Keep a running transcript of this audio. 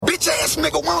ass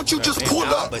nigga, why don't you just pull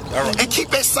up and keep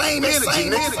that same energy,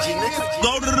 nigga?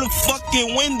 Go to the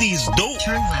fucking Wendy's, dope.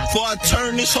 Before I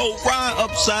turn this whole ride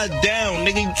upside down,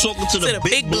 nigga. You talking to the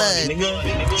big blood, nigga.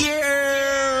 Yeah.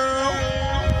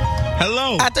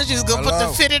 Hello. I thought you was gonna put the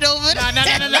fitted over it. No.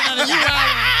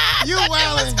 You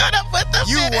wildin'.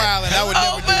 You wildin'. I would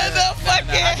never do that.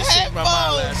 I just changed my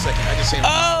mind last second.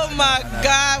 Oh my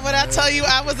God! When I tell you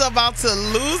I was about to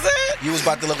lose it. You was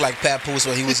about to look like Papoose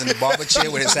when he was in the barber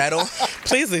chair with his hat on.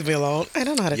 Please leave me alone. I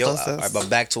don't know how to close this. All right, but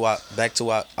back to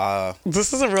our.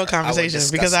 This is a real conversation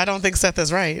because I don't think Seth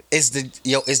is right. Is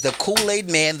the Kool-Aid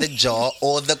man the jar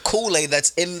or the Kool-Aid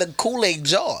that's in the Kool-Aid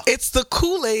jar? It's the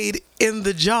Kool-Aid in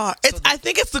the jar. I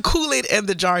think it's the Kool-Aid and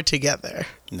the jar together.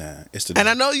 Nah, it's the. And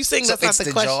I know you saying that's not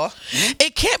the question. Jar? Mm-hmm.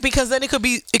 It can't because then it could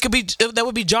be that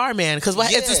would be Jar Man because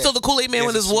is it still the Kool-Aid man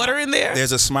when there's water in there?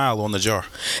 There's a smile on the jar.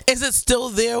 Is it still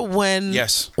there when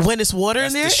it's water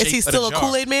in there? Is he still a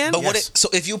Kool-Aid man? But so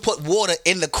if you put water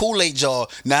in the Kool-Aid jar,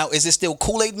 now is it still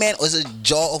Kool-Aid man or is it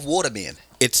jar of water man?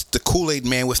 It's the Kool-Aid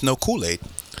man with no Kool-Aid.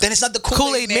 Then it's not the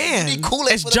Kool-Aid man. You need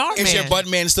Kool-Aid it's Jar Man. Is your Bud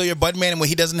man still your Bud man when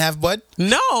he doesn't have Bud?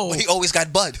 No. Well, he always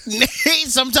got Bud.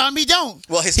 Sometimes he don't.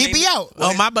 Well, he be out.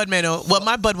 Well, my Bud man. Well,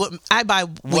 my Bud. I buy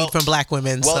weed from black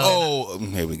women. Well,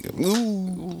 here we go.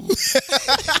 Ooh.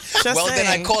 Then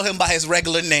I call him by his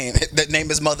regular name, the name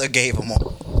his mother gave him.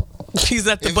 He's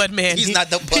not the Bud man. He's not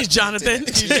the Bud. He's Jonathan.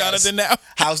 He's Jonathan now.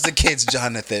 How's the kids,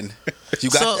 Jonathan? You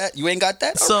got that? You ain't got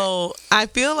that? So I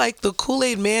feel like the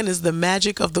Kool-Aid man is the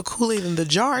magic of the Kool-Aid in the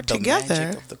jar together. The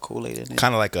magic of the Kool-Aid in it.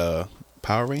 Kind of like a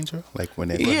Power Ranger, like when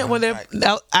they. Yeah, when they.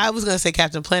 I was gonna say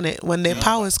Captain Planet when their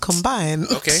powers combine.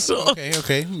 Okay.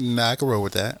 Okay. Nah, I can roll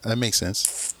with that. That makes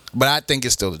sense. But I think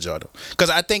it's still the jar though, because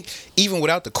I think even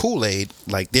without the Kool-Aid,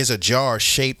 like there's a jar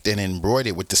shaped and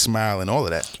embroidered with the smile and all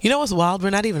of that. You know what's wild? We're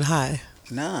not even high.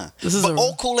 Nah. But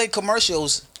all Kool-Aid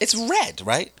commercials, it's red,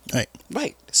 right?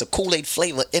 Right. It's a Kool-Aid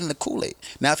flavor in the Kool-Aid.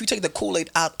 Now, if you take the Kool-Aid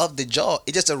out of the jar,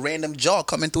 it's just a random jar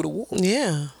coming through the wall.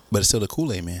 Yeah. But it's still the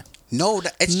Kool-Aid man. No,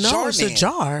 it's jar it's man. a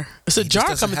jar. It's a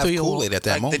jar coming through your wall. Kool-Aid at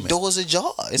that moment. The door's a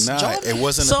jar. It's a jar. It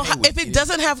wasn't. So if it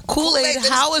doesn't have Kool-Aid,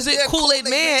 how is it Kool-Aid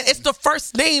man? It's the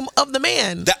first name of the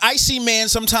man. The icy man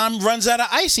sometimes runs out of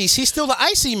ices. He's still the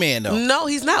icy man though. No,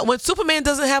 he's not. When Superman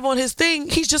doesn't have on his thing,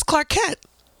 he's just Clark Kent.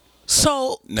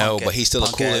 So no, but he's still a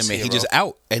Kool-Aid man. He just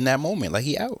out in that moment, like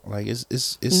he out. Like it's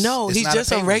no, it's he's not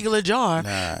just a regular jar.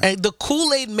 Nah. And the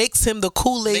Kool-Aid makes him the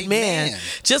Kool-Aid man.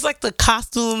 Just like the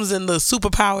costumes and the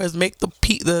superpowers make the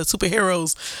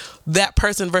superheroes that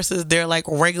person versus their like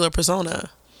regular persona.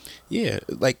 Yeah,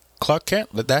 like Clark Kent,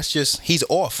 but that's just he's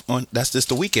off on. That's just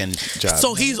the weekend job.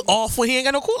 So he's off when he ain't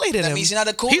got no Kool-Aid in him. That means he's not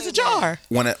a Kool-Aid. He's a jar.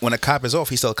 When a cop is off,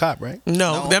 he's still a cop, right?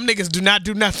 No, them niggas do not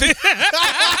do nothing.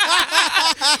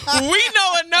 We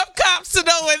know enough cops to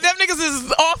know when them niggas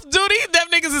is off duty, them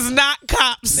niggas is not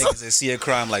cops. Niggas that see a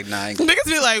crime like, nah, I ain't niggas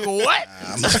be like, what?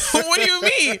 What do you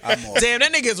mean? Damn,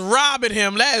 that nigga's robbing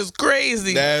him. That is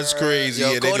crazy. That's crazy.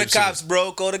 Yo, yeah, go to cops,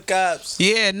 bro. Go to cops.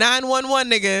 Yeah,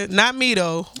 911, nigga. Not me,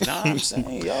 though. Nah, I'm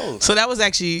saying, yo. So that was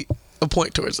actually a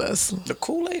point towards us. The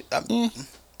Kool-Aid,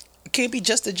 it can't be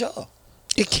just a jar.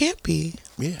 It can't be.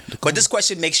 Yeah. But this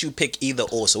question makes you pick either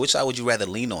or. So which side would you rather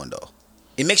lean on, though?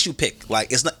 It makes you pick.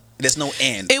 Like, it's not. There's no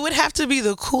and. It would have to be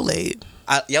the Kool-Aid.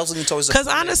 I was leaning towards the Because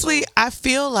Kool-Aid honestly, I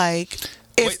feel like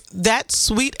if that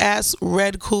sweet-ass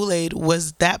red Kool-Aid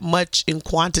was that much in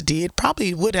quantity, it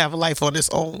probably would have a life on its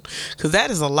own. Because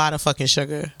that is a lot of fucking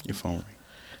sugar. Your phone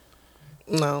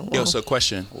ring. No. Yo, so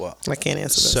question. What? I can't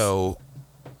answer this. So,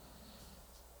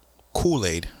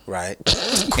 Kool-Aid, right?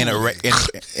 in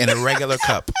a regular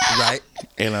cup, right?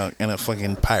 In a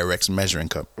fucking Pyrex measuring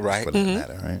cup, right? For that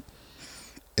matter, right?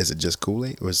 Is it just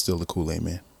Kool-Aid or is it still the Kool-Aid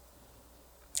man?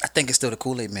 I think it's still the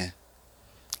Kool-Aid man.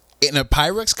 In a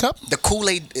Pyrex cup? The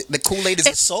Kool-Aid is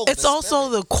the soul. It's also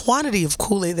the quantity of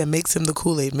Kool-Aid that makes him the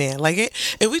Kool-Aid man. Like,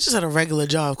 if we just had a regular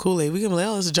jar of Kool-Aid, we can be like,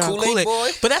 oh, it's a jar of Kool-Aid. Boy?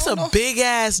 But that's a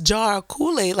big-ass jar of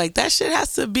Kool-Aid. Like, that shit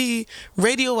has to be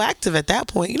radioactive at that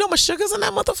point. You know how much sugar's in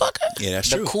that motherfucker? Yeah, that's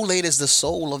true. The Kool-Aid is the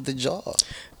soul of the jar.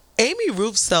 Amy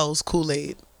Roof sells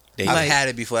Kool-Aid. I've had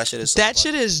it before. That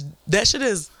shit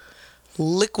is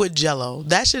liquid Jello.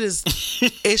 That shit is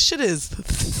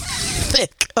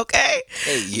thick. Okay.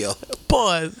 Hey yo.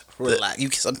 Pause.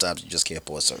 Relax. Sometimes you just can't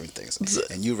pour certain things,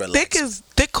 and you relax.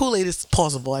 Thick Kool-Aid is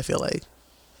pausable. I feel like.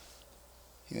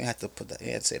 You ain't have to put that.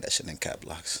 You had to say that shit in cap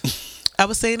blocks. I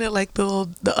was saying it like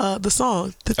the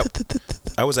song.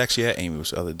 I was actually at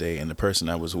Amy's the other day, and the person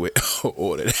I was with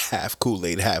ordered half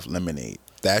Kool-Aid, half lemonade.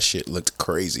 That shit looked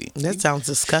crazy. That sounds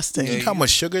disgusting. You know how much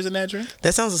sugar's in that drink?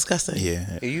 That sounds disgusting.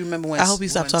 Yeah. You remember when? I hope you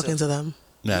stop talking to them.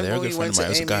 Nah, they're a Remember good when friend of mine. It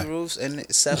was a Amy guy. Roof's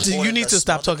and Seth You ordered need the to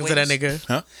stop smothered talking to that wings? nigga.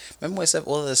 Huh? Remember when Seth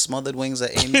ordered the smothered wings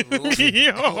at Amy Roof? Yo.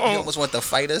 You almost want to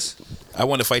fight us. I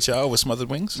want to fight y'all with smothered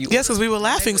wings. You Yes, because we were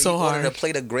laughing so you ordered hard. a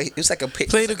plate of gravy. It was like a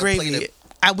Plate of gravy.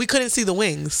 We couldn't see the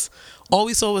wings. All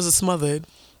we saw was a smothered.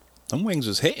 Them wings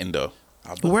was hitting though.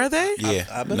 Were they? Yeah,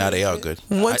 I believe now they are it. good.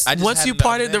 Once, I just once had you enough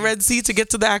parted the gravy. Red Sea to get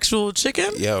to the actual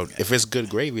chicken? Yo, if it's good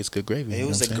gravy, it's good gravy. It you know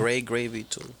was what a I'm saying? gray gravy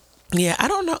too. Yeah, I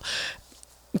don't know.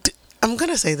 I'm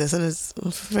gonna say this, and it's,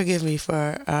 forgive me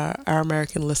for our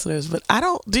American listeners, but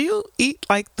do you eat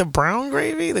like the brown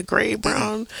gravy, the gray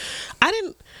brown? I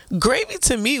didn't. Gravy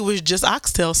to me was just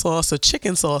oxtail sauce or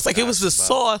chicken sauce. Like it was the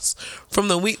sauce from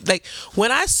the wheat. Like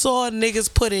when I saw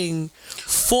niggas putting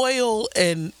foil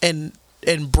and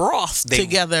broth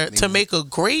together to make a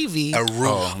gravy, A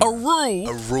roux. a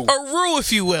roux,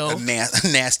 if you will. A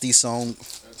nasty song.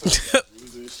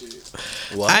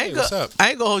 I ain't what's up?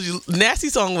 gonna hold you. Nasty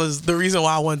Song was the reason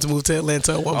why I wanted to move to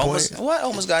Atlanta at one point. I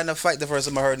almost got in a fight the first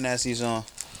time I heard Nasty song.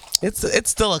 It's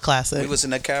still a classic. We was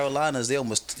in the Carolinas. They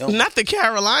almost Not the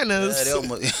Carolinas. yeah, they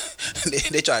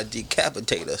almost they tried to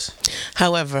decapitate us.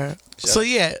 However, so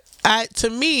yeah, to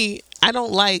me, I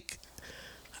don't like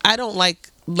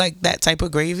that type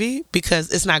of gravy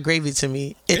because it's not gravy to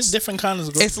me. It's different kinds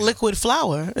of gravy. It's liquid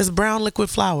flour. It's brown liquid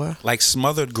flour. Like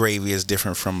smothered gravy is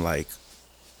different from like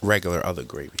regular other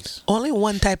gravies. Only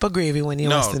one type of gravy when you're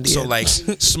No, West Indian. so like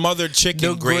smothered chicken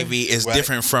No gravy is right.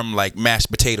 different from like mashed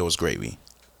potatoes gravy.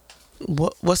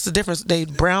 what's the difference? They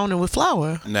brown and with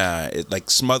flour. Nah, like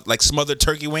smothered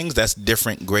turkey wings. That's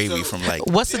different gravy from like.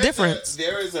 What's the difference?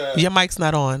 There is a Your mic's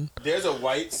not on. there's a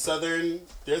white southern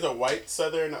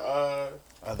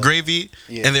Gravy,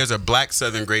 Yeah. and there's a black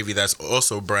southern gravy that's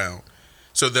also brown.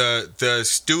 So the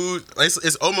stew,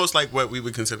 it's almost like what we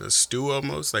would consider a stew,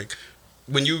 almost like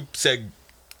when you said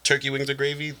turkey wings or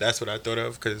gravy. That's what I thought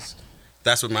of because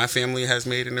that's what my family has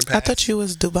made in the past. I thought you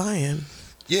was Dubaian.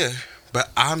 Yeah, but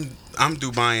I'm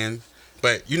Dubaian.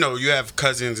 But you know, you have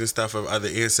cousins and stuff of other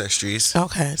ancestries.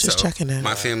 Okay, just checking in.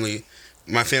 My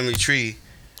family tree.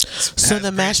 So has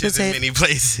the mashed branches in potato, many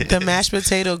places. the mashed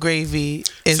potato gravy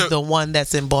is So- the one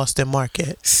that's in Boston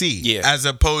Market. C, Yeah. as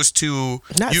opposed to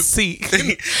Not you, C. as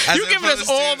You giving us opposed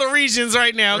all to- the regions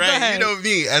right now. Go Right, ahead. you know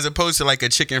me, as opposed to like a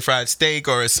chicken fried steak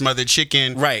or a smothered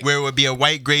chicken, Right. where it would be a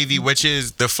white gravy, which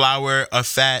is the flour, a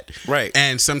fat, Right.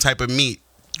 and some type of meat.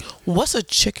 What's a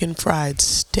chicken fried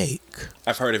steak?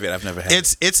 I've heard of it. I've never had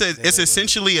it. It's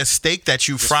essentially a steak that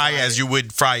you fry as you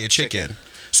would fry a chicken.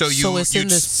 So So it's in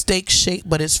the steak shape,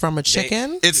 but it's from a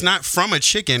chicken? It's not from a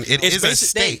chicken. It is a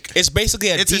steak. It's basically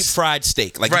a It's a deep fried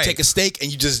steak. Like Right. you take a steak and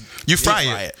you just You fry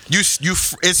deep it. You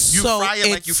fry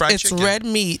it like you fry it's chicken. red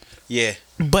meat, Yeah.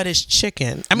 but it's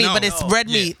chicken. I mean, No. but it's No. red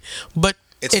Yeah. meat, but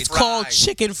It's it's called fried.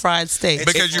 chicken fried steak.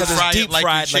 because you because it's fry deep it like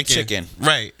fried your like chicken.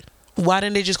 Right. Why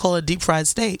didn't they just call it deep fried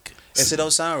steak? It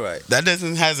don't sound right. That it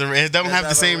don't have the have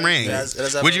a same ring. ring. It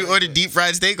does have Would a you ring. order deep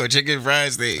fried steak or chicken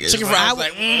fried steak? Chicken It's fried.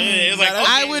 like-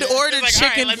 I would order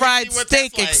chicken fried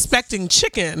steak expecting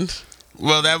chicken.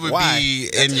 Well, that would Why? be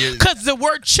in your. Because the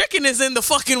word chicken is in the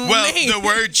fucking Well, name. the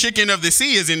word chicken of the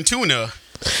sea is in tuna.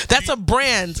 That's a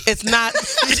brand. It's not.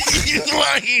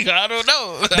 I don't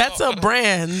know. That's a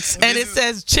brand, and it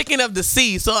says chicken of the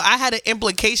sea. So I had an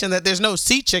implication that there's no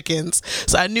sea chickens,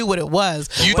 so I knew what it was.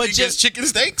 You but think it's chicken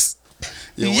steaks?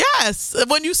 yes,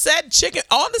 when you said chicken,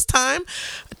 all this time,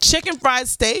 chicken fried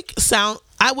steak sound.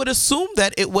 I would assume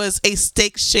that it was a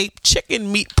steak-shaped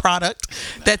chicken meat product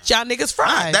that y'all niggas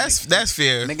fried. That's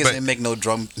fair. Niggas but- ain't make no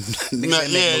drum. No,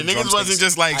 niggas drumsticks wasn't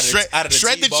just like out of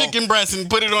shred the T-bone. chicken breast and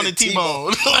put it on a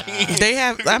T-bone. Like, They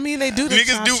have. I mean, they do. The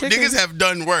niggas do. chicken. Niggas have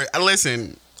done work.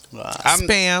 Listen, I'm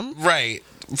spam, right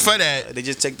for that. They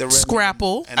just take the rim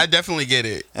scrapple. I definitely get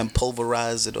it. and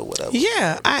pulverize it or whatever.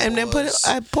 Yeah, and then put it.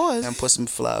 I paused. and put some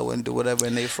flour and do whatever,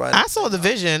 and they fry it. I saw the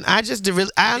vision. I just did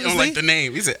really. I You don't honestly, like the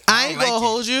name. He said, I don't ain't like gonna it.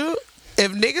 hold you.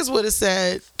 If niggas would have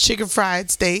said chicken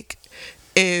fried steak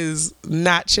is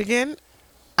not chicken,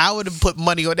 I would have put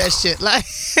money on that shit.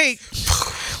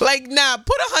 Like nah,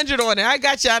 put 100 on it. I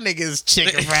got y'all niggas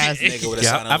chicken fried steak. Nigga would've Yeah,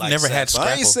 sounded I've like never had Seth.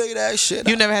 I ain't scrapple. say that shit.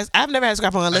 You never had. I've never had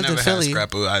scrapple. When I I lived in never had Philly.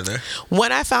 scrapple either.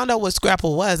 When I found out what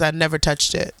scrapple was, I never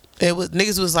touched it. It was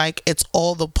niggas was like it's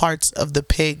all the parts of the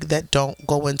pig that don't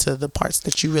go into the parts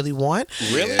that you really want.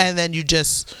 Really? And then you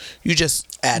just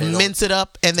Add it mince it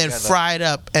up and then together. fry it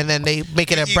up and then they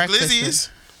make it a Eat breakfast. glizzies?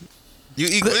 You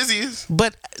eat glizzies.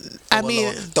 But I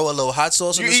mean, throw a little hot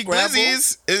sauce You in the eat scramble.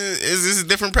 glizzies. Is this a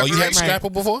different Oh, you preparation? had scrapple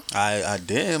before? I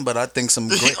didn't, but I think some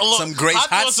Grace hot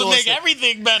hot sauce will sauce. make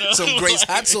everything better. Some Grace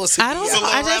hot sauce. I don't know.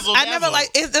 I never razzle-dazzle. like.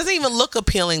 It doesn't even look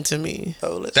appealing to me.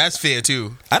 That's fair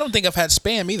too. I don't think I've had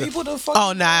Spam either. People done fuck.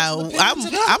 Oh no,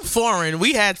 I'm foreign.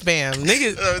 We had Spam,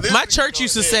 niggas. My church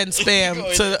used to send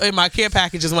Spam to in my care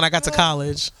packages when I got to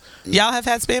college. Y'all have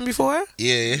had Spam before?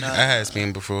 Yeah, I had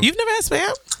Spam before. You've never had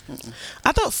Spam?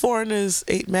 I thought foreigners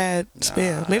ate mad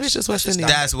Spam. Maybe it's just West Indian.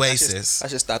 That's racist. I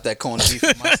should stop that corned beef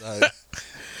on my side.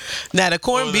 Now the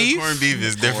corned beef. Corned beef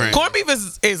is different. Corned beef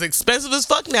is expensive as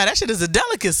fuck now. That shit is a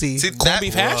delicacy. See, Corned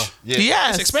beef hash? Yeah. Yes.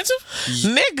 It's expensive?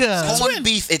 Nigga. Corned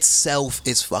beef itself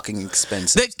is fucking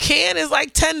expensive. The can is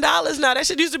like $10 now. That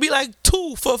shit used to be like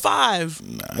 $2 for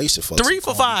 $5. Nah, I used to fuck 3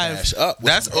 some for corned beef $5. hash up with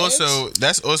That's some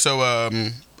eggs.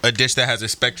 also a dish that has a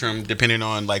spectrum depending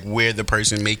on like where the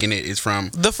person making it is from.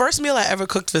 The first meal I ever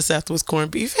cooked for Seth was corned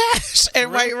beef hash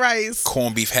and white rice.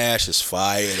 Corned beef hash is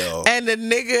fire though. And the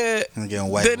nigga, I'm getting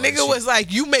white rice. nigga was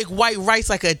like, "You make white rice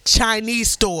like a Chinese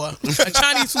store, a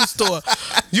Chinese food store.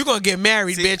 You gonna get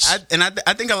married, See, bitch."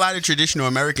 I think a lot of traditional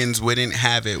Americans wouldn't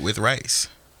have it with rice.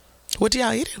 What do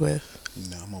y'all eat it with?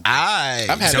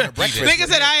 I'm having don't a breakfast. eat it. Nigga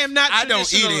said, "I am not." I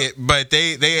don't eat it, but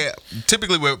they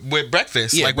typically with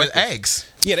breakfast, Yeah, like with breakfast. eggs.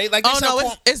 Yeah, they Oh sell no,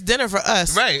 corn, it's dinner for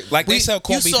us. Right. like they we- sell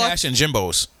corned you beef saw- hash and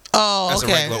Jimbo's. Oh, That's a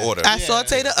okay. regular order. I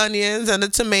saute the onions and the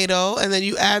tomato, and then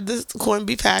you add the corned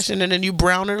beef hash, and then you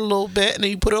brown it a little bit, and then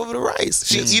you put it over the rice.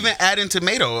 See, even adding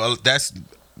tomato, that's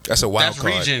That's a wild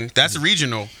card. region. That's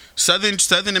regional. Southern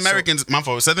Americans, my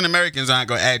fault. Southern Americans aren't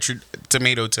gonna add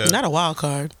tomato to. Not a wild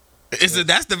card.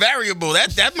 That's the variable.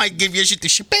 That might give your shit the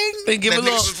shebang. They give That a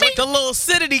little, niggas was the little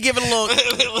acidity, give it a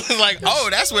little. like, oh,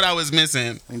 that's what I was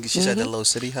missing. She said that little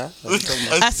city hot.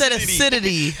 I said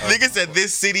acidity. Nigga said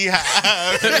this city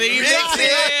high.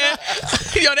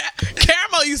 Yo, that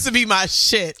caramel used to be my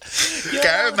shit.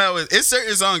 Caramel is. It's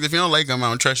certain songs. If you don't like them, I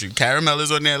don't trust you. Caramel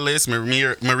is on that list.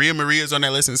 Maria is on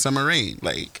that list. And Summer Rain.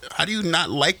 Like, how do you not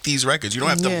like these records? You don't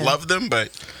have to Yeah. love them, but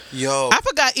Yo, I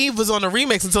forgot Eve was on the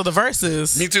remix until the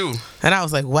verses, me too. and I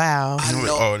was like, wow. I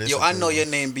know. Oh, this is I know your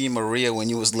name being Maria when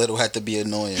you was little had to be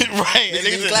annoying. Right.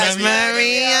 Niggas in class,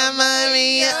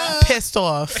 Maria. Pissed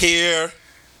off. Here,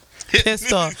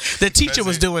 Pissed off. The teacher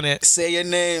was doing it. say your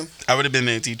name. I would have been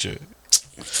their teacher.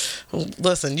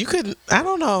 Listen, you couldn't. I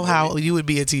don't know how you would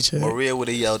be a teacher. Maria would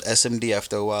have yelled SMD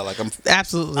after a while. Like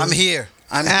Absolutely. I'm here.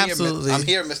 Absolutely. I'm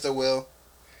here, Mr. Will.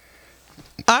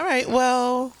 All right.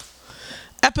 Well,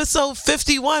 episode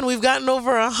 51. We've gotten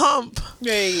over a hump.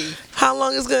 Yay. How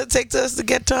long is it going to take us to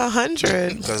get to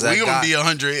 100? Because We gonna be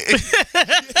 100.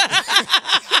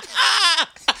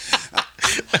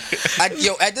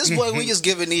 at this point, we just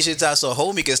giving these shits out so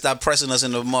homie can stop pressing us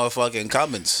in the motherfucking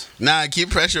comments. Nah, keep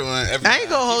pressure on everybody. I ain't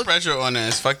gonna hold- Keep pressure on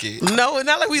us. Fuck it. No, it's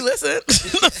not like we listen.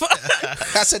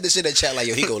 I said this shit in chat like,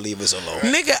 yo, he gonna leave us alone.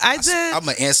 Nigga, I did. I'm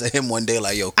gonna answer him one day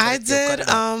like, yo, cut I it, yo, cut did. it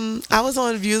out. I was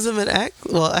on Views of an X.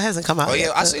 Well, it hasn't come out Oh yet.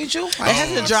 yeah, I but seen you. It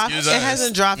hasn't dropped. It excuse us.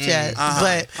 hasn't dropped yet.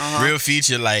 But Real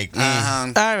feature, like. all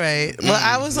right. Well,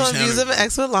 I was on Views of an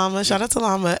X with Llama. Shout out to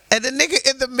Llama. And the nigga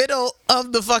in the middle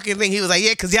of the fucking thing, he was like,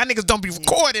 "Yeah, because y'all niggas don't be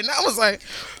recording." I was like,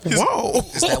 "Whoa,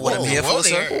 Is that what I'm here Whoa for,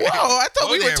 sir? there. whoa!" I thought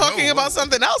Whoa we were there, talking whoa, about whoa.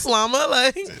 something else, Llama.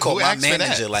 Like, Call my asked for that?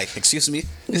 manager like, excuse me.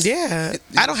 yeah,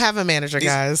 I don't have a manager,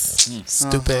 guys.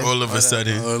 Stupid. All of a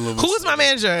sudden. Who is my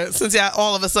manager? Since y'all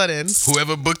all of a sudden,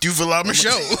 Whoever booked you for Llama Show.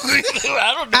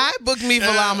 I don't know. I booked me for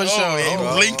Llama show.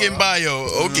 Oh, link in bio.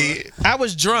 Okay. I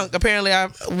was drunk. Apparently,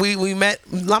 we met.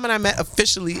 Llama and I met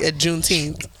officially at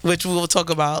Juneteenth, which we will talk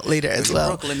about later as well.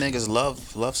 Brooklyn niggas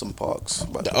love some parks.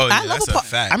 But Oh, yeah, I love that's a a park.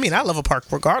 fact. I mean, I love a park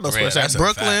regardless. Yeah, Where it's at. that's a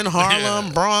Brooklyn, fact. Harlem,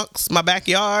 Yeah. Bronx, my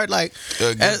backyard, like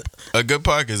a good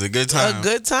park is a good time. a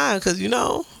good time because you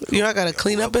know you don't gotta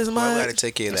clean up as I gotta much.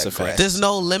 take care of That's that a fact. grass. There's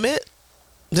no limit.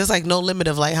 There's like no limit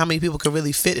of like how many people could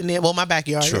really fit in there. Well, my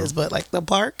backyard True. is, but like the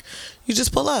park, you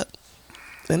just pull up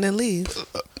and then leave.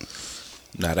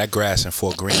 Nah, that grass in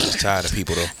Fort Greene is tired of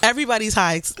people though. Everybody's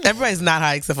high. Everybody's not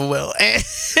high except for Will. And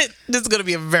this is gonna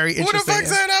be a very Who the interesting. fuck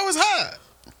said I was hot?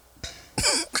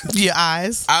 Your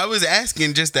eyes. I was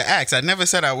asking just to ask. I never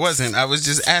said I wasn't. I was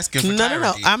just asking for No.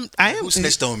 clarity. I am. Who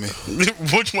snitched on me?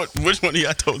 Which one of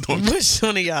y'all told on me? Which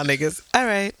one of y'all niggas? All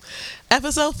right.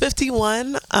 Episode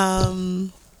 51.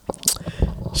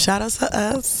 Shout out to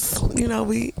us. You know,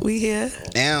 we here.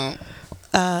 Now,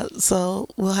 So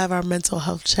we'll have our mental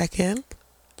health check-in.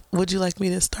 Would you like me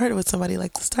to start or would somebody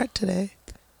like to start today?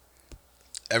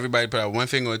 everybody put out one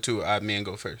finger or two. Odd man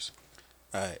go first.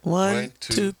 All right. One,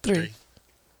 two, three.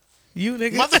 You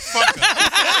nigga. Motherfucker.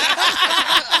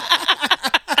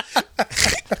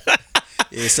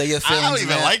 Yeah, say your I feelings. don't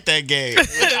even man. like that game.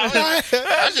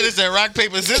 I should have said rock,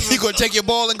 paper, scissors. You gonna take your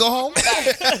ball and go home?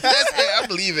 I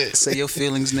believe it. Say your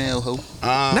feelings now, ho.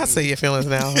 Not say your feelings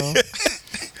now, huh?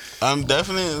 I'm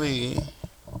definitely.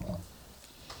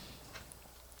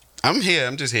 I'm here.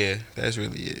 I'm just here. That's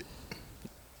really it.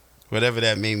 Whatever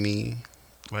that may mean.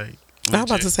 Like. I'm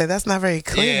about to say that's not very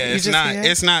clear. Yeah, You it's just not. here?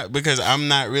 It's not because I'm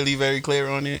not really very clear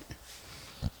on it.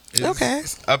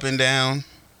 It's up and down,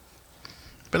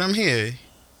 but I'm here.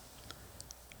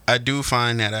 I do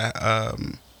find that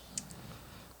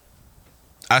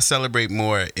I celebrate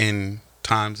more in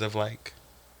times of like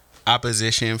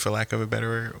opposition, for lack of a better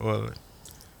word, or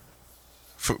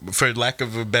for lack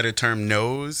of a better term,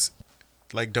 no's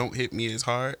like don't hit me as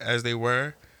hard as they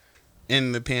were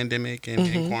in the pandemic and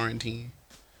in quarantine.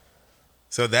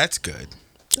 So that's good.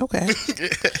 Okay.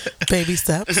 Baby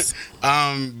steps.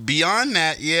 Beyond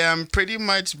that, yeah, I'm pretty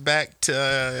much back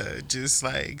to just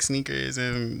like sneakers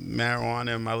and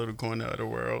marijuana in my little corner of the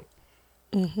world.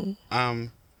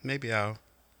 Maybe I'll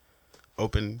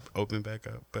open back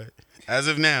up, but as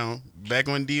of now, back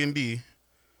on D&D.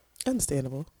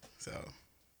 Understandable. So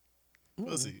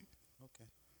we'll see.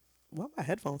 Why my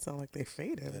headphones sound like they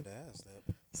faded?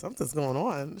 Something's going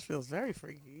on. It feels very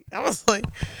freaky. I was like,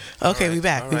 okay, we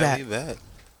back. We back.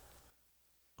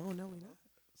 Oh, no, we not.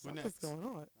 Something's going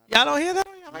on. Y'all don't hear that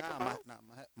on your microphone?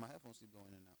 My headphones keep going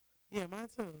in and out. Yeah, mine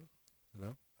too.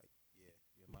 Hello?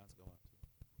 Yeah, mine's going too.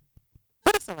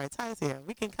 But it's all right. Ty's here.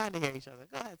 We can kind of hear each other.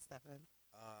 Go ahead, Stefan. Let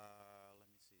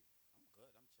me see. I'm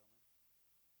good. I'm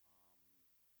chilling.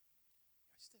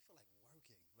 I still feel like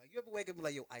working. Like, you ever wake up and be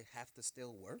like, yo, I have to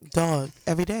still work? Dog,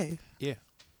 every day. Yeah.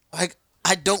 Like,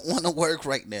 I don't want to work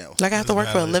right now. Like, I have to work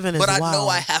for a living as But well. I know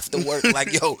I have to work.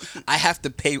 Like, yo, I have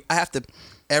to pay. I have to,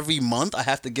 every month, I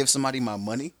have to give somebody my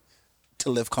money to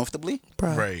live comfortably.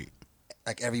 Bro. Right.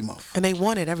 Like, every month. And they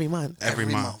want it every month. Every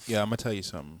month. Yeah, I'm gonna tell you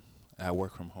something. I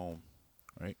work from home,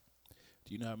 right?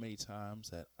 Do you know how many times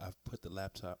that I've put the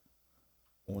laptop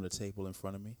on the table in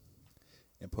front of me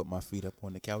and put my feet up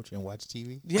on the couch and watch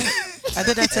TV? Yeah. I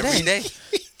did that today. Every day.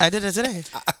 I did it today.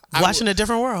 Watching a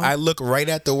different world. I look right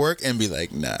at the work and be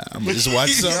like, nah, I'm gonna just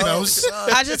watch something else.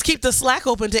 I just keep the Slack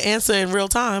open to answer in real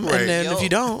time. Right. And then if you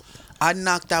don't. I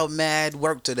knocked out mad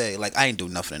work today. Like, I ain't do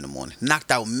nothing in the morning.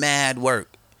 Knocked out mad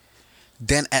work.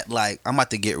 Then at like, I'm about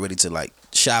to get ready to like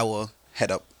shower,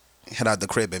 head out the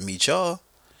crib and meet y'all.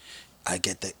 I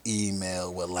get the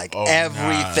email with like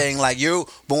everything. Like, you,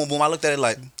 boom, boom. I looked at it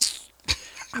like,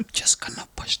 I'm just gonna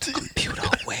push the computer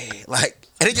away. Like,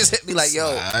 and it just hit me like,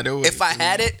 yo, if I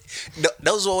had it,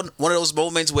 that was one of those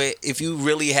moments where if you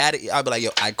really had it, I'd be like, yo,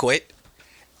 I quit.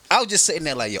 I was just sitting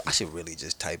there like, yo, I should really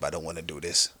just type. I don't want to do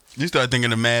this. You start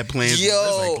thinking of mad plans.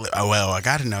 Yo. Like, oh, well, I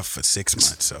got enough for 6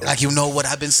 months. So Like, you know what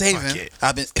I've been saving.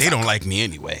 fuck it. They They don't like me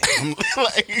anyway. I'm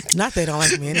like, Not they don't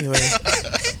like me anyway.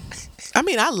 I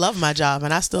mean, I love my job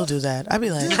and I still do that. I'd be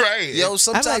like, right. Yo, I'm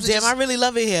sometimes like, damn, I really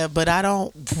love it here, but I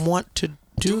don't want to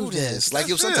do this. Like,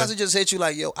 yo, sometimes it just hits you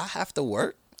like, yo, I have to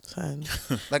work. Son.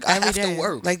 Like, I Every have day. to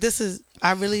work. Like, this is,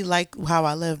 I really like how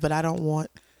I live, but I don't want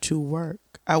to work.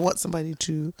 I want somebody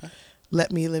to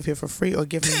let me live here for free or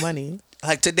give me money.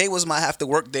 Like, today was my have to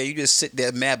work day. You just sit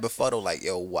there mad befuddled like,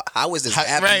 yo, how is this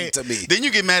happening to me? Then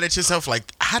you get mad at yourself like,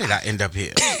 how did I end up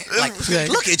here? Like,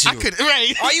 look at you.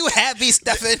 Right. Are you happy,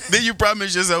 Stefan? Then you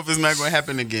promise yourself it's not going to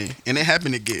happen again. And it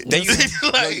happened again. Then you,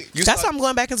 like, That's why I'm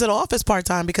going back into the office part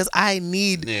time because I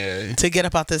need to get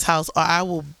up out this house or I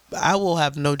will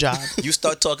have no job. you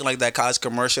start talking like that college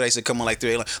commercial. They used to come on like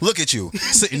 3 like, look at you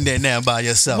sitting there now by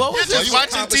yourself. What was just you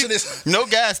watching accomplishing TV. this? No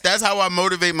gas. That's how I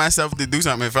motivate myself to do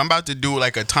something. If I'm about to do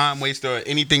like a time waste or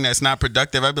anything that's not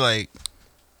productive, I'd be like,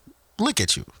 look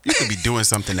at you. You could be doing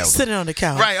something else. Sitting on the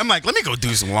couch. Right. I'm like, let me go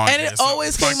do some laundry. And it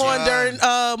always came on during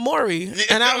Maury.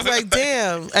 And I was like,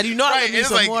 damn. And you know I love me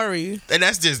some Maury. And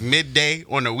that's just midday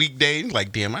on a weekday.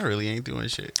 Like, damn, I really ain't doing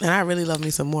shit. And I really love me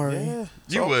some Maury. Yeah.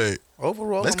 You would.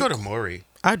 Overall, Let's go to Maury.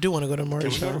 I do want to go to Maury.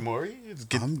 Can we go to Maury?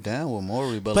 I'm down with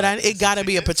Maury, but But it gotta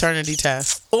be a paternity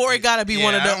test, or it gotta be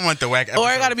one of I the, don't want the whack or episode.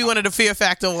 it gotta be one of the Fear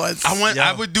Factor ones.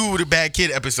 I would do the bad kid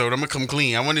episode. I'm gonna come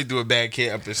clean. I want to do a bad kid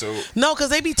episode. No,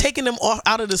 because they be taking them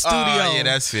out of the studio. Yeah,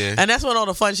 that's fair. And that's when all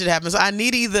the fun shit happens. So I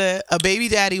need either a baby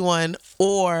daddy one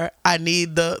or I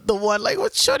need the one like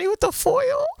with Shorty with the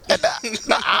foil. And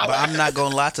But I'm not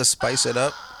gonna lie, to spice it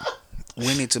up,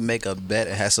 we need to make a bet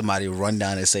and have somebody run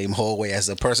down the same hallway as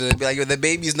the person and be like, yo, the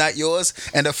baby's not yours,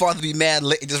 and the father be mad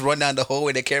late and just run down the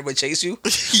hallway, the camera chase you.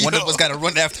 One of us gotta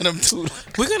run after them too.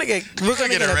 we're gonna get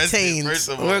arrested, detained. first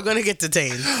of all. We're gonna get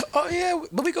detained. Oh yeah,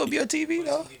 but we gonna be on TV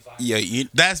though. Yeah,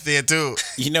 That's fair too.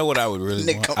 you know what I would really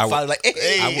Nigga want? come follow like,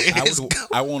 hey,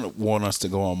 I would want us to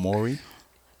go on Maury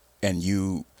and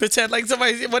you Pretend like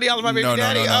somebody, what are y'all my baby No, no,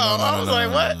 daddy? no, no, Oh, no, I no, was no, like,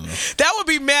 no, what? no, no. That would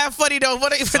be mad funny though.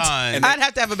 What if Fine. I'd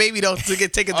have to have a baby though to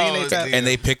take a DNA test. and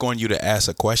they pick on you to ask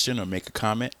a question or make a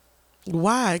comment.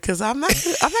 Why? Because I'm not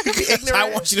gonna be ignorant.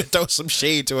 I want you to throw some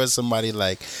shade towards somebody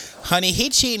like, honey, he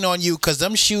cheating on you because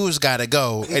them shoes gotta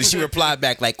go. And she replied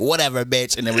back like, whatever,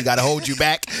 bitch. And then we gotta hold you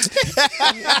back.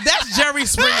 That's Jerry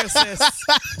Springer, sis.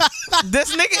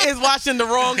 This nigga is watching the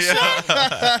wrong show.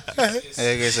 Like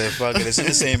I said, fuck it. It's in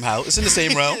the same house. It's in the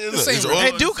same realm. It's all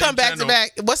And on do the same come back channel. to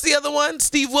back. What's the other one?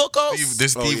 Steve Wilkos. The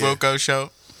Steve Wilkos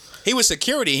show. He was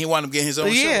security. He wanted to get his own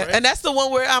show, Yeah, right? and that's the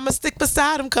one where "I'ma Stick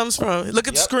Beside Him" comes from. Look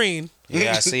at the screen.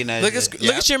 Yeah, I seen that. Look at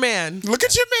look at your man. Look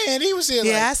at your man. He was here.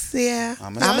 Yes, yeah.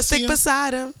 I'ma I'ma see stick him.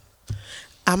 beside him.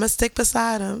 I'ma stick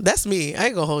beside him. That's me. I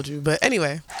ain't gonna hold you. But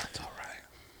anyway. It's all right.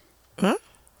 Huh?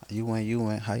 You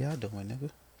went. How y'all doing, nigga?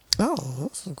 Oh,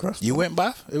 that's aggressive. You went,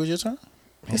 Bob? It was your turn?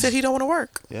 He said he don't want to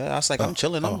work. Yeah, I was like, I'm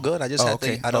chilling. I'm good. I just Oh, had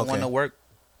okay, to. I don't okay. want to work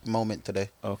moment today.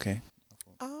 Okay.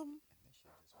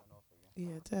 Yeah,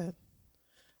 it did.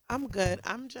 I'm good.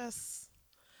 I'm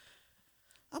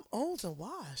old and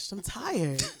washed. I'm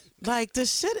tired. Like the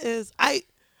shit is I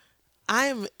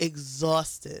am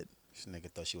exhausted. This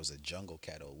nigga thought she was a jungle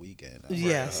cat all weekend.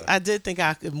 Yes, I did think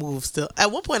I could move still.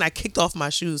 At one point, I kicked off my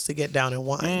shoes to get down and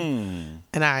whine,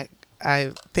 and I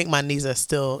think my knees are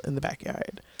still in the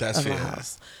backyard That's of my fair.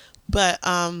 house. But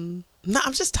no,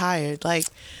 I'm just tired. Like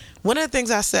one of the things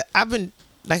I said, I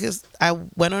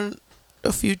went on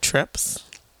a few trips,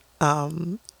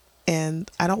 and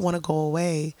I don't want to go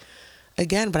away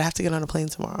again. But I have to get on a plane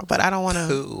tomorrow. But I don't want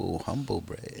to. Ooh, humble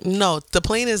bread. No, the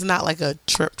plane is not like a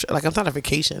trip. Like it's not a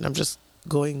vacation. I'm just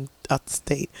going out the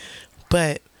state.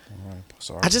 But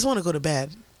Sorry. I just want to go to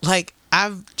bed. Like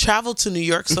I've traveled to New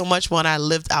York so much when I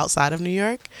lived outside of New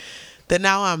York that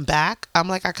now I'm back. I'm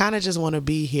like I kind of just want to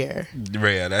be here.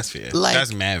 Yeah, that's fair. Like-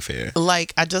 That's mad fair.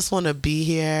 Like I just want to be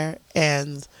here,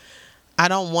 and I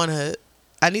don't want to.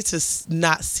 I need to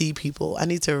not see people. I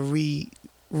need to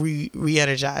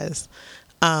re-energize.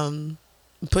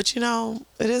 But you know,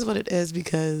 it is what it is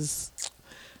because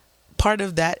part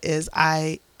of that is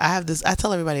I have this. I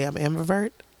tell everybody I'm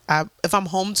ambivert. If I'm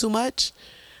home too much,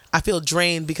 I feel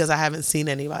drained because I haven't seen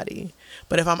anybody.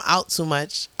 But if I'm out too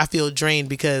much, I feel drained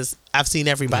because I've seen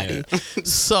everybody.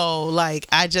 So like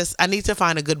I need to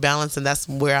find a good balance, and that's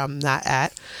where I'm not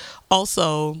at.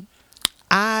 Also,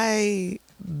 I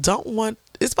don't want.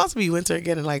 It's supposed to be winter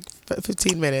again in like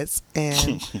 15 minutes,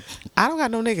 and I don't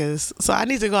got no niggas, so I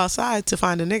need to go outside to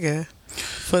find a nigga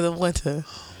for the winter.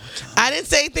 I didn't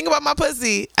say anything about my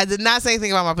pussy. I did not say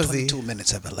anything about my pussy. 2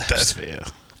 minutes have elapsed. That's fair.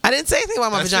 I didn't say anything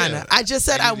about my That's vagina. fair. I just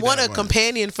said I I give you want that a one.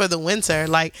 companion for the winter.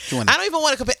 Like I don't even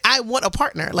want a I want a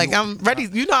partner. Like I'm ready.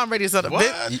 You know I'm ready to settle. What?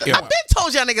 I've been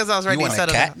told y'all niggas I was ready You to want a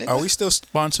settle cat, down. nigga? Are we still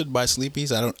sponsored by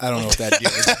Sleepy's? I don't know if that deal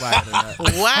is expired or not.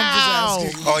 Wow.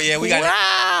 Oh yeah, we got.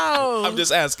 Wow. I'm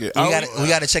just asking. We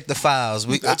got to check the files.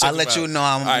 I'll let you know.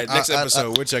 All right, next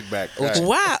episode we'll check back. All right.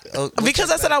 Wow. we'll Because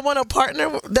check I said I want a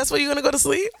partner. That's where you're gonna go to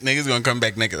sleep. Niggas gonna come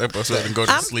back next episode and go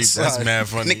to I'm sleep. That's sorry. mad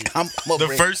funny. Nigga, I'ma The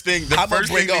bring- first thing I'ma he's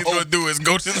bring a gonna whole- do is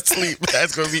go to sleep.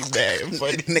 That's gonna be mad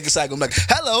funny. Nigga side gonna be like,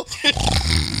 hello.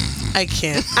 I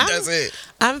can't. That's it.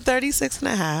 I'm 36 and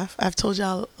a half. I've told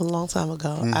y'all a long time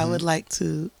ago. I would like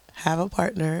to have a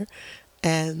partner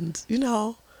and, you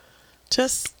know,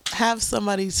 just have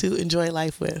somebody to enjoy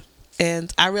life with.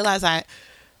 And I realize I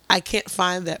can't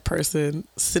find that person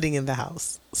sitting in the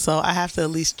house. So I have to at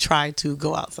least try to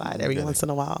go outside every once in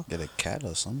a while. Get a cat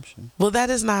or something. Well, that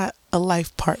is not a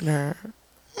life partner.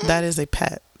 That is a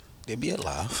pet. They be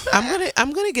alive.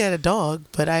 I'm gonna get a dog,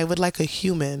 but I would like a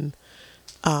human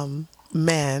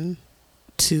man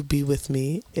to be with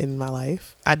me in my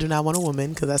life. I do not want a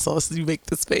woman because that's all you make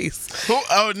the space.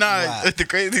 Oh no! Wow. The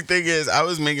crazy thing is, I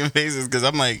was making faces because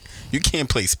I'm like, you can't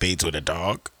play spades with a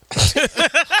dog.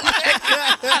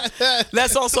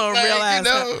 That's also a real ass.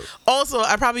 you know. Also,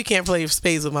 I probably can't play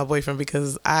spades with my boyfriend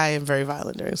because I am very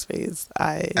violent during spades.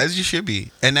 As you should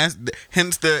be, and that's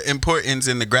hence the importance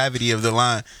and the gravity of the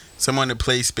line. Someone to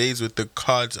play spades with the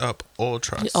cards up, all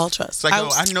trust. All trust. It's like,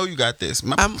 I know you got this.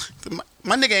 My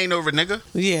nigga ain't over, nigga.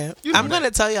 Yeah, You know I'm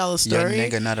gonna tell y'all a Young story.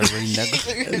 nigga, not a real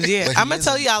nigga. Yeah, But I'm he gonna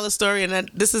tell isn't. y'all a story,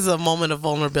 and this is a moment of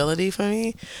vulnerability for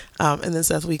me. And then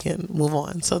Seth, we can move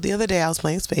on. So the other day, I was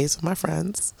playing spades with my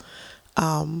friends.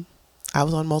 I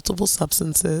was on multiple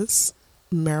substances,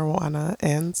 marijuana,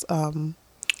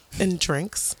 and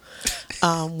drinks.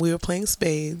 We were playing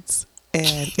spades,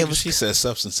 and it was She said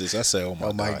substances. I said,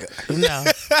 oh my God. no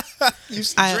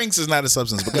Drinks is not a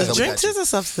substance. Because drinks is a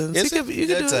substance. Is You could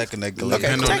do it. Technically.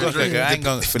 Depending on the drink. I ain't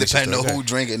gonna finish. Depending the on story. who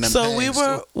drinking them. So things,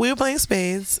 we were playing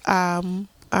spades.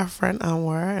 our friend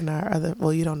Anwar and our other,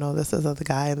 well, you don't know this other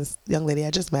guy and this young lady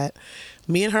I just met.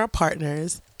 Me and her are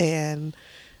partners, and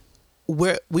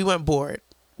we went bored.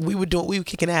 We were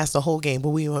kicking ass the whole game, but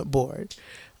we went bored.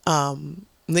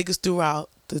 Niggas threw out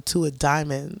the 2 of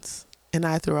diamonds, and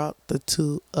I threw out the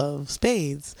 2 of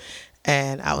spades.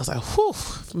 And I was like, whew,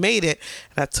 made it.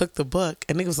 And I took the book,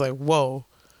 and niggas was like, whoa,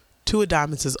 2 of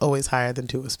diamonds is always higher than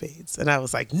 2 of spades. And I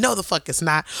was like, no, the fuck it's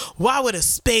not. Why would a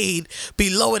spade be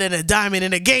lower than a diamond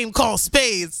in a game called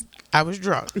spades? I was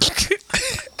drunk.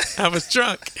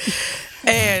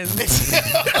 And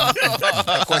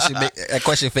that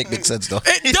question fake makes sense though.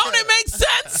 Don't it make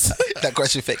sense? That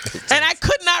question fake makes sense. And I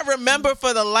could not remember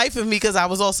for the life of me, because I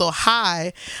was also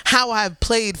high, how I've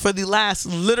played for the last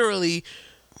literally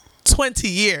 20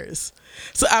 years.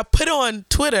 So I put on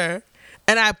Twitter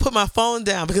and I put my phone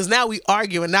down, because now we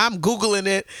argue, and now I'm Googling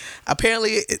it.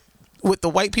 Apparently with the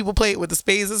white people play it with the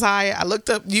spades is higher. I looked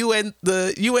up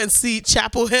the UNC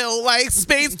Chapel Hill like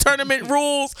spades tournament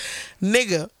rules.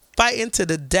 Nigga, fighting to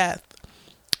the death.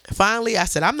 Finally, I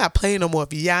said, I'm not playing no more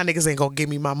if y'all niggas ain't gonna give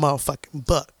me my motherfucking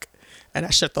buck. And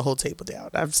I shut the whole table down.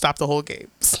 I stopped the whole game.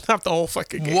 Stopped the whole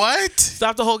fucking game. What?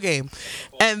 Stopped the whole game.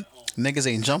 And niggas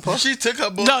ain't jump up. She took her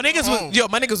book. no, niggas was,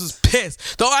 my niggas was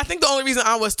pissed. Though I think the only reason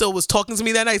Anwar still was talking to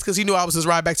me that night is because he knew I was his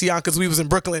ride back to Yonkers. We was in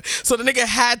Brooklyn. So the nigga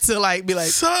had to like be like,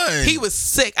 Son. He was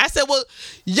sick. I said, well,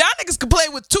 y'all niggas can play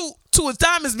with two of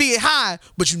diamonds being high,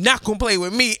 but you're not gonna play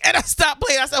with me. And I stopped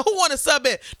playing. I said, who want to sub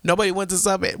it? Nobody went to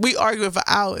sub it. We arguing for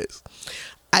hours.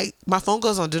 My phone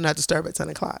goes on Do Not Disturb at 10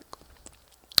 o'clock.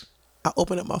 I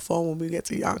open up my phone when we get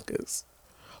to Yonkers.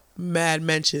 Mad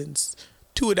mentions.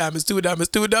 2 of diamonds, 2 of diamonds,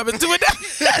 2 of diamonds, 2 of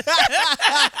diamonds.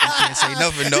 I can't say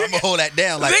nothing. No, I'm gonna hold that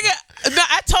down. Like, nigga, no,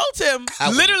 I told him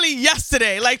literally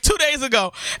yesterday, like 2 days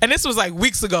ago, and this was like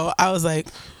weeks ago. I was like,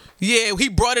 yeah, he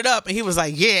brought it up, and he was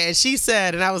like, yeah, and she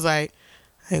said, and I was like,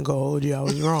 I ain't gonna hold you, I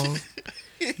was wrong.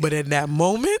 But in that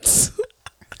moment,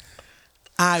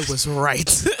 I was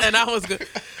right. And I was good.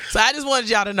 So I just wanted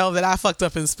y'all to know that I fucked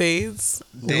up in spades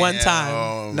one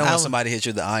time. when somebody hit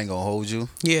you, I ain't gonna hold you.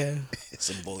 Yeah. It's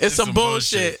some bullshit. It's some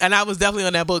bullshit. And I was definitely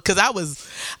on that book, because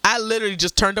I literally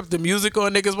just turned up the music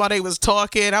on niggas while they was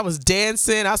talking. I was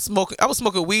dancing. I was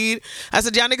smoking weed. I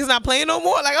said, y'all niggas not playing no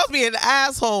more? Like, I was being an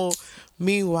asshole.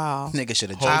 Meanwhile, Nigga should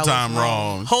have Whole time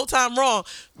wrong. Whole time wrong.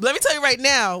 Let me tell you right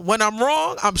now, when I'm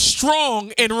wrong, I'm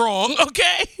strong and wrong,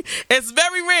 okay? It's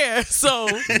very rare. So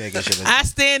I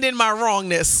stand in my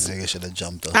wrongness. Nigga should have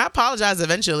jumped up. I apologize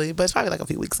eventually, but it's probably like a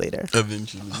few weeks later.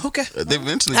 Eventually. Okay.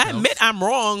 Eventually. I admit I'm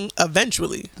wrong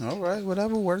eventually. All right,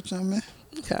 whatever works on me.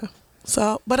 Okay.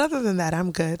 So, but other than that,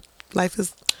 I'm good. Life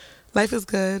is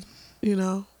good. You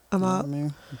know, I'm out.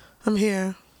 I'm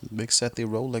here. Big Sethy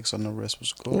Rolex on the wrist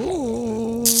was cool.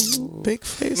 Ooh, big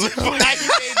face. The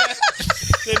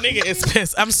nigga is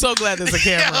pissed. I'm so glad there's a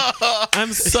camera.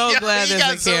 I'm so glad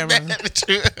there's a camera.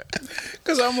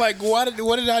 Because I'm like, what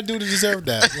did I do to deserve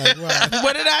that? Like, why?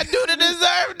 What did I do to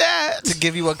deserve that? To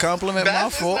give you a compliment, my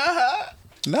fault.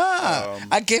 Nah,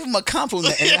 I gave him a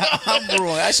compliment and I'm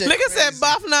wrong. Nigga said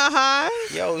buff not high.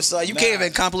 Yo, son, you can't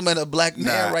even compliment a black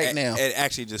man right now. It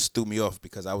actually just threw me off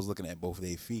because I was looking at both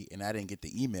their feet and I didn't get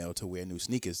the email to wear new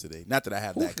sneakers today. Not that I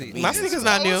have that. My sneakers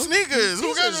not new. Sneakers.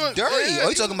 Who got Dirty. Oh,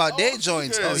 you talking about their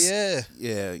joints? Oh yeah.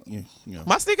 Yeah, you know.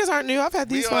 My sneakers aren't new. I've had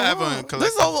these for a have while. a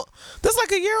This is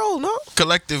like a year old, no?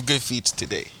 collective good feats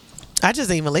today? I just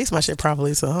didn't even lace my shit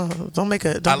properly, so don't make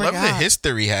it. I love the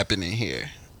history happening here.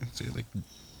 Like,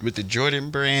 with the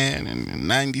Jordan brand and the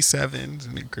 97s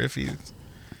and the Griffeys.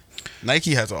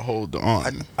 Nike has a hold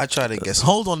on. I try to get some.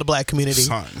 Hold on the black community.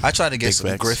 Son. I try to get Big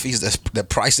some facts. Griffies. The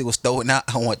price it was throwing out,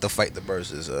 I want to fight the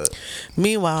verses.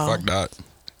 Meanwhile, Fuck that.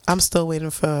 I'm still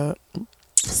waiting for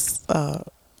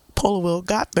Polar Will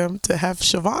got them to have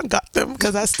Siobhan got them,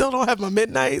 because I still don't have my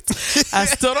Midnights. I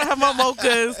still don't have my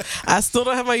Mochas. I still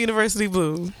don't have my University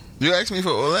Blue. You asked me for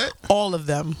all that? All of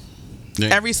them. Yeah.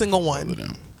 Every single All of one.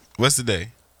 them. What's the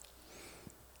day?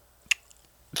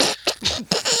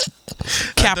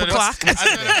 Kappa clock. I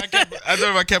thought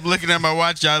if I kept looking at my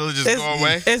watch, y'all would just go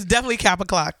away. It's definitely Kappa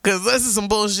clock, because this is some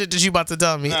bullshit that you about to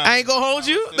tell me. Nah, I ain't gonna hold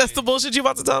you. That's the bullshit you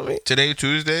about to tell me. Today,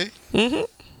 Tuesday? Mm-hmm. All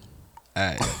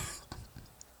right.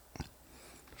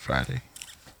 Friday.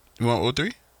 You want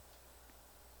 03?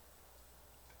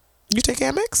 You take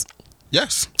Amex?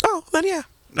 Yes. Oh, then yeah.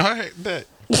 All right, bet.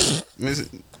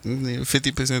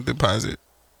 50% deposit.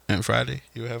 And Friday,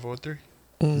 you have 03?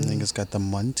 Niggas got the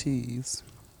munties.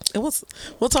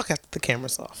 We'll talk after the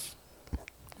camera's off.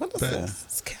 What is Bet. this?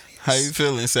 It's caviar. How you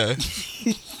feeling, sir?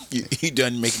 You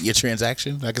done making your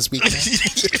transaction? I can speak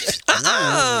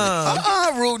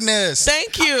Uh-uh. Rudeness.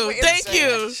 Thank you. Thank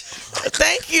you.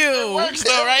 Thank you. Works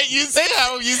though, right? You see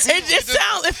how you see. It just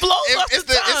sounds. It flows off the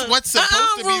tongue. It's what's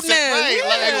supposed to be said, right?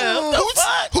 Yeah. Like, What the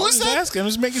fuck? Who's asking? I'm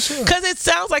just making sure. Because it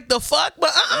sounds like the fuck,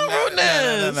 but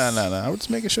rudeness. No. I was just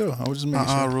making sure.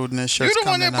 Rudeness. You the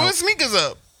one that put sneakers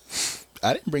up.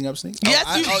 I didn't bring up sneakers. Yes,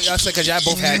 you- I said because y'all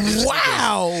both had.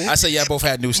 Wow. I said y'all both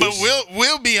had new But sneakers.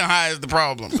 Will being high is the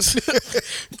problem.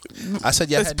 I said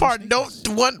y'all It's had part. new Don't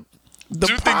one. The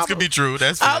Two things problem- could be true.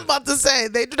 That's I was fair. about to say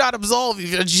they do not absolve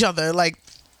each other. Like,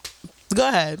 go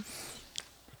ahead.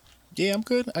 Yeah, I'm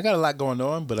good. I got a lot going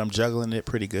on, but I'm juggling it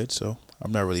pretty good, so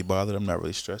I'm not really bothered. I'm not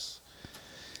really stressed.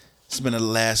 It's been a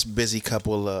last busy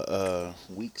couple of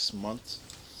weeks, months.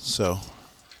 So,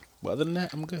 but other than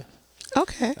that, I'm good.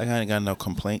 Okay. I ain't got no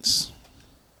complaints.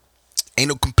 Ain't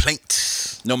no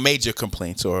complaints. No major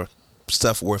complaints or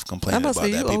stuff worth complaining about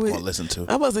that people always- won't listen to.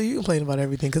 I was say you complain about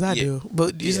everything because I Yeah. do,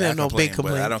 but you Yeah, just I have no complain, big but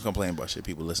complaint. I don't complain about shit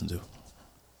people listen to.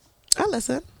 I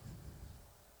listen.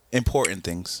 Important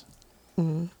things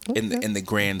Okay. in the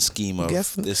grand scheme of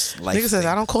Guess this life. Nigga says thing.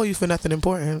 I don't call you for nothing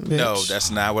important. Bitch. No, that's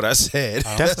not what I said.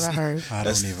 That's what I heard. I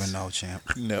don't even know, champ.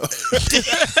 No.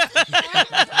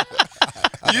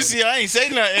 You see, I ain't say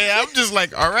nothing. I'm just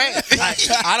like, all right.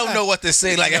 I don't know what to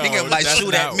say. Like, I think it might that's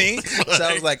shoot not- at me. So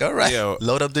I was like, all right, Yo.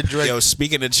 load up the drink. Yo,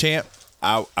 speaking of Champ,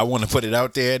 I want to put it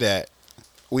out there that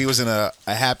we was in a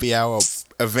happy hour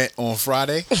event on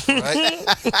Friday, Right?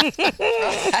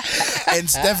 and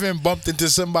Stefan bumped into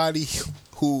somebody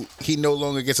who he no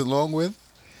longer gets along with,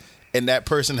 and that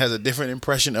person has a different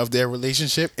impression of their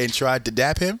relationship and tried to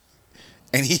dap him,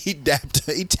 and he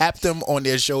tapped him on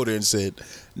their shoulder and said,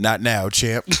 "Not now,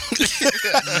 Champ."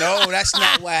 No, that's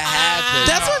not what happened.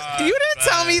 That's what you didn't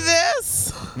tell me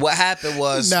this. What happened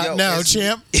was, Not now, it's-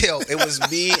 champ. Yo, it was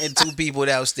me and two people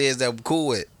downstairs that were cool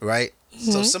with, right?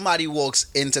 So somebody walks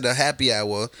into the happy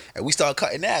hour and we start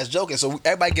cutting ass, joking. So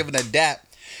everybody giving a dap,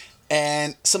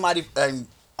 and somebody and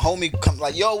homie come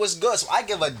like, "Yo, what's good?" So I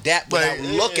give a dap without Like,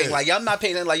 looking. yeah. Like, I'm not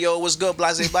paying it. Like, "Yo, what's good?"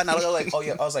 Blase, blah. Now I was like, "Oh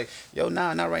yeah." I was like, "Yo,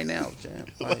 nah, not right now, champ."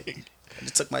 Like, I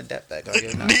just took my dap back. Like,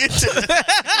 "Yo, nah."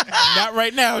 Not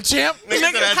right now, Champ.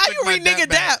 Nigga, how you read nigga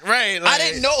dap? Right. I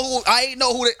didn't know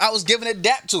who I was giving a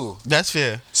dap to. That's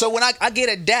fair. So when I get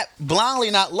a dap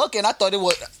blindly not looking, I thought it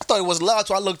was love.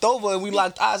 So I looked over and we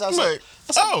locked eyes. I was like,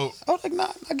 oh. I was like,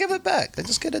 nah, I give it back. I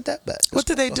just get a dap back. What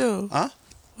did they do? Huh?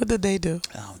 What did they do?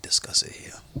 I don't discuss it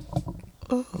here.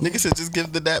 Nigga said just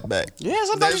give the dap back. Yeah,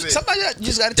 That's it. somebody you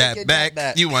just gotta take your Dap back. dap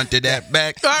back. You want the dap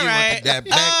back. All you right. want the dap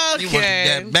back. You want Okay.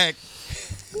 the dap back.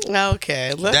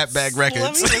 Okay, let's, Dap Bag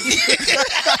Records.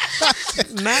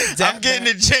 Not dap I'm getting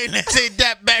bag. the chain that say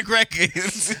Dap Back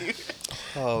Records.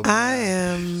 Oh, I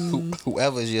am.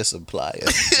 whoever's your supplier.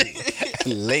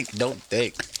 Link, don't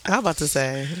think. I'm about to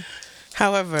say.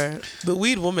 However, the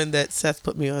weed woman that Seth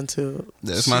put me onto.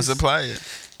 That's my supplier.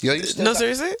 Yo, you still No, got-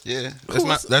 seriously. Yeah. Who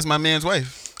was- That's my man's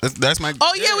wife. That's my.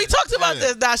 Oh yeah, we talked about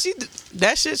this. Nah,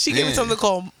 that shit. She gave me Yeah. something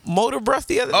called motor breath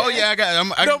the other day. Oh yeah, I got. The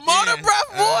motor breath,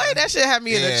 boy, that shit had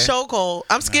me in a yeah. chokehold.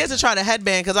 I'm scared to try the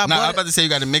headband because I Nah, I was bought about it. to say you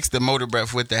got to mix the motor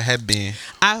breath with the headband,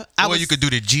 I or was, you could do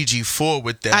the GG4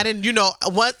 with that. I didn't. You know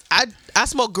what? I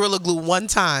smoked Gorilla Glue one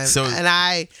time, So- and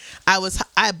I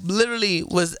literally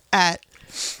was at.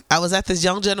 I was at this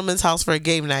young gentleman's house for a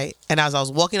game night, and as I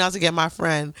was walking out to get my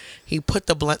friend, he put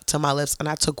the blunt to my lips, and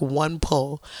I took one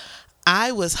pull.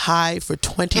 I was high for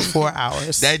 24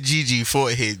 hours. That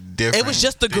GG4 hit different. It was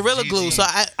just the Gorilla Glue, GG. so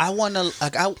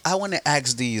I wanna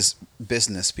ask these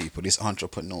business people, these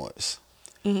entrepreneurs.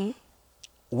 Where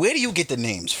do you get the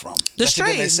names from? The That you're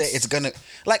gonna strains. say it's gonna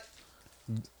like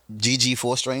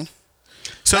GG4 strain.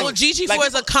 So well, GG4 Like,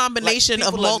 is a combination of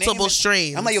people are multiple naming-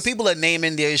 strains. I'm like, yo, people are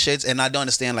naming their shits, and I don't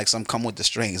understand like some come with the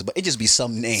strings, but it just be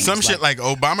some names. some shit like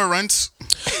Obama runts.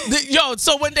 Yo,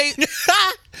 so when they,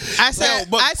 I said, Yo,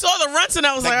 but- I saw the runts and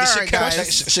I was like, all right,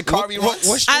 guys. Shikari runs.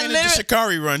 What strain is the literally-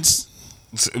 Shikari runs?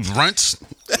 Runts.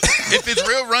 If it's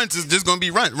real runts, it's just gonna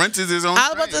be runt. Runts is his own. I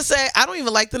was about to say I don't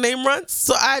even like the name runts,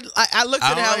 so I looked I at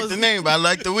don't it. like I was, the name, but I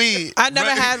like the weed. I never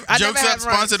had Jokes up, runts.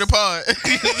 sponsor the pod.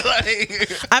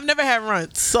 Like, I've never had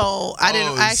runts, so I didn't.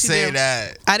 oh, I actually say didn't,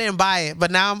 that. I didn't buy it,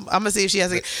 but now I'm gonna see if she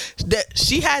has it.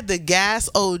 She had the Gas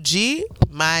OG,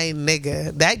 my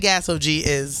nigga. That Gas OG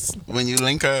is When you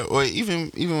link her, or even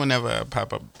whenever I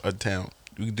pop up a town,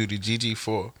 you can do the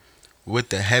GG4 with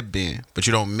the headband, but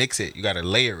you don't mix it. You gotta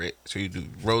layer it. So you do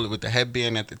roll it with the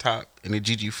headband at the top and the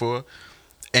GG4,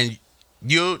 and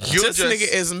You'll This just nigga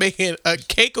is making a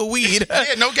cake of weed.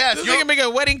 yeah, no gas. This nigga making a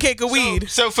wedding cake of weed.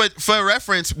 So for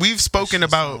reference, we've spoken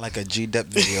about like a G-Dep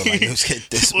video. Like, let's get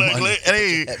this Look, money. look,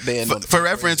 hey, That band on the for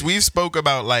reference, we've spoke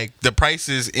about like the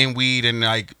prices in weed and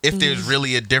like if there's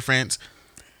really a difference.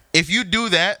 If you do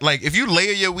that, like if you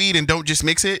layer your weed and don't just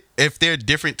mix it, if there are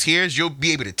different tiers, you'll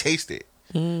be able to taste it.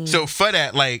 So for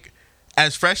that, like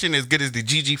as fresh and as good as the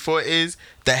GG4 is,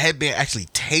 the headband actually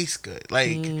tastes good.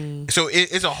 Like so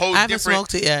it's a whole I haven't different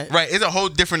smoked it yet. Right, it's a whole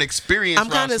different experience. I'm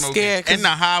while kinda smoking. scared 'cause- And the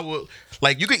high will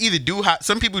like you could either do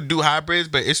some people do hybrids,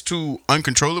 but it's too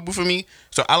uncontrollable for me.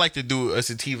 So I like to do a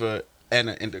sativa and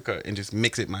an indica and just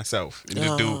mix it myself and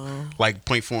just do like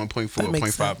 0.4 and 0.4, That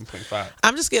makes 0.5 and 0.5.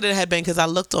 I'm just scared of the headband because I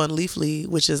looked on Leafly,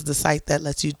 which is the site that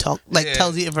lets you talk, like Yeah.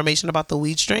 tells you information about the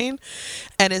weed strain,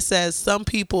 and it says some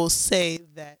people say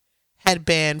that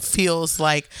headband feels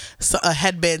like a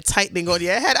headband tightening on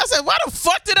your head. I said, why the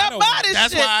fuck did I buy this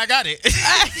That's shit? why I got it.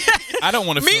 I don't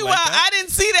want to feel Meanwhile, like that. I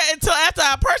didn't see that until after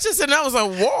I purchased it, and I was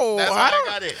like, whoa. That's I why I don't,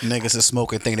 got it. Niggas is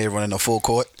smoking, think they running a full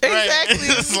court. exactly.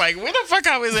 It's like, where the fuck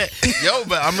I was at? Yo,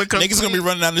 but I'm gonna come. Niggas gonna be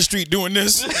running down the street doing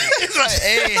this. It's like,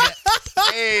 hey.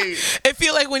 It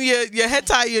feel like when your head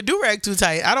tie, your do-rag too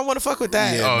tight. I don't want to fuck with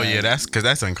that. Oh yeah, that's because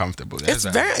that's uncomfortable. That's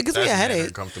It's very- it gives me a that's mad headache.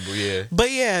 Uncomfortable, yeah.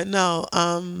 But yeah, no,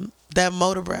 that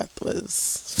motor breath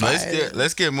was fire.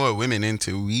 Let's get more women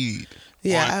into weed.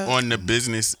 Yeah, on the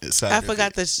business side. I of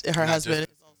forgot it. that her husband.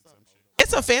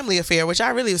 It's a family affair, which I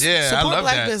really Yeah, support I love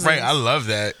black that. business. Right, I love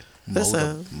that.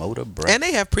 Listen, Motor breath. and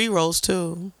they have pre rolls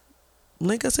too.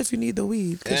 Link us if you need the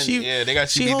weed. And, Cause yeah, they got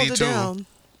she CBD holds it too. down.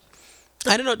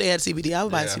 I didn't know they had CBD. I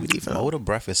would buy Yeah. CBD for them. Motor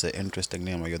breath is an interesting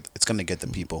name. Like, it's gonna get the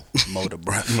people. Motor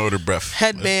breath. Motor breath.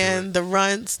 Headband, the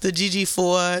runts, the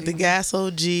GG4, the Gas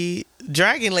OG,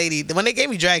 Dragon Lady. When they gave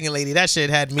me Dragon Lady, that shit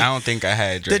had me. I don't think I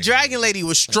had The Dragon Lady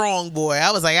was strong, boy.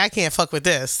 I was like, I can't fuck with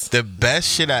this. The best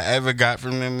shit I ever got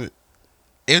from them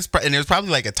and it was probably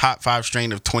like a top 5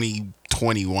 strain of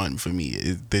 2021 for me.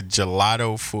 Is the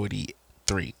Gelato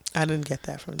 43. I didn't get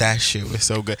that from them. That shit was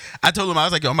so good. I told him I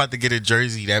was like, yo, I'm about to get a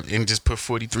jersey and just put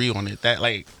 43 on it. That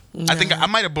like, I think I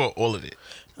might have bought all of it.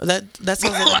 That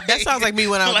sounds like me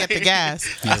when I would get the gas.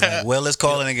 He's like, Will is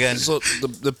calling again. So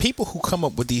the people who come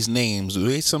up with these names, do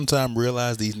they sometimes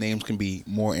realize these names can be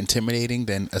more intimidating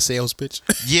than a sales pitch?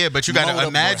 Yeah, but you got to Motor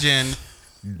imagine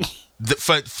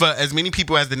for as many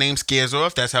people as the name scares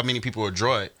off, that's how many people will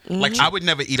draw it. Like I would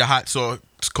never eat a hot sauce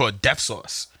called death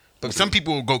sauce, but some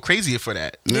people will go crazier for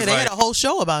that. And Yeah, it's they like, had a whole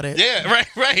show about it. yeah, right.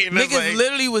 And it's Niggas like,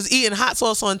 literally was eating hot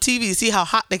sauce on TV to see how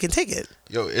hot they can take it.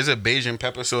 yo, it's a Bayesian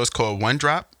pepper sauce called One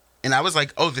Drop, and I was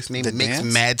like, oh, this name The makes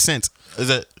dance? mad sense. Is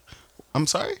it? I'm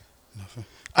sorry.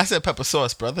 I said pepper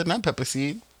sauce, brother, not pepper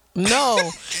seed.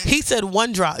 No, he said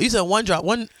one drop. You said one drop.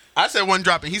 One I said One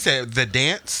Drop, and he said the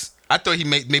dance. I thought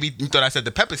maybe you thought I said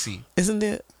the pepper seed. isn't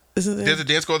it? Isn't it? There's a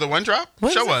dance called the One Drop. What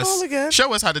is Show it us. called again?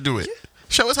 Show us how to do it.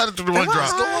 Show us how to do the one I-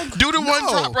 drop. Do the one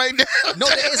drop right now. No,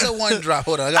 there is a one drop.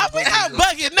 Hold on. I'm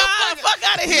bugging. Nah, fuck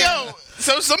out of here. Yo,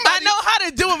 so somebody. I know how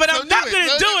to do it, but So I'm not do it. going to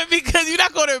So do do it because you're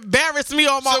not going to embarrass me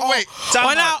on my So own, wait,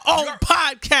 on our own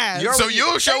podcast. So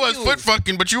you'll show us Thank you. foot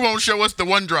fucking, but you won't show us the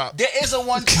one drop. There is a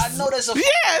one. I know there's a.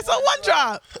 Yeah, it's a one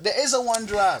drop. There is a one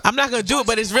drop. I'm not going to do it,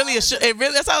 but it's really it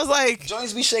really. That's how I was like.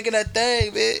 Joints be shaking that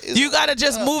thing, man. It's You gotta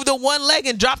just move the one leg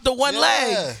and drop the one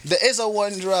leg. There is a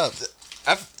one drop.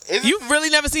 You've really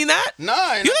never seen that?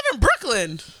 Nah. You live in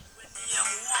Brooklyn.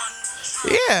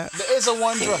 Yeah. There is a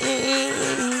one drop.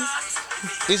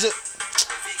 Is it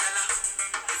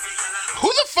Who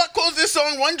the fuck calls this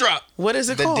song One Drop? What is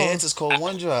it the called? dance is called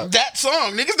one drop? That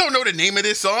song. Niggas don't know the name of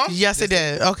this song. Yes, it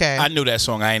did. Okay. I knew that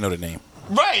song. I ain't know the name.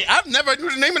 Right. I've never knew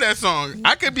the name of that song.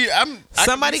 I could be.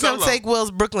 Somebody come take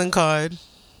Will's Brooklyn card.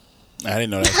 I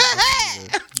didn't know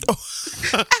that.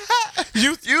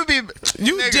 You be.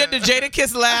 You nigga, did the Jada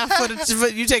Kiss laugh for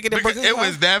you taking the because Brooklyn it card?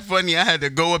 was that funny. I had to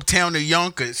go uptown to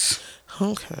Yonkers.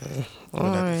 Okay. All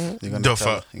right. You're The gonna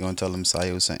fuck? you gonna tell them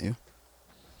Sayo sent you?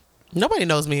 Nobody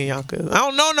knows me in Yonkers. I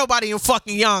don't know nobody in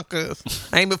fucking Yonkers.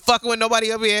 I ain't been fucking with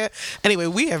nobody up here. Anyway,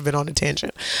 we have been on a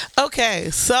tangent. Okay,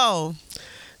 so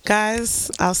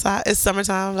guys, outside it's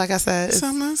summertime. Like I said,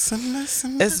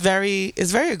 it's very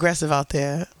aggressive out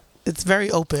there. It's very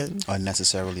open.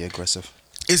 Unnecessarily aggressive.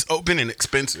 It's open and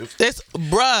expensive. It's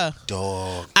bruh.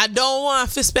 Dog. I don't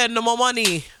want to spend no more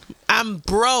money. I'm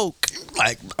broke.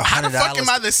 Like, how the fuck am $100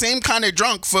 I the same kind of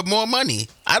drunk for more money?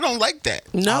 I don't like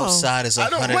that. No. Outside is I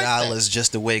don't like $100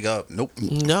 just to wake up. Nope.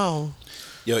 No.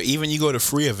 Yo, even you go to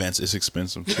free events, it's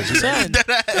expensive. Son,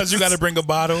 Because you got to bring a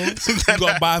bottle. You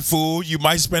gonna buy food. You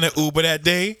might spend an Uber that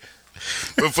day.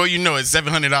 Before you know it,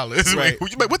 $700. Right.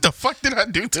 Like, what the fuck did I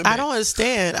do today? I don't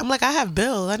understand. I'm like, I have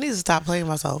bills. I need to stop playing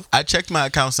myself. I checked my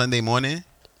account Sunday morning,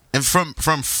 and from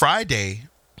Friday,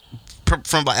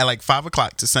 from at like 5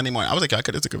 o'clock to Sunday morning, I was like, I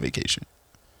could have took a vacation.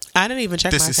 I didn't even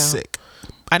check This my is account. sick.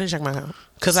 I didn't check my account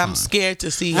because I'm scared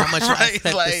to see how much I Right,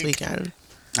 spent like- this weekend.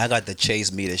 I got the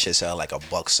Chase meter shit sell like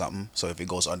 $1 something. So if it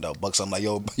goes under $1, I'm like,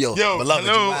 yo, Yo, beloved,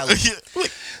 you hello.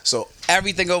 wildin'. So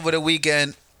everything over the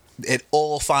weekend, it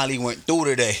all finally went through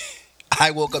today.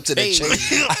 I woke up to the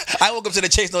Chase. I woke up to the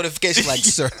Chase notification like,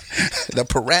 sir, the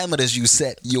parameters you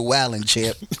set, you're wildin',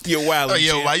 champ. You're wild. Oh,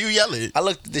 yo, why you yelling? I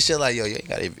looked at this shit like, yo, you ain't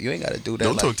gotta do that.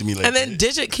 Don't like, talk to me like And then that.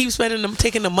 Digit keeps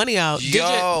taking the money out. Yo.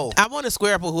 Digit, I want to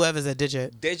square up with whoever's at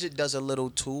Digit. Digit does a little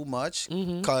too much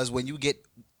because when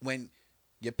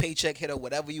your paycheck hit or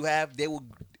whatever you have, they will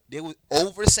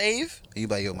oversave. And you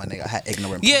be like, yo, my nigga, I had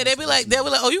ignorant. Yeah, they be like,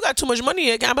 oh, you got too much money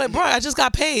here. I'm like, bro, I just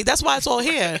got paid. That's why it's all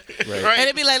here. Right. And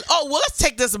they be like, oh, well, let's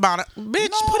take this amount. Bitch,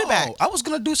 put it back. I was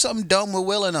gonna do something dumb with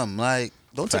Will and them. Like,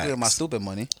 don't take away my Facts. stupid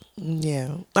money.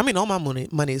 Yeah, I mean, all my money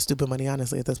is stupid money.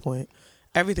 Honestly, at this point,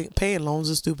 everything, paying loans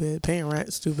is stupid. Paying rent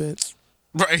is stupid.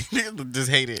 Right. Just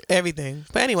hate it. Everything.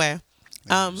 But anyway,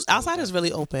 outside is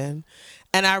really open,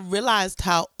 and I realized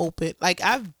how open. Like,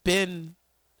 I've been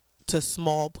to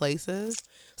small places,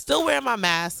 still wearing my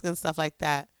mask and stuff like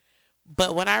that.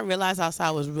 But when I realized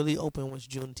outside was really open was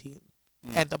Juneteenth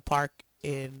at the park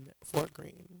in Fort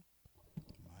Greene.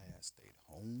 My ass stayed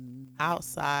home.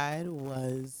 Outside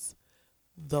was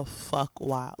the fuck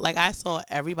wild. Like, I saw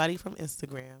everybody from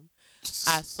Instagram.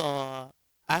 I saw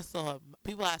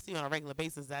people I see on a regular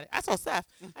basis. I saw Seth.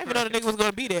 I didn't even know the nigga was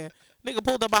gonna be there. Nigga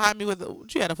pulled up behind me with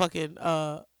you had a fucking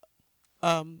a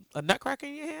nutcracker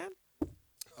in your hand.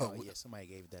 Oh yeah, somebody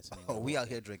gave that to me. Oh, we out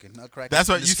here drinking nutcrackers. That's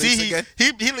what in the you see. streets He,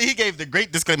 again? he gave the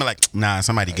great disclaimer like, nah,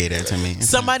 somebody gave that to me.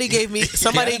 Somebody gave me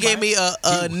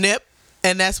a nip,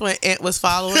 and that's when Ant was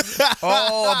following.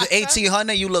 Oh, the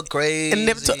 1800. You look crazy. And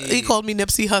he called me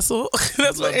Nipsey Hussle.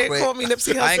 That's what Ant called me,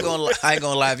 Nipsey Hussle. I ain't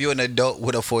gonna lie. If you're an adult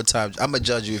with a 4-time, I'm gonna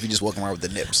judge you if you just walking around with the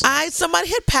nips. Somebody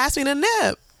had passed me the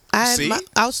nip. See?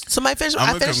 Somebody finished. I'm I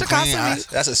gonna finished the complain. costume.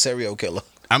 That's a serial killer.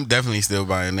 I'm definitely still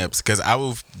buying nips because I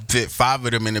will fit 5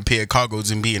 of them in a pair of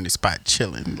cargos and be in the spot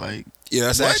chilling. Like, Yeah,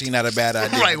 that's What? actually not a bad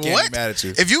idea. like I can't what? be mad at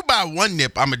you. If you buy one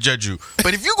nip, I'ma judge you.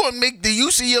 But if you gonna make the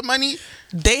use of your money,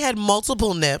 They had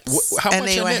multiple nips, How and much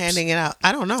they are were nips? handing it out.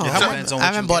 I don't know. how much- I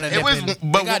haven't bought a it nip. was.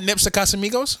 in- But They got nips at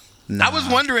Casamigos? I was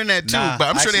wondering that too. Nah, but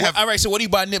I'm sure they have All right, so what do you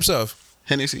buy nips of?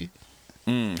 Hennessy.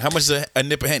 How much is a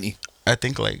nip of Henny? I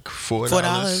think like $4.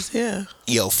 $4. Yeah.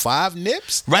 Yo, 5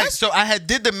 nips? Right, so I had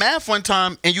did the math one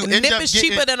time, and you A end nip up is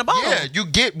getting, cheaper than a bottle. Yeah, you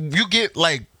get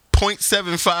like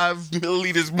 0.75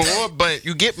 milliliters more, but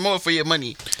you get more for your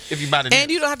money if you buy the. And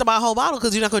you don't have to buy a whole bottle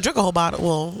because you're not gonna drink a whole bottle.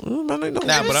 Well, Nah, but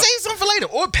but I- save some for later,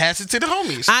 or pass it to the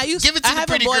homies. Give it to I the haven't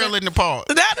pretty bought girl it- in the park.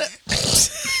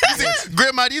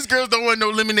 Grandma, these girls don't want no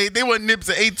lemonade. They want nips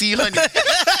at 1800.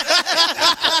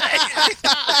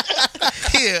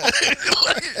 Yeah.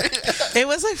 It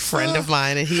was a friend of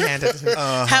mine, and he handed it to me.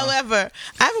 However,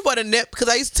 I haven't bought a nip because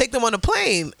I used to take them on the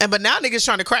plane, but now niggas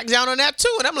trying to crack down on that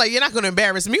too. And I'm like, you're not going to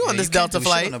embarrass me on this Delta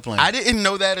flight. I didn't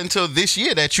know that until this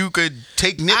year that you could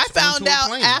take nips. I found onto a out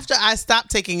plane. after I stopped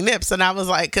taking nips, and I was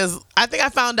like, because I think I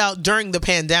found out during the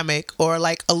pandemic or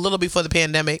like a little before the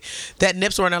pandemic that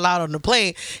nips weren't allowed on the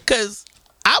plane because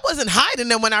I wasn't hiding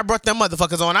them when I brought them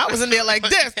motherfuckers on. I was in there like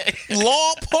this,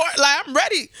 long port, like I'm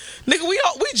ready, nigga. We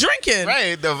drinking,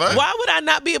 Right, the fuck? Why would I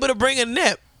not be able to bring a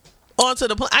nip onto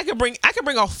the plane? I could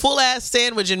bring a full ass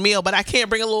sandwich and meal, but I can't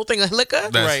bring a little thing of liquor.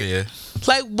 That's Right. fair.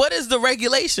 Like, what is the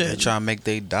regulation? They trying to make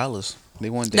their dollars.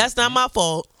 They want. That's not my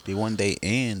fault. They want their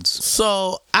ends.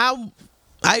 So I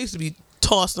used to be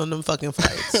tossed on them fucking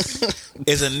flights.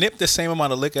 Is a nip the same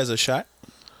amount of liquor as a shot?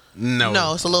 No.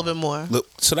 No, it's a little bit more. Look,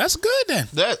 so that's good then.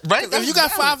 Right. If you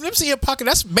got 5 nips in your pocket,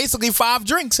 that's basically 5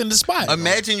 drinks in the spot.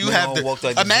 Imagine you No, have walk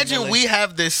like this imagine normally. we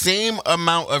have the same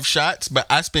amount of shots, but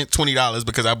I spent $20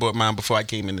 because I bought mine before I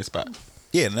came in this spot.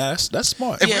 Yeah, nah, that's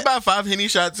smart. If Yeah. we buy 5 Henny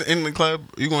shots in the club,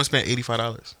 you're gonna spend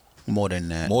 $85. More than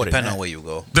that. More than Depending that. on where you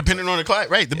go. Depending on the club,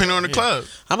 right? Depending on the club.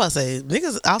 I'm about to say,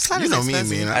 niggas outside You is know me,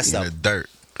 expensive. man. I That's in the- the dirt.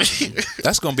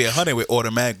 That's gonna be 100 with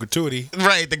automatic gratuity.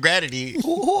 Right, the gratitude.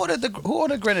 Who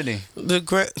ordered grenadine? The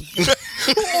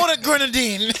Who ordered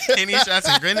grenadine? Henny shots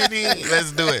and grenadine.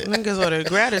 Let's do it. niggas order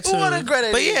gratitude. order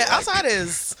gratitude? But yeah, outside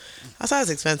is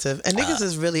expensive, and niggas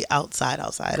is really outside,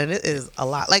 and it is a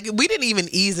lot. Like we didn't even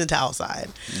ease into outside.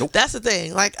 Nope. That's the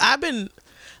thing. Like I've been,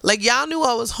 like y'all knew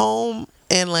I was home,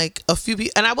 and like a few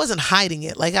people, and I wasn't hiding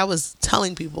it. Like I was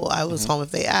telling people I was home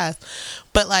if they asked,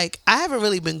 but like I haven't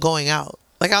really been going out.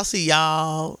 Like I'll see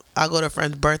y'all. I'll go to a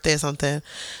friend's birthday or something.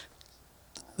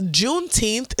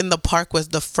 Juneteenth in the park was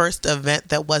the first event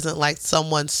that wasn't like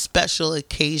someone's special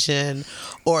occasion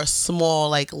or a small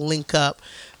like link up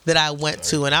that I went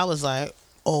to, and I was like,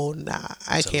 oh nah,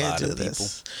 I can't do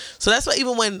this. So that's why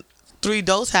even when 3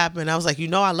 Dose happened, I was like,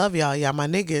 I love y'all my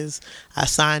niggas. I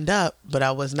signed up, but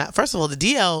I was not. First of all, the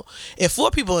DL, if 4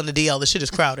 people in the DL, the shit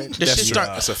is crowded. The shit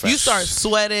you start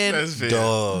sweating.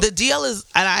 The DL is,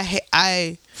 and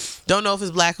I don't know if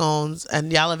it's black owned,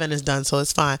 and y'all event is done, so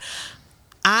it's fine.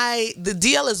 The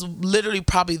DL is literally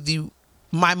probably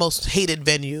my most hated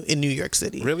venue in New York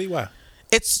City. Really? Why?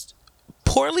 It's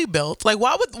poorly built. Like,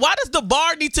 why does the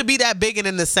bar need to be that big and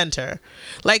in the center?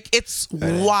 Like, it's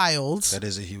wild. That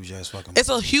is a huge ass fucking. It's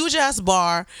a huge ass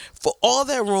bar for all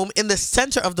that room in the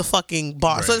center of the fucking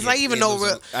bar. Right. So it's like even no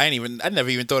real. I never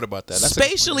even thought about that. That's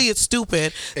spatially, it's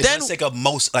stupid. It does take up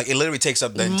most. Like it literally takes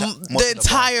up the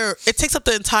entire. It takes up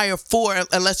the entire 4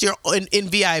 unless you're in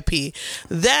VIP.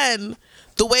 Then.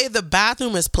 The way the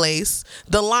bathroom is placed,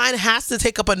 the line has to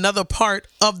take up another part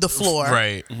of the floor.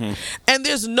 Right. Mm-hmm. And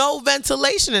there's no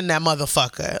ventilation in that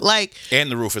motherfucker. Like, and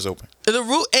the roof is open. The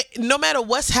roof, no matter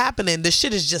what's happening, the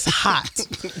shit is just hot.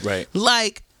 Right.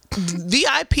 Like,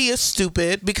 VIP is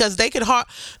stupid because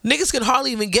niggas can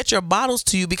hardly even get your bottles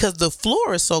to you because the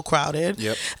floor is so crowded.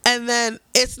 Yep. And then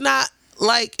it's not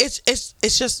like it's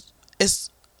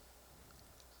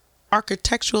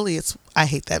architecturally I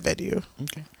hate that venue.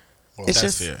 Okay. Well, it's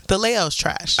just fair. The layout's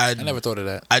trash. I never thought of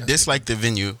that. I dislike the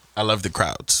venue. I love the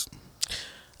crowds.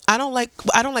 I don't like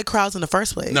crowds in the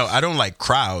first place. No, I don't like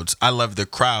crowds. I love the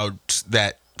crowds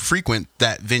that frequent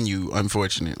that venue.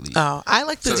 Unfortunately. Oh, I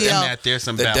like the DL. There's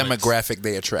some the balance. demographic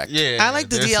they attract. Yeah, I like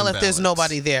the DL if there's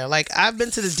nobody there. Like I've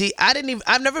been to the D. I've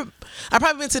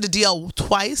probably been to the DL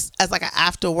twice as like an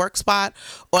after work spot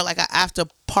or like an after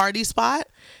party spot.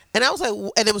 And I was like,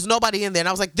 and there was nobody in there. And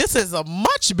I was like, this is a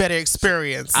much better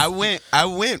experience. I went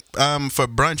for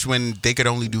brunch when they could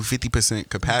only do 50%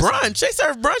 capacity. Brunch? They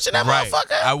serve brunch in that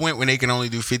motherfucker? I went when they can only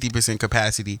do 50%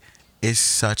 capacity. It's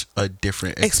such a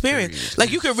different experience.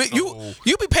 Like you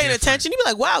be paying attention. You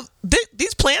be like, wow,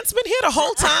 these plants been here the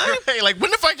whole time. Like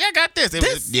when the fuck y'all got this?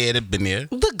 They've been there.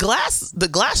 The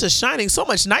glass is shining so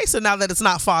much nicer now that it's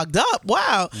not fogged up.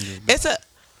 Wow,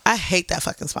 I hate that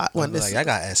fucking spot. When like, I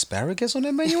got asparagus on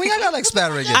that menu. I got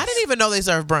asparagus. I didn't even know they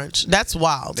serve brunch. That's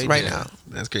wild now.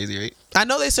 That's crazy, right? I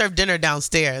know they serve dinner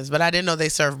downstairs, but I didn't know they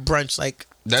serve brunch. Like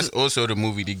that's also the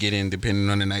movie to get in,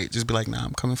 depending on the night. Just be like, nah,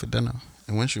 I'm coming for dinner,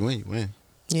 and once you win, you win.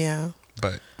 Yeah.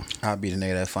 But I'll be the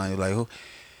nigga that find you like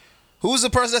who's the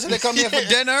person that said they come here for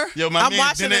dinner? Yo, I'm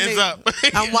watching dinner is up.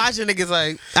 I'm watching niggas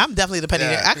like I'm definitely the petty.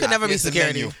 I could never be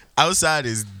security. Outside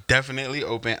is definitely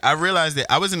open. I realized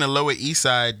that I was in the Lower East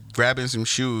Side grabbing some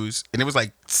shoes, and it was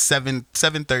like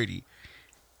 7:30,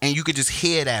 and you could just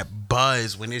hear that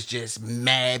buzz when it's just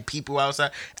mad people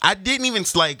outside. I didn't even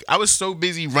I was so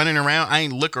busy running around, I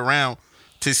ain't look around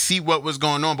to see what was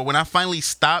going on. But when I finally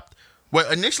stopped,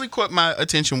 what initially caught my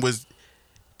attention was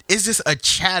it's just a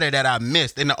chatter that I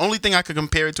missed, and the only thing I could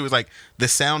compare it to is like the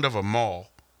sound of a mall.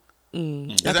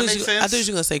 Does that make sense? I thought you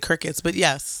were gonna say crickets, but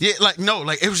yes. Yeah,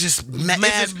 it was just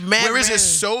mad. There is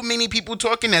just so many people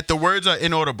talking that the words are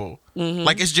inaudible. Mm-hmm.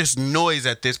 Like it's just noise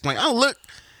at this point. Oh look,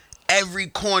 every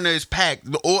corner is packed,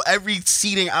 or every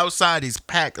seating outside is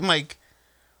packed. I'm like,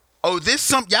 oh,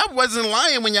 y'all wasn't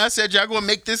lying when y'all said y'all gonna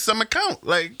make this summer count.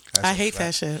 Like I hate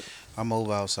that shit. I'm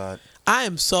over outside. I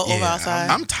am so over outside.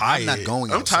 I'm tired. I'm not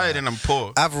going outside. I'm tired and I'm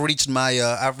poor. I've reached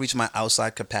my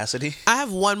outside capacity. I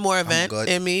have one more event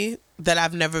in me that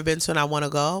I've never been to and I want to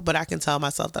go, but I can tell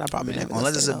myself that I'm probably never going to.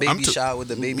 Unless it's a baby shower with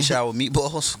the baby shower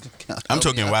meatballs. I'm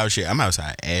talking wild shit. I'm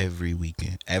outside every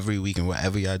weekend. Every weekend,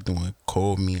 whatever y'all doing,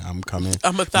 call me. I'm coming.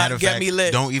 I'm a thought. Get me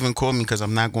lit. Don't even call me because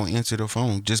I'm not going to answer the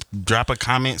phone. Just drop a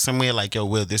comment somewhere like, yo,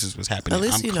 Will, this is what's happening. At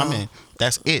least I'm coming.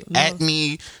 That's it. At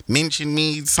me, mention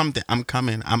me, something. I'm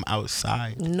coming. I'm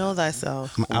outside. Know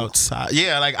thyself. I'm outside.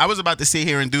 Yeah, like I was about to sit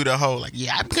here and do the whole like,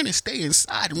 yeah, I'm gonna stay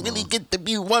inside and really get to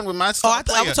be one with my star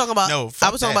player. I was talking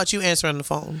about you answering the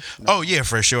phone. Oh yeah,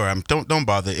 for sure. Don't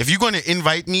bother. If you're gonna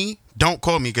invite me, don't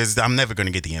call me because I'm never gonna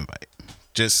get the invite.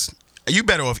 Just you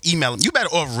better off emailing. You better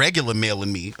off regular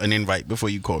mailing me an invite before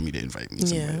you call me to invite me.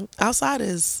 Yeah, outside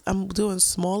I'm doing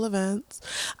small events.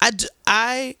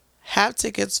 I have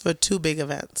tickets for 2 big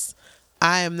events.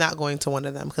 I am not going to one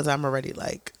of them because I'm already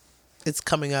like, it's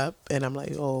coming up and I'm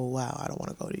like, oh wow, I don't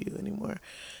want to go to you anymore.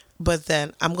 But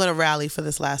then I'm going to rally for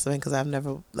this last event because I've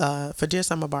never, for Dear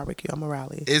Summer Barbecue, I'm going to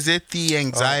rally. Is it the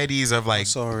anxieties of like... I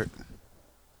saw it.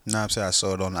 No, I'm saying I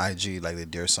saw it on IG, like the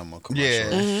Dear Summer commercial.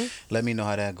 Yeah. Mm-hmm. Let me know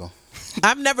how that go.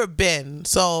 I've never been,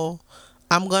 so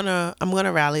I'm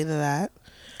gonna rally to that.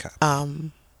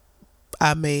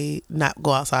 I may not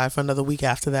go outside for another week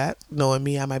after that. Knowing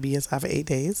me, I might be inside for 8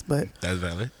 days, but That's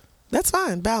valid. that's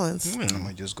fine. Balance. I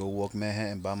might just go walk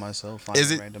Manhattan by myself, find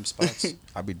Is it- random spots.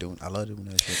 I love doing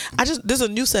that shit. There's a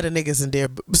new set of niggas in there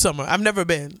summer. I've never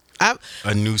been.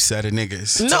 A new set of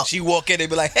niggas. No. She walk in, they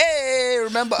be like, "Hey,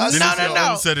 remember us?" No.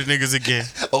 Old set of niggas again.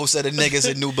 Old set of niggas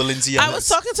in new Balenciagas. I was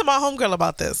talking to my homegirl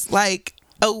about this. Like,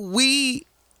 we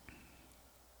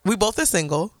both are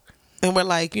single, and we're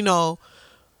like,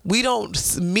 we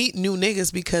don't meet new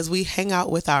niggas because we hang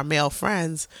out with our male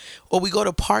friends, or we go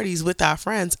to parties with our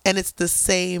friends, and it's the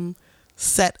same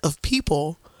set of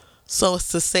people. So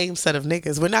it's the same set of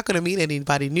niggas. We're not going to meet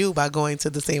anybody new by going to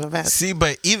the same event. See,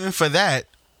 but even for that,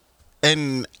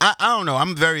 and I don't know,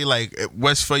 I'm very like,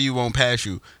 what's for you won't pass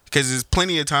you. Because there's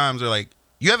plenty of times where like,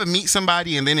 you ever meet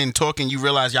somebody and then in talking you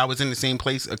realize y'all was in the same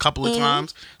place a couple of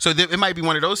times? So it might be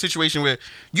one of those situations where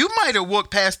you might have walked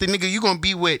past the nigga you gonna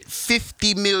be with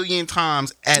 50 million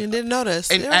times at And didn't notice.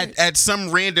 and Yeah. at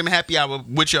some random happy hour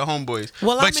with your homeboys.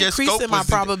 Well, I'm your scope increasing my was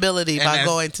probability and by that's-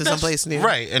 going to that's someplace new.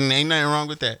 Right, and ain't nothing wrong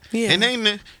with that. Yeah.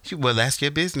 And well, that's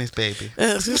your business, baby.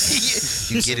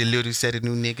 You get a little set of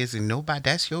new niggas and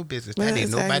that's your business. That ain't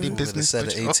Exactly. nobody With a business. set of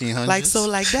but yours. 1800s.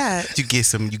 like that. You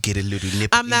get a little nip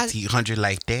I'm of not- 1800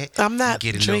 like that. I'm not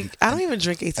You get a drink. I don't even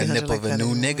drink a 1800 nip like of a that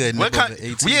new anymore. nigga, a What nip kind? of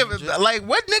 18. Yeah, like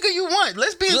what nigga you want?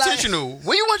 Let's be intentional.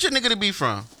 Where you want your nigga to be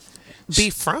from? Be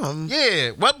from? Yeah,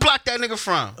 what block that nigga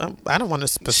from? I don't want to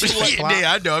specific. block.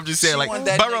 Yeah, I know. I'm just saying, She like want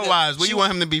that borough nigga- wise, where you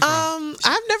want him to be from?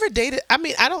 I've never dated. I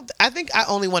mean, I think I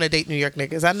only want to date New York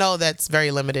niggas. I know that's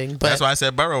very limiting, but That's why I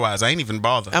said borough wise. I ain't even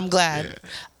bother. I'm glad.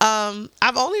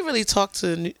 I've only really talked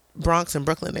to Bronx and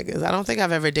Brooklyn niggas. I don't think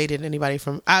I've ever dated anybody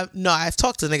from. I've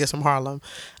talked to niggas from Harlem.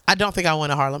 I don't think I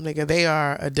want a Harlem nigga. They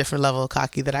are a different level of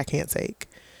cocky that I can't take.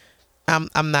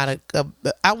 I'm not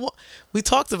we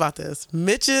talked about this.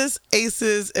 Mitches,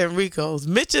 Aces, and Ricos.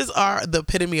 Mitches are the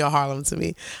epitome of Harlem to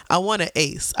me. I want an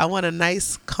ace. I want a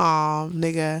nice, calm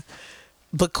nigga.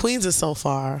 But Queens is so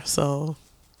far, so.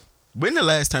 When the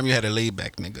last time you had a laid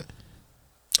back nigga?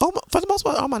 For the most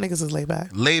part, all my niggas is laid back.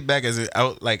 Laid back as in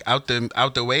out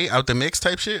the way, out the mix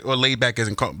type shit, or laid back as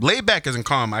in calm. Laid back as in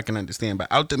calm, I can understand, but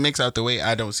out the mix, out the way,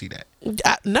 I don't see that.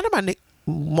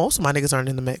 Most of my niggas aren't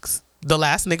in the mix. The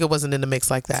last nigga wasn't in the mix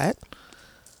like that.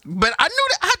 But I knew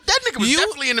that nigga was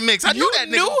definitely in the mix. I knew that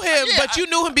nigga. You knew him, Yeah, but you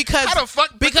knew him because how the fuck?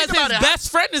 But because think his about it,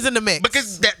 best friend is in the mix.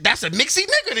 because that's a mixy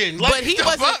nigga then. Like, but he the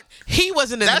wasn't. fuck? He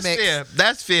wasn't in That's the mix. fair.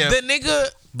 That's fair. The nigga.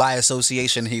 By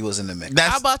association, he was in the mix.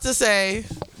 That's I'm about to say.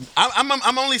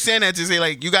 I'm only saying that to say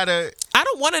like you gotta. I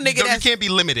don't want a nigga You that's. can't be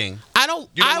limiting. I don't.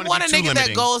 you don't I wanna want a be too nigga limiting.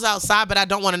 that goes outside, but I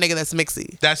don't want a nigga that's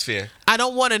mixy. That's fair. I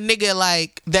don't want a nigga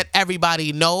like that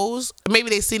everybody knows. Maybe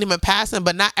they seen him in passing,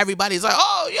 but not everybody's like,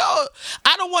 oh, yo,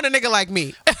 I don't want a nigga like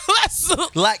me.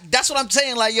 Like, that's what I'm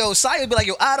saying. Like, yo, Saya be like,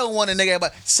 yo, I don't want a nigga.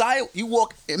 But Saya,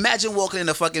 imagine walking in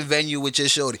a fucking venue with your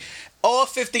shorty. All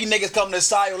 50 niggas come to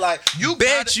Saya like, You bitch,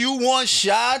 gotta- you want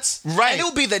shots? Right. And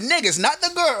it'll be the niggas, not the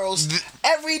girls.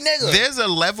 Every nigga. There's a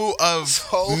level of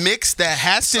So- mix that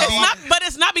has to It's be. not, but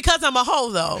it's not because I'm a hoe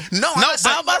though. No, No,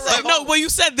 I'm about to say, no, well, you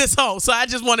said this hoe, so I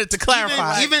just wanted to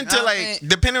clarify. Even to I like, mean,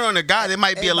 depending on the guy, there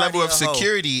might be a level of everybody a hoe.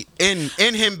 security in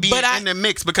him being But in the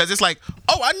mix because it's like,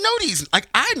 oh, I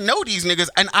know these niggas,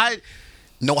 and I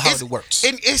know how it's- it works.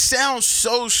 And it sounds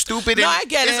so stupid. No, and I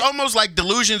get it's it. almost like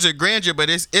delusions of grandeur, but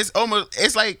it's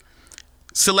like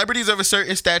celebrities of a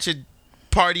certain stature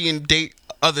party and date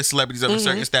other celebrities of a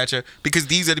certain stature because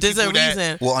these are the There's a people that,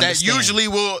 reason. Will that understand. usually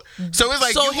will. So it's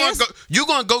like So you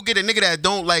gonna go get a nigga that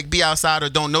don't like be outside or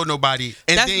don't know nobody,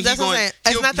 and That's, then that's what I'm saying.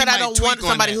 It's not that I don't want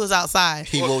somebody who's outside.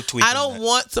 He will tweet I on don't that.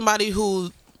 want somebody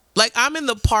who, like, I'm in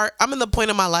the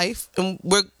point of my life, and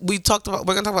we're gonna talk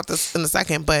about this in a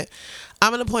second, but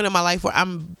I'm in a point in my life where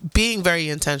I'm being very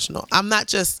intentional. I'm not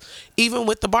just, even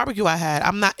with the barbecue I had,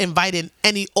 I'm not inviting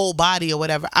any old body or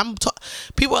whatever.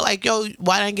 People are like, yo,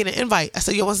 why didn't I get an invite? I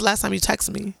said, yo, when's the last time you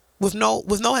texted me? With no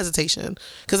hesitation.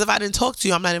 Because if I didn't talk to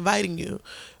you, I'm not inviting you.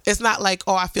 It's not like,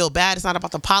 oh, I feel bad. It's not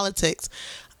about the politics.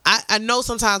 I know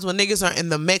sometimes when niggas are in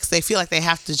the mix, they feel like they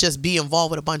have to just be involved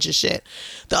with a bunch of shit.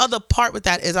 The other part with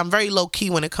that is I'm very low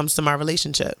key when it comes to my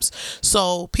relationships.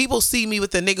 So people see me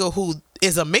with a nigga who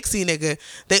is a mixy nigga.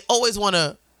 They always want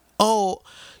to, oh,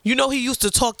 you know, he used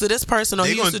to talk to this person or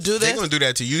he used to do They're this. gonna do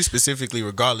that to you specifically,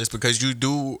 regardless, because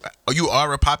you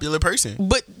are a popular person.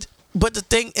 But the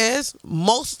thing is,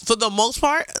 for the most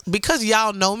part, because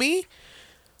y'all know me,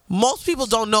 most people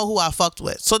don't know who I fucked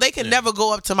with. So they can never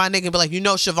go up to my nigga and be like, you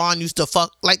know, Siobhan used to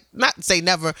fuck. Like, not say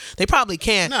never. They probably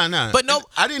can. No. But no.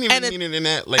 I didn't even mean it in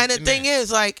that. Like, and the thing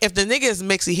is, like, if the nigga is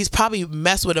mixy, he's probably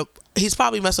messed with he's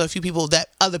probably messed with a few people that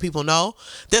other people know.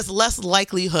 There's less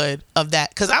likelihood of that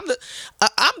because I'm the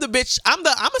bitch. I'm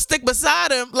gonna stick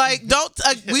beside him. Like, don't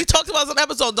we talked about this on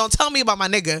episode. Don't tell me about my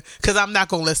nigga because I'm not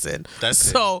gonna listen. That's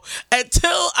so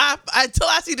until I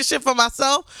see the shit for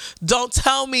myself. Don't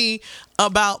tell me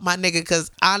about my nigga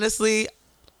because honestly,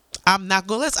 I'm not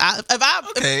gonna listen.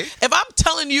 If I'm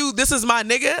telling you this is my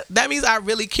nigga, that means I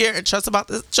really care and trust this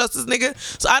nigga.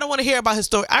 So I don't want to hear about his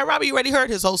story. Robbie, you already heard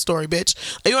his whole story, bitch.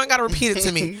 You ain't gotta repeat it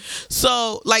to me.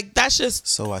 So like that's just.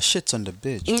 So I shits on the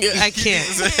bitch. I can't.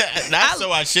 I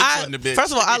shits on the bitch.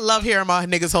 First of all, I love hearing my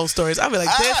niggas' whole stories. I be like,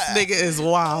 this nigga is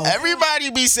wild. Everybody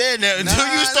be saying that until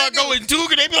you start going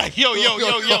Duke, they be like, yo,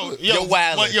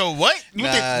 wildin'. What? You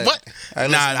think what?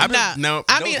 No.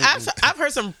 I mean, I've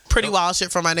heard some pretty wild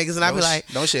shit from my niggas, and I be like,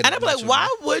 and I be like, why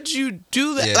would you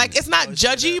do that? Yeah, like, it's not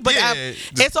judgy, but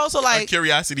it's also like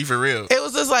curiosity for real. It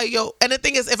was just like, yo, and the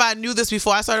thing is, if I knew this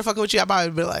before I started fucking with you, I probably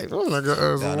would be like, oh my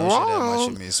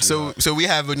god, so we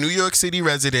have a New York City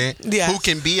resident who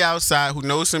can be outside, who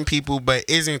knows some people, but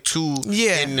isn't too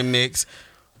in the mix.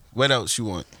 What else you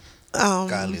want?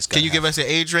 Can you give us an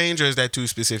age range, or is that too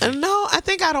specific? No, I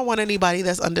think I don't want anybody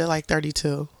that's under like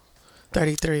 32,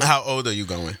 33. How old are you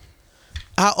going?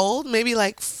 How old? Maybe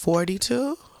like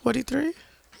 42, 43.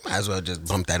 Might as well just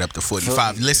bump that up to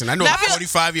 45. Listen, I know a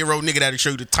 45-year-old nigga that'll show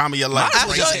you the time of your life.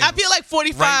 I feel like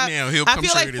 45. Right now, he'll come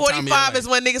show you the time of your 45 is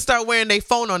when niggas start wearing their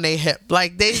phone on their hip.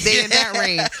 Like they in that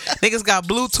range. Niggas got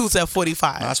Bluetooth at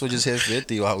 45. That's what just hit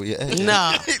 50 while we at. No,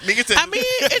 I mean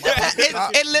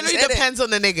it literally depends on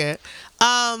the nigga.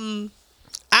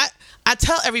 I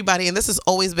tell everybody, and this has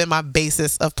always been my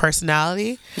basis of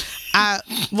personality. Why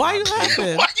are you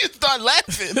laughing? Why you start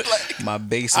laughing? Like, my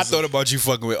basis. I thought about you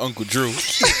fucking with Uncle Drew.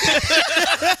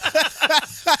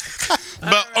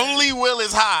 But only Will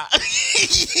is high.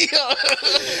 She gonna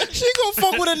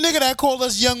fuck with a nigga that called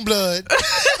us young blood.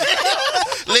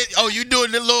 Oh, you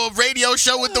doing the little radio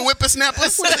show with the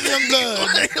whippersnappers? With the young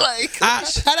blood.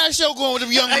 How that show going with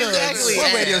them young bloods? Exactly.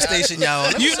 What radio station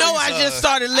y'all? You know, I just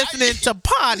started listening to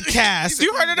podcasts.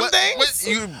 You heard of them things?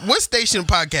 What station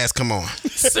podcast come on?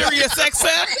 Sirius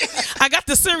XM. I got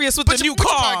the Sirius with the new Put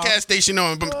your car. podcast station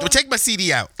on. Take my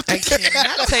CD out. I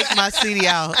cannot take my CD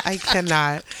out. I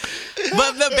cannot.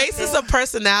 But the basis of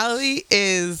personality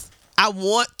is I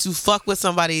want to fuck with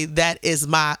somebody that is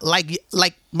my like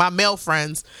my male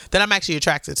friends that I'm actually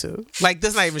attracted to. Like,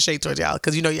 this is not even shade towards y'all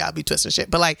because you know y'all be twisting shit.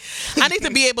 But like, I need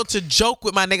to be able to joke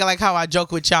with my nigga like how I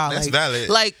joke with y'all. That's like, valid.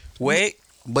 Like, wait.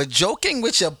 But joking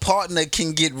with your partner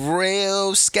can get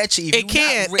real sketchy. It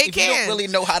can. If you don't really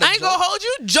know how to I ain't joke. gonna hold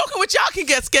you. Joking with y'all can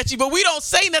get sketchy, but we don't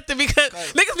say nothing because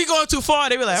niggas be going too far.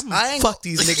 They be like, I'm gonna fuck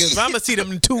these niggas. But I'm gonna see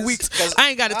them in 2 weeks. I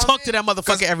ain't gotta talk to that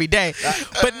motherfucker every day.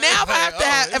 But now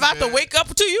if I have to wake up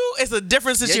to you, it's a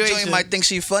different situation. Your joint might think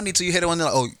she funny till you hit her on the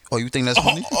oh, you think that's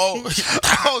funny?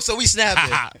 So we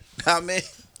snapping. I mean,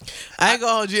 I ain't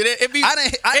gonna hold you. It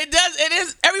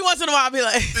is. Every once in a while, I'll be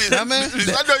like, I know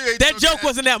you ain't that joke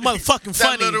wasn't that motherfucking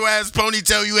funny. That little ass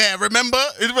ponytail you had, remember?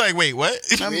 It's like, wait, what?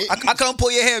 I come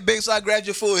pull your hair big, so I grabbed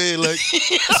your forehead. Like,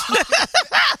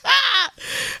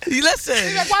 listen.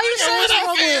 Why you saying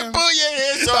that? Pull your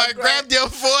hair, so I grabbed your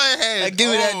forehead. give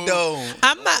me that dome.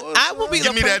 I'm not. I will be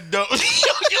Give me that dope.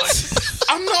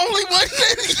 I'm the only one.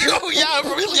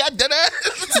 Y'all really, I did that.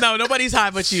 No, nobody's high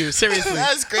but you. Seriously.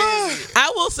 That's crazy.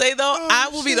 I will say though, I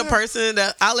will be the person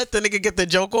that I'll let the nigga get the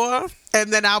joke off,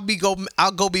 and then I'll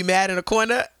go be mad in a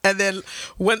corner, and then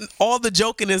when all the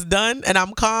joking is done and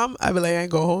I'm calm, I'll be like, I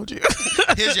ain't gonna hold you.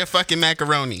 Here's your fucking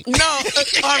macaroni. No,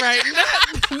 all right,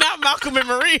 not Malcolm and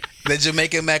Marie. The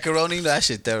Jamaican macaroni, that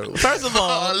shit terrible. First of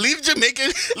all, leave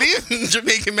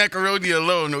Jamaican macaroni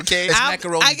alone, okay? It's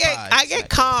macaroni pie. I get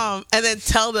calm and then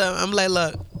tell them, I'm like,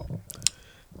 look,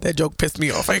 that joke pissed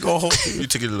me off. I ain't gonna hold you. You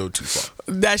took it a little too far.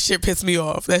 That shit pissed me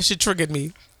off. That shit triggered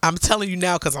me. I'm telling you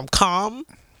now because I'm calm.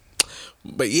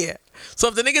 But yeah. So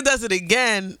if the nigga does it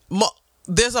again,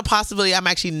 there's a possibility I'm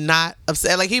actually not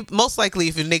upset. Like, he most likely,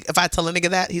 if I tell a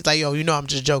nigga that, he's like, yo, you know I'm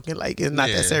just joking. Like, it's not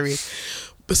that serious.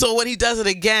 But so when he does it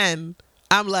again,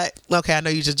 I'm like, okay, I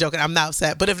know you just joking. I'm not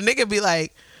upset. But if a nigga be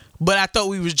like, but I thought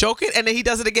we was joking, and then he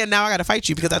does it again, now I gotta fight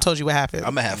you because I told you what happened.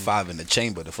 I'm gonna have 5 in the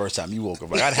chamber the first time you woke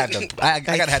up. Like, I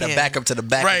gotta have the backup to the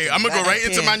back. Right, I'm gonna go right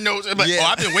into my notes. I'm like,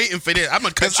 I've been waiting for this. I'm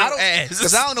gonna cut your ass.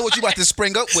 Because I don't know what you about to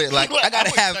spring up with. Like, I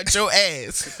gotta cut your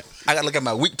ass. I gotta look at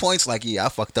my weak points. Like, I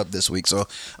fucked up this week, so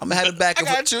I'm gonna have the backup.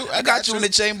 I got you in the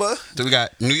chamber. So we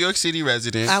got New York City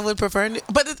resident. I would prefer,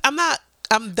 but I'm not.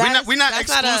 We're not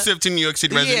exclusive to New York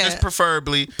City resident. Just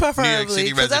preferably New York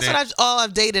City resident. Because that's all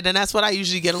I've dated, and that's what I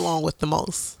usually get along with the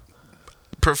most.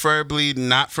 preferably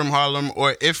not from Harlem,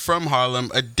 or if from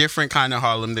Harlem, a different kind of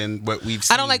Harlem than what we've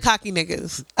seen. I don't like cocky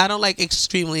niggas. I don't like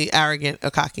extremely arrogant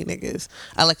or cocky niggas.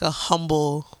 I like a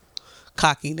humble,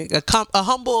 cocky nigga. A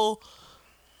humble,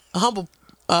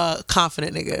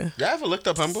 confident nigga. Y'all ever looked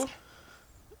up humble?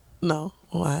 No,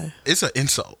 why? It's an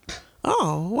insult.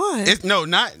 Oh, why? It's not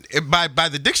by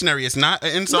the dictionary. It's not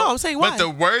an insult. No, I'm saying why. But the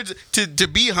words to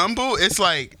be humble, it's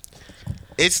like.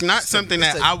 It's not something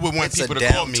that I would want people to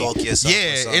call me.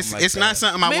 Yeah, it's not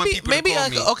something I want people to call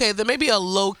me. Okay, then maybe a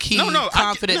low key,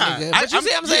 confident nigga. But you see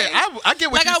what I'm saying? I get what you're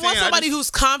saying. Like I want somebody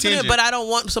who's confident, but I don't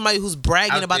want somebody who's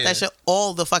bragging about that shit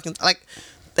all the fucking like.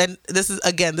 And this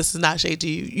is not shade to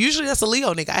you. Usually that's a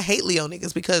Leo nigga. I hate Leo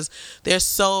niggas because they're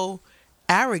so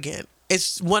arrogant.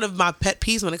 It's one of my pet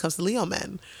peeves when it comes to Leo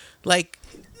men. Like.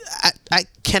 I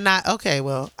cannot. Okay,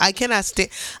 well, I cannot stand.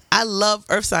 I love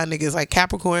Earth sign niggas like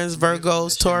Capricorns,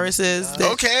 Virgos, Tauruses.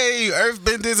 Okay,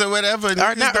 Earthbenders or whatever.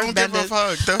 Or not don't give a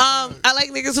fuck. I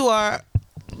like niggas who are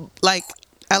like.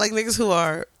 I like niggas who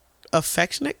are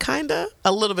affectionate, kinda,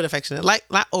 a little bit affectionate, like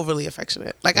not overly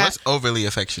affectionate. Like what's overly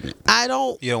affectionate? I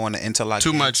don't. You don't want to interlock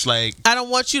too much. Like I don't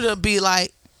want you to be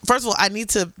like. First of all, I need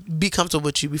to be comfortable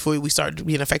with you before we start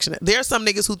being affectionate. There are some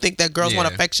niggas who think that girls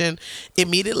want affection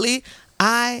immediately.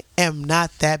 I am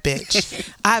not that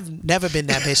bitch. I've never been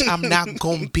that bitch. I'm not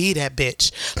gonna be that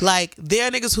bitch. Like, there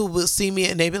are niggas who will see me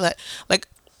and they be like,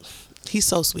 he's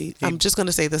so sweet. I'm just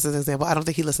gonna say this as an example. I don't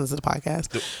think he listens to the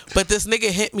podcast. But this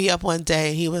nigga hit me up one day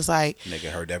and he was like,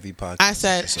 nigga heard every podcast. I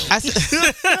said he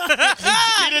the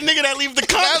nigga that leave the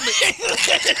comment.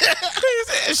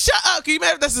 Shut up. Can you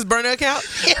imagine if that's his burner account?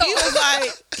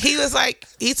 He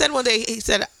said one day, he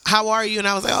said, how are you? And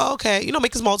I was like, oh, okay.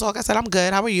 Making small talk. I said, I'm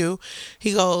good. How are you?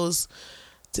 He goes,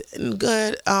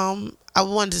 good. I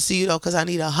wanted to see you though because I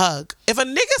need a hug. If a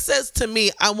nigga says to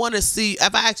me, I want to see,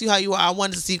 if I ask you how you are, I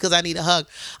wanted to see you because I need a hug,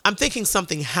 I'm thinking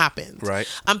something happened. Right.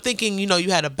 I'm thinking,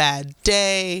 you had a bad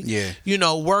day.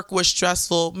 Yeah. Work was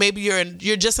stressful. Maybe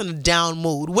you're just in a down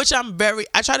mood, which I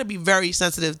try to be very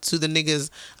sensitive to the niggas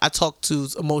I talk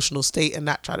to's emotional state and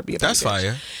not try to be a bitch. That's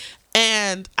fire.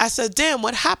 And I said, damn,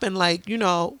 what happened? Like,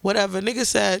 whatever. Nigga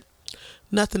said,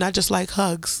 nothing. I just like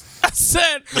hugs. I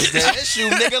said, the issue,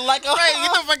 nigga, like a hey,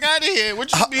 get the fuck out of here.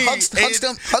 What you mean? Hugs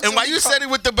and why you said it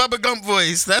with the Bubba Gump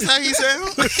voice? That's how he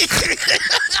sound?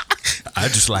 I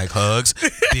just like hugs,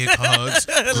 big hugs,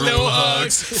 little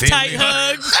hugs, tight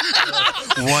hugs,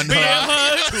 one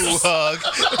hug, two hugs,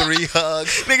 3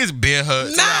 hugs. Niggas beer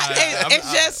hugs.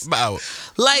 It's just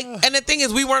like, and the thing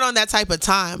is, we weren't on that type of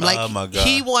time. Like, oh my God.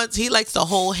 he likes to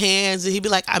hold hands and he'd be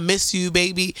like, I miss you,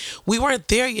 baby. We weren't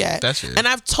there yet. That's it. And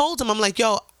I've told him, I'm like,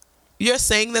 yo, you're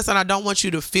saying this and I don't want you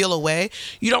to feel away.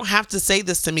 You don't have to say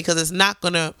this to me because it's not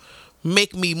going to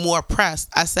make me more pressed.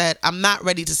 I said, I'm not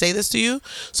ready to say this to you.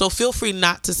 So feel free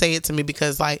not to say it to me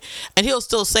because and he'll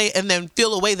still say it and then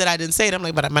feel away that I didn't say it. I'm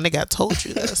like, but my nigga, I told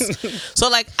you this.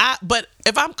 So but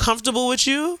if I'm comfortable with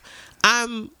you,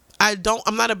 I'm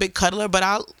not a big cuddler, but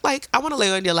I want to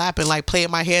lay on your lap and play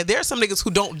in my hair. There are some niggas who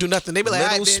don't do nothing. They be like, all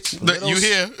right, bitch. You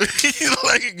here?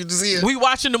 Like, you just here. We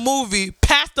watching the movie,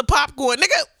 pass the popcorn.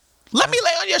 Nigga, let me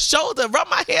lay on your shoulder, rub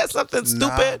my hair, something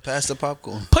stupid. Pass the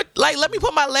popcorn. Let me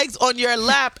put my legs on your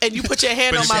lap and you put your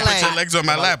hand on my leg. Put your legs on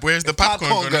my lap. Where's the popcorn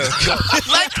going?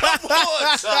 Like, come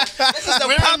on, son. This is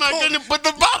Where am I going to put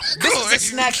the popcorn? This is the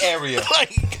snack area.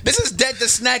 This is the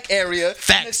snack area.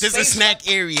 Facts. This is a snack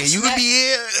area. You could be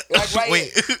here. Right.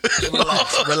 Wait.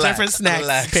 Relax. Different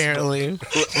snacks, apparently.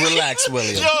 Relax,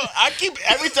 William. Yo,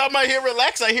 every time I hear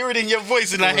relax, I hear it in your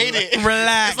voice and I hate it.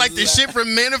 Relax. It's like the shit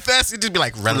from Manifest. It just be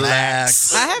like, relax.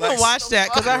 I haven't watched that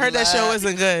because I heard that show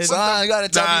isn't good. Son, you gotta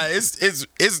tell me.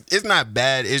 It's not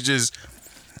bad. It's just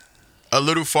a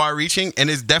little far reaching, and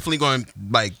it's definitely going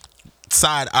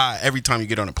side eye every time you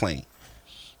get on a plane.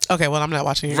 Okay, well, I'm not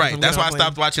watching it. Right, that's why I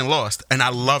stopped watching Lost, and I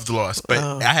loved Lost, but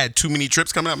I had too many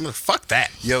trips coming up. I'm like, fuck that.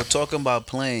 Yo, talking about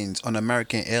planes on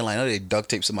American Airlines, I know they duct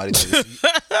tape somebody to the seat.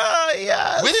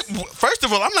 Yeah. First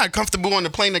of all, I'm not comfortable on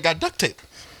the plane that got duct tape.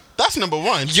 That's number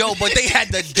one. Yo, but they had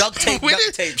the duct tape.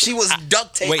 She was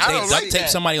duct tape. Wait, they duct taped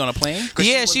somebody on a plane?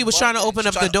 Yeah, she was trying to open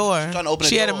up the door.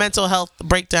 She had a mental health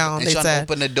breakdown. They said.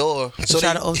 Open the door. So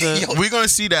we're gonna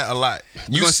see that a lot.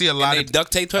 You're gonna see a lot of they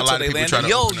duct taped her so they landed.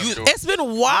 It's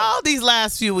been wild these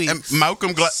last few weeks. And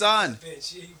Malcolm son.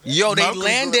 Yo, they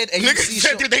landed and you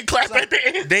see they clap at the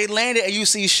end. They landed and you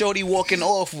see Shorty walking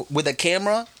off with a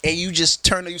camera and you just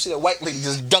turn and you see the white lady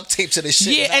just duct tape to the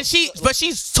shit. Yeah, and she's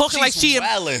talking like she's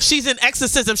in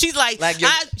exorcism. She's like y'all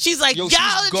are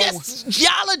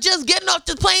just getting off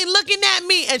the plane looking at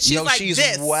me, and she's like she's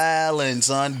this. Wildin',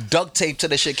 son. Duct tape to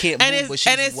the shit, can't move, but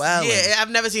she's wildin'. Yeah, I've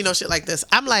never seen no shit like this.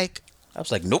 I'm like, I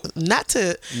was like, nope. Not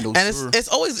to, No, and sir. it's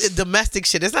always domestic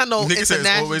shit. It's not no Nigga says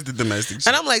international. always the domestic shit.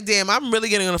 And I'm like, damn, I'm really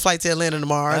getting on a flight to Atlanta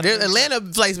tomorrow. Atlanta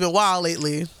flight's been wild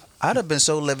lately. I'd have been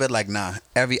so livid, like, nah,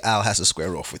 every aisle has to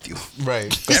square off with you.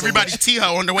 Right. Everybody tee her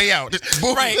on the way out.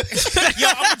 Right.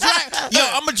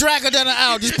 I'm a drag her down the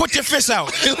aisle. Just put your fist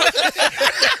out. They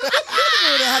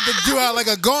have to do out like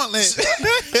a gauntlet.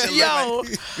 Yo,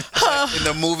 In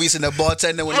the movies, in the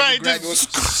bartender, when Right, they grab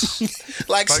you,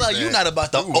 like, Fuck son, that. you not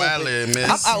about to You open. wildin',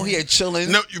 miss. I'm out here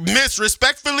chilling. No, miss,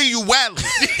 respectfully, you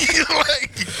wildin'.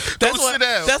 Like, that's go sit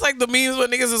down. that's like the memes when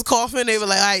niggas is coughing. They were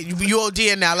like, all right, you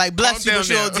ODing now. Like, bless you, but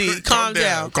you OD. Calm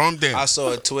down. Calm down. I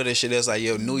saw a Twitter shit. It was like,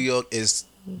 yo, New York is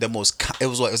the most. It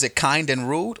was what? Was it kind and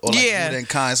rude or like Yeah. rude and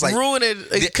kind? It's like Ruin it,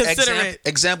 the considerate.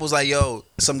 examples like, yo,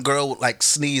 some girl like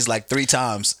sneezed like 3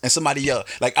 times and somebody yelled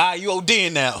like, you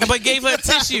ODing now. But gave her a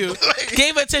tissue.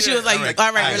 Gave her a tissue. Was like,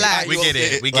 all right, relax. We get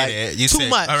it. We get Like, it. You too sick.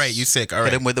 much. All right, you sick. All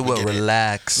right. Hit him with the we word get it.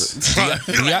 relax.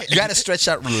 You got to stretch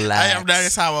out relax.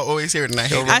 That's how I always hear it. And I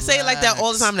hate it. I say it like that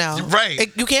all the time now.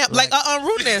 Right. You can't, like,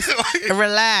 rudeness.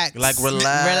 Relax. Like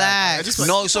relax. Relax.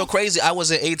 No, it's so crazy. I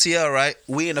was in ATL, right?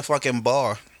 We in a fucking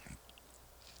bar,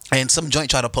 and some joint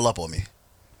tried to pull up on me.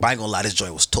 But I ain't gonna lie, this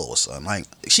joint was tall, son. Like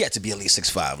she had to be at least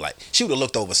 6'5". Like she would have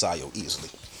looked over Sayo easily.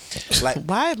 Like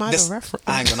Why am I this- the reference?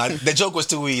 I ain't gonna. The joke was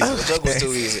too easy. The joke was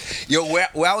too easy. Yo, where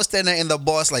I was standing in the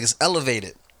bar, it's like it's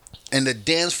elevated, and the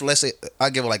dance floor. Let's say I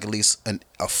give it like at least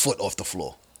a foot off the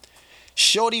floor.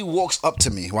 Shorty walks up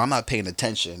to me while I'm not paying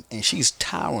attention, and she's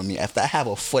towering me after I have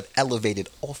a foot elevated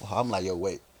off of her. I'm like, yo,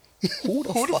 wait. Who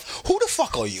the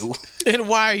fuck are you? And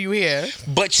why are you here?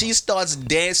 But she starts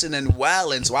dancing and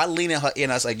wailing, so I lean in her ear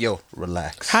and I was like, yo,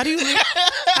 relax. How do you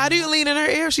lean in her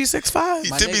ear if she's 6'5"?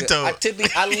 My tippy nigga, toe.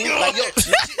 I lean like,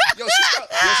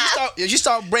 she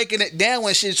start breaking it down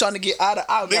when she's trying to get out of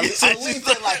out. I leaned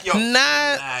in like, yo,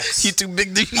 Not. relax. You too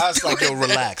big to I was like, yo,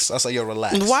 relax. I was like, yo,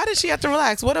 relax. Why did she have to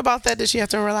relax? What about that? Did she have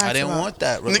to relax? I didn't about? want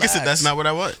that. Nigga Relax. said that's not what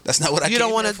I want. That's not what I You don't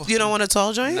came want here to. for. You don't want a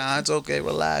tall joint. Nah, it's okay.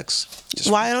 Relax.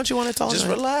 Why don't you want a tall Just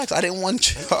joint? relax. I didn't want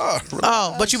her. Relax.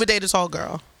 Oh, but you would date a tall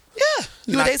girl. Yeah.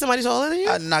 You would date somebody taller than you?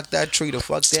 I knocked that tree the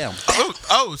fuck down.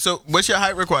 So what's your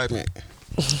height requirement?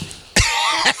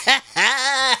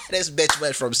 This bitch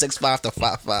went from 6'5" to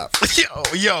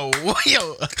 5'5". Yo.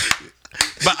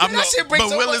 But That shit brings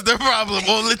so Will much- is the problem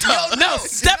all the time. No,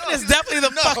 Stephen is definitely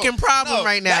the fucking problem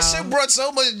right now. That shit brought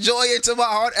so much joy into my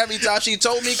heart every time she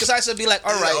told me, because I used to be like,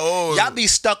 all right, Yo. y'all be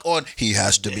stuck on he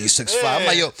has to be 6'5". I'm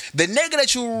like, yo, the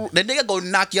nigga gonna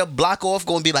knock your block off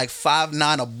gonna be like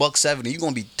 5'9", $170. You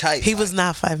gonna be tight. He was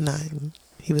not 5'9".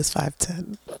 He was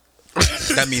 5'10".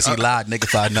 That means he lied, nigga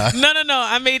 5'9". No.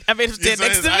 I made him stand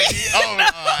next to me. All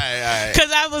right. Cause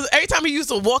I was every time he used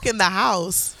to walk in the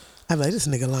house, I'm like, this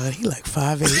nigga lying. He like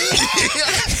 5'8".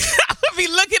 I would be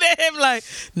looking at him like,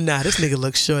 nah, this nigga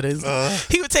looks short.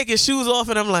 He would take his shoes off,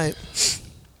 and I'm like,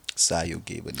 Sayo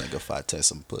gave a nigga 5'10"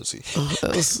 some pussy.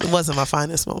 it wasn't my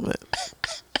finest moment.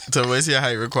 So what's your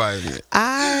height requirement?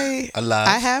 I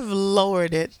Alive. have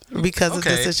lowered it because of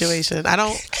the Okay. situation. I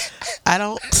don't.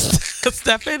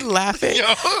 Stephen laughing. Yo,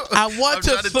 I want I'm to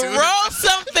trying to do throw it.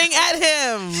 something at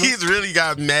him. He's really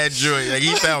got mad joy. Like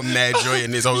he found mad joy in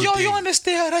this whole Yo, thing. you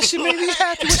understand how that shit made me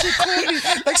happy when she called me?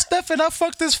 Like, Stephen, I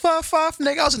fucked this 5'5"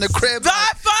 nigga. I was in the crib.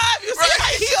 5'5". You see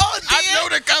how he all did? I know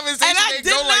the conversation And I ain't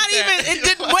did go not like that. even. It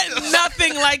didn't went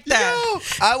nothing like that. Yo,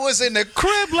 I was in the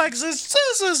crib like this. I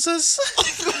was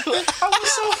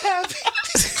so happy. I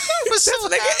was This so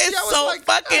nigga happy. is I was so like,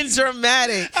 fucking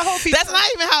dramatic. I hope he- That's not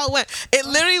even how it went. It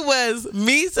literally was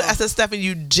me. I said, Stephen,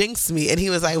 you jinxed me. And he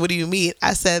was like, what do you mean?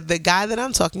 I said, the guy that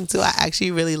I'm talking to, I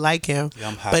actually really like him. Yeah,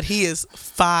 I'm happy. But he is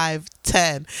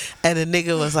 5'10". And the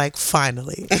nigga was like,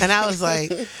 finally. And I was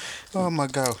like, oh my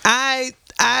God.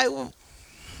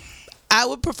 I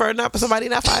would prefer not somebody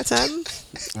not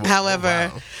 5'10".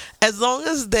 However, as long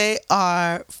as they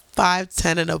are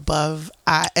 5'10" and above,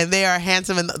 and they are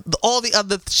handsome and all the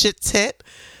other shit's hit,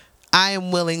 I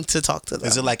am willing to talk to them.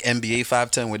 Is it like NBA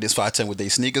 5'10" with this 5'10" with their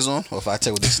sneakers on, or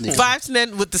 5'10" with their sneakers?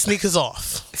 5'10" with the sneakers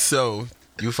off? So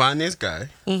you find this guy.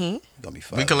 Gonna be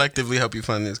 5'8". We collectively help you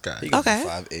find this guy. He gonna be Okay.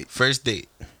 5'8". First date.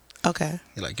 Okay.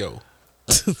 You're like, yo,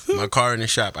 my car in the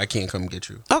shop. I can't come get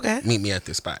you. Okay. Meet me at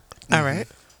this spot. All right.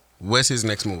 What's his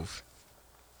next move?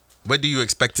 What do you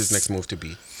expect his next move to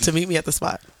be? To meet me at the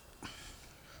spot.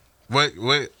 What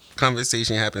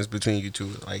conversation happens between you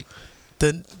two? Like,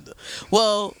 you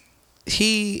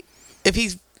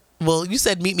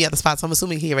said meet me at the spot, so I'm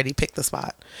assuming he already picked the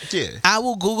spot. yeah. I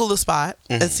will Google the spot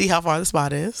and see how far the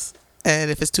spot is.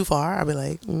 And if it's too far, I'll be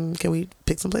like, can we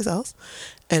pick someplace else?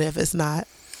 And if it's not,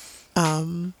 I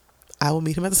will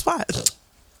meet him at the spot.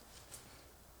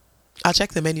 I'll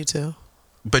check the menu too.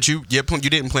 But you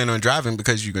didn't plan on driving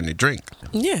because you're gonna drink.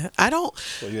 Yeah, I don't.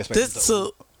 So you expect This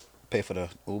so pay for the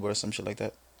Uber or some shit like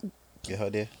that? Get her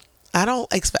there. I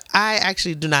don't expect. I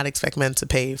actually do not expect men to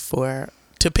pay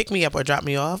to pick me up or drop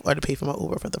me off, or to pay for my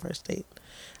Uber for the first date.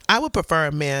 I would prefer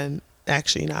a man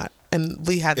actually not. And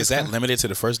we had this. Is that limited to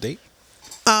the first date?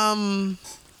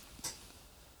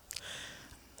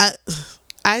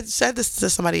 I said this to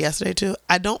somebody yesterday too.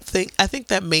 I think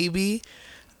that maybe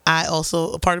I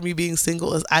also, a part of me being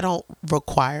single is I don't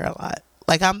require a lot.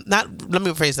 Like I'm not, let me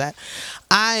rephrase that.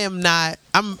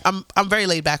 I'm very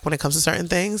laid back when it comes to certain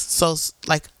things. So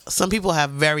like some people have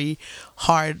very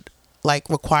hard like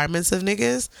requirements of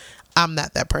niggas. I'm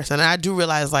not that person. And I do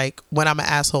realize like when I'm an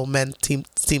asshole, men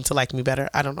seem to like me better.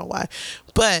 I don't know why.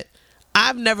 But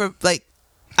I've never like,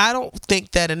 I don't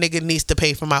think that a nigga needs to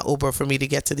pay for my Uber for me to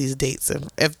get to these dates. And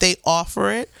if they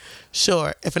offer it,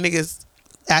 sure. If a nigga's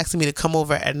asking me to come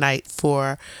over at night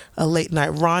for a late night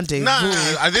rendezvous,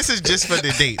 Nah, this is just for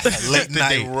the date. Late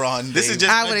night rendezvous. This is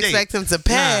just I a would date. expect him to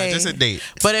pay. Nah, just a date.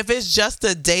 But if it's just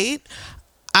a date,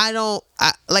 I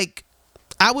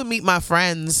would meet my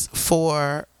friends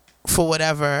for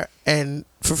whatever and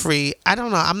for free. I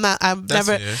don't know.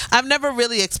 I've never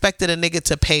really expected a nigga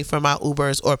to pay for my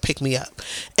Ubers or pick me up.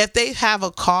 If they have a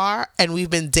car and we've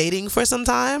been dating for some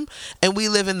time and we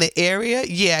live in the area,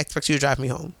 yeah, I expect you to drive me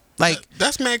home. Like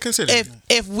That's mad considered.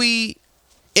 if we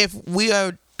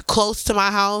are close to my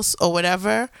house or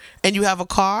whatever and you have a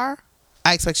car,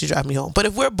 I expect you to drive me home. But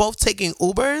if we're both taking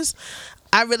Ubers,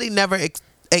 I really never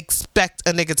expect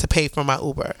a nigga to pay for my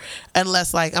Uber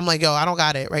unless like I'm like, yo, I don't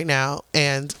got it right now,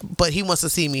 but he wants to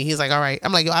see me. He's like, all right.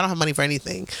 I'm like, yo, I don't have money for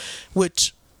anything,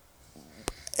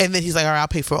 and then he's like, all right, I'll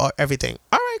pay for everything.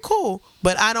 All right, cool.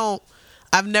 But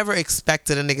I've never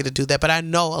expected a nigga to do that, but I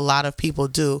know a lot of people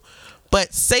do.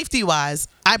 But safety wise,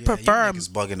 I prefer. You niggas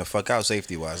bugging the fuck out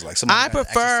safety wise. Like somebody I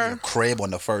prefer your crib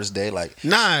on the first day. Like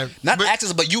Nah, not but-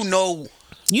 access, but you know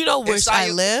where I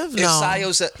live. If No.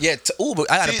 Sayo said, yeah, to Uber,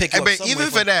 I gotta pick you up. But somewhere even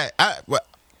for that,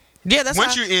 Yeah, that's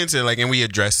once why you answer like and we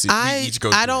address it, we each go.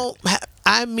 I through don't. it.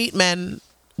 I meet men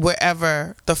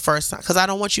wherever the first time because I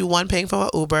don't want you paying for my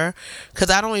Uber because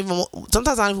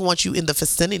sometimes I don't even want you in the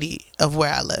vicinity of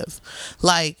where I live.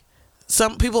 Like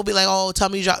some people be like, oh, tell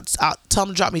them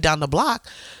to drop me down the block.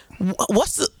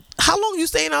 How long you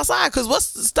staying outside? Because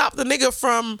what's to stop the nigga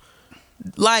from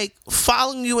like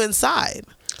following you inside?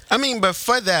 I mean, but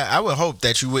for that, I would hope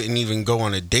that you wouldn't even go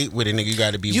on a date with a nigga you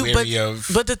got to be wary of.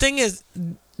 But the thing is,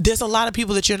 there's a lot of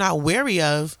people that you're not wary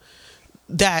of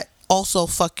that also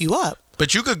fuck you up.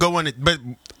 But you could go on it. But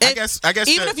I guess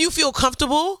even if you feel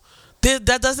comfortable, that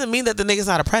doesn't mean that the nigga's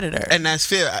not a predator. and that's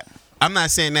fair. I'm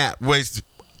not saying that. What's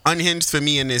unhinged for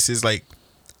me in this is like,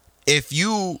 if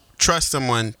you trust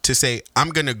someone to say, I'm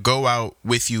gonna go out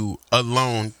with you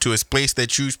alone to a place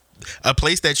that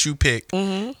you pick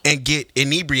and get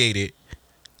inebriated,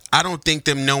 I don't think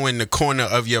them knowing the corner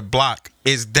of your block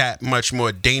is that much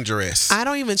more dangerous. I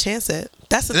don't even chance it.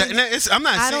 That's the thing. I'm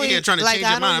not sitting here trying to change your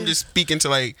mind. I'm even- just speaking to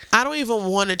like. I don't even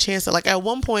want to chance it. Like at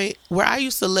one point where I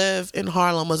used to live in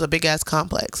Harlem was a big ass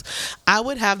complex. I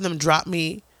would have them drop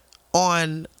me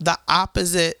on the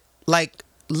opposite, like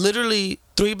literally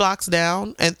 3 blocks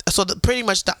down, and so pretty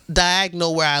much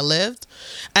diagonal where I lived,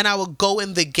 and I would go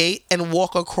in the gate and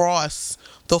walk across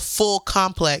the full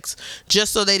complex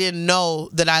just so they didn't know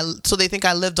so they think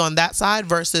I lived on that side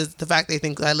versus the fact they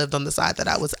think I lived on the side that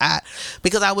I was at,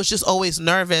 because I was just always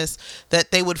nervous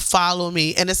that they would follow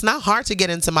me. And it's not hard to get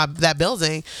into that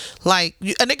building. Like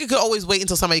a nigga could always wait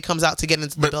until somebody comes out to get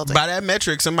into the building. By that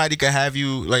metric, somebody could have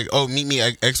you like, oh, meet me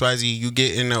at XYZ. You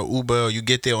get in an Uber, or you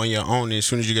get there on your own, and as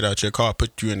soon as you get out your car,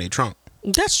 put you in their trunk.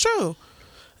 That's true.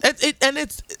 And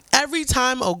it's every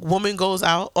time a woman goes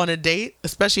out on a date,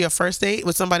 especially a first date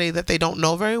with somebody that they don't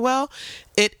know very well,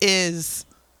 it is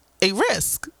a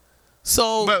risk.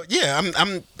 So, But yeah,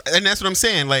 I'm, and that's what I'm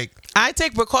saying. Like, I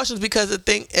take precautions because the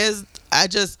thing is,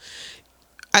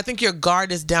 I think your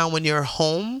guard is down when you're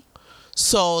home.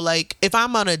 So, like, if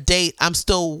I'm on a date, I'm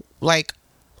still like,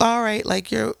 all right,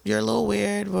 like you're a little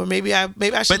weird, or maybe I should.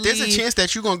 but there's leave a chance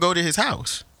that you're gonna go to his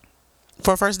house.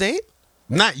 for a first date.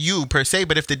 Not you per se,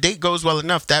 but if the date goes well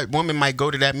enough, that woman might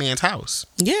go to that man's house.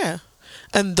 Yeah.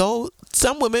 And though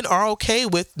some women are okay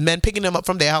with men picking them up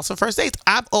from their house for first dates,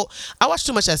 I watch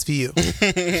too much SVU.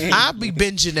 I be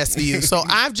binging SVU, so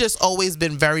I've just always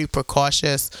been very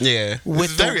precautious. Yeah,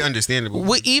 it's very understandable.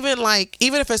 Even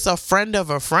if it's a friend of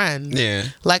a friend, Yeah.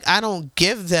 like I don't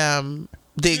give them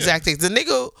the exact things. The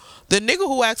nigga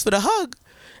who asked for the hug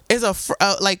is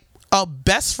a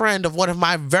best friend of one of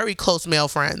my very close male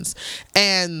friends,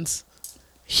 and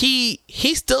he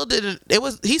still didn't.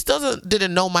 He still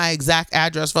didn't know my exact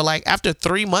address for like after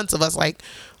 3 months of us like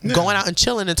going out and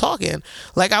chilling and talking.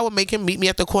 Like I would make him meet me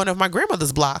at the corner of my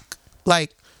grandmother's block.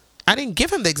 Like I didn't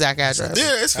give him the exact address.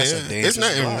 Yeah, it's That's fair. a dangerous It's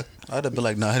nothing. block. I'd have been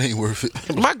like, nah, it ain't worth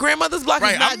it. My grandmother's block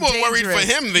Right, is not I'm more worried dangerous.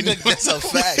 for him than you. That's a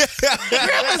fact.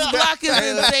 Grandma's block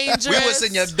isn't dangerous. We was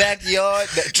in your backyard.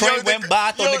 The train Yo, went by.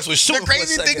 I thought niggas was shooting. The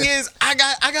crazy for a thing second. is, I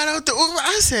got out the Uber.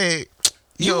 I said,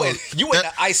 You in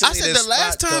the I isolated said the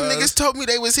last spot, time cuz. niggas told me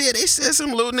they was here, they said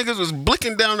some little niggas was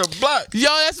blicking down the block. Yo,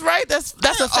 that's right. That's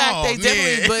a fact. Oh, They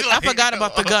definitely. man. But Like, I forgot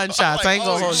about the gunshots. I ain't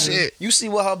gonna oh, hold you. shit. You see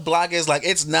what her block is like?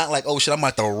 It's not like, oh shit, I'm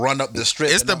about to run up the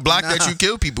strip. It's and the I'm- block nah. that you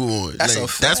kill people on. That's Like, a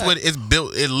fact. that's what it's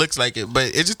built. It looks like it, but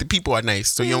it's just the people are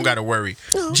nice, so you don't got to worry.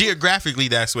 Geographically,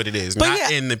 that's what it is, But not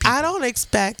yeah, in the people. I don't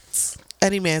expect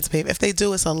any man to pay. If they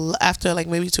do, it's after like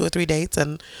maybe 2 or 3 dates,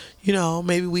 and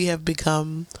maybe we have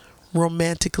become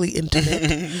romantically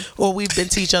intimate, or we've been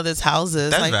to each other's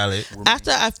houses. That's like, valid.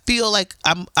 After I feel like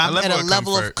I'm level at a of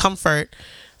level of comfort,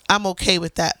 I'm okay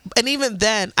with that. And even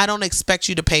then, I don't expect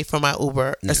you to pay for my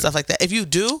Uber and stuff like that. If you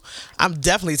do, I'm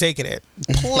definitely taking it.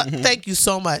 Thank you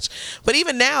so much. But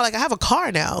even now, like I have a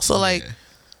car now, so like,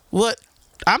 what?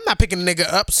 I'm not picking a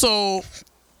nigga up, so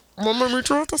I'm gonna meet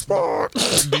you at the spot.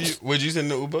 Would you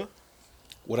send the Uber?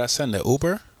 Would I send the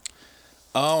Uber?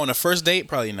 On a first date,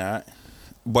 probably not.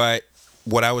 But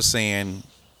what I was saying,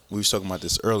 we was talking about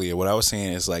this earlier. What I was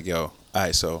saying is like, yo, all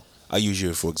right, so I'll use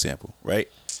you for example, right?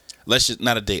 Let's just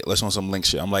not a date. Let's on some link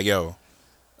shit. I'm like, yo,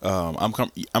 I'm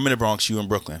in the Bronx. You in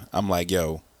Brooklyn. I'm like,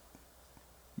 yo,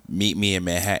 meet me in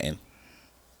Manhattan.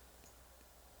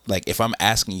 Like, if I'm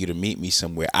asking you to meet me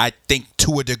somewhere, I think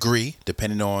to a degree,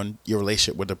 depending on your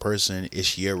relationship with the person,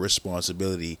 it's your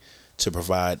responsibility to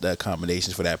provide the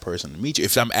accommodations for that person to meet you.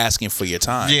 If I'm asking for your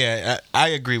time, Yeah, I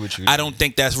agree with you. I don't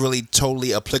think that's really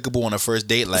totally applicable on a first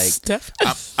date. Like, Steph?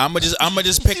 I'm gonna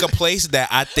just pick a place that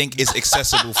I think is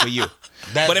accessible for you.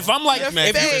 But if I'm like,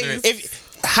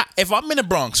 if I'm in the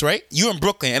Bronx, right, you in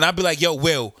Brooklyn, and I'd be like, yo,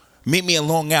 Will, meet me in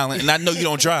Long Island, and I know you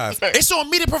don't drive. It's on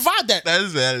me to provide that. That's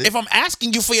valid. If I'm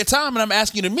asking you for your time and I'm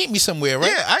asking you to meet me somewhere,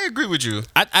 right? Yeah, I agree with you.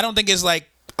 I don't think it's like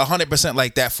 100%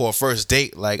 like that for a first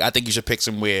date. Like, I think you should pick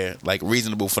somewhere like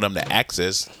reasonable for them to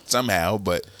access somehow.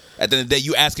 But at the end of the day,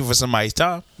 you asking for somebody's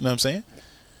time. You know what I'm saying?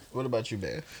 What about you,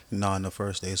 man? Nah, on the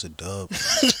first day it's a dub.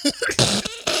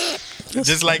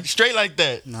 Just like straight like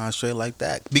that. Nah, straight like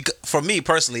that. Because for me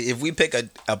personally, if we pick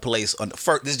a place on the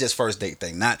first, this is just first date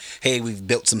thing. Not hey, we've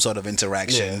built some sort of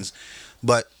interactions,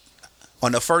 but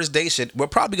on the first date shit, we're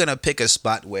probably gonna pick a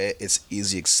spot where it's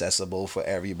easy accessible for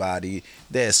everybody.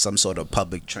 There's some sort of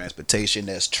public transportation.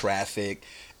 There's traffic.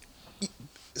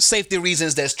 Safety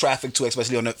reasons, there's traffic too,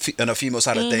 especially on the female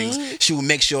side of things. She will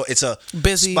make sure it's a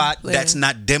Busy, spot yeah. that's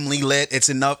not dimly lit. It's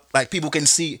enough, like people can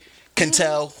see, can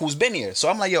tell who's been here. So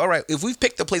I'm like, yo, all right, if we've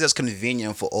picked a place that's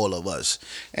convenient for all of us,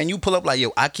 and you pull up like,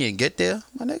 yo, I can't get there,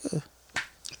 my nigga.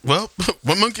 Well,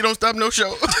 one monkey don't stop no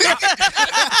show.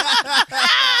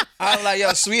 I'm like,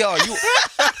 yo, sweetheart, you.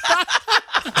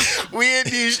 We in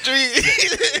these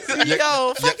streets.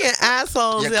 Yo, fucking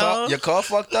assholes, yo. Your car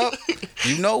fucked up.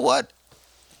 You know what?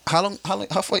 How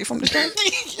far you from the train?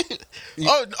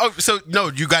 So no,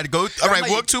 you got to go. All right,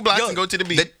 walk 2 blocks Yo, and go to the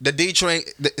beach. The D train,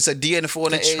 it's a D and a 4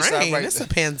 and an A. Train, Stop right it's there. a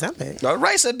pandemic. All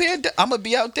right, so I'm gonna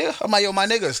be out there. I'm like, yo, my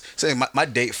niggas saying my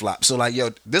date flop. So like, yo,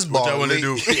 this ball. What y'all want to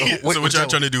do? So what y'all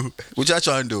trying to do? What y'all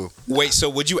trying to do? Wait, so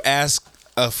would you ask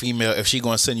a female if she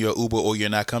gonna send you an Uber or you're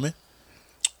not coming?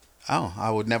 I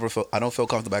would never feel. I don't feel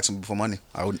comfortable asking people for money.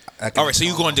 All right, so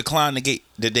you going to decline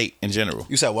the date in general?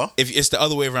 You said what? If it's the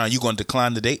other way around, you going to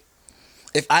decline the date?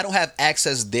 If I don't have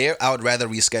access there, I would rather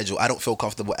reschedule. I don't feel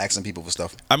comfortable asking people for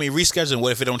stuff. I mean, rescheduling.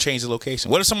 What if it don't change the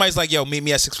location? What if somebody's like, "Yo, meet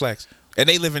me at Six Flags," and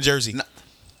they live in Jersey? No.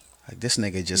 Like this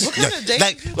nigga just What kind of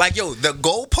date? like yo, the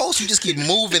goalpost, you just keep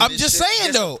moving. I'm this just shit.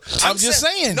 saying, though. I'm just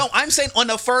saying. No, I'm saying on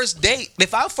the first date.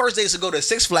 If our first date is to go to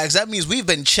Six Flags, that means we've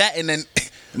been chatting, and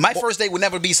my first date would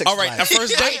never be Six All right, Flags. a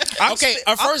first date. Okay,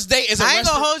 a first date is a I ain't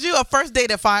gonna restaurant. hold you. A first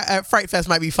date at Fright Fest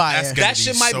might be fire. That's gonna That be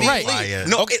shit might so be fire. elite.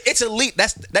 No, it's elite.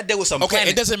 That day was some. Okay,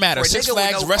 planning. it doesn't matter. For a Six nigga with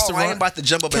Flags, car, restaurant. I ain't about to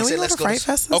jump up Can and we say, go let's to go. Fright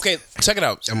Fest? Okay, check it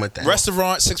out. I'm with that.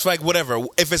 Restaurant, Six Flags, whatever.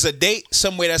 If it's a date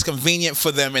somewhere that's convenient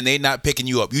for them and they not picking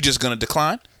you up, you just gonna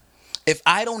decline? If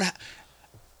I don't,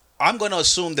 I'm gonna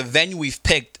assume the venue we've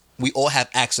picked, we all have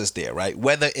access there, right?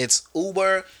 Whether it's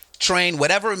Uber, train,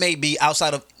 whatever it may be,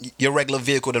 outside of your regular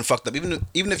vehicle, then fucked up. Even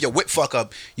if your whip fuck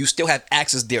up, you still have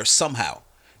access there somehow.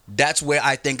 That's where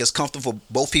I think it's comfortable for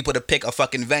both people to pick a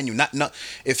fucking venue. Not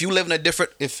if you live in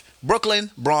if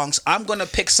Brooklyn, Bronx, I'm gonna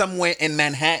pick somewhere in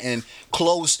Manhattan,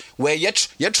 close where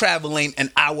you're traveling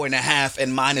an hour and a half,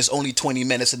 and mine is only 20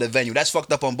 minutes to the venue. That's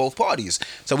fucked up on both parties.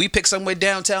 So we pick somewhere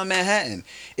downtown Manhattan.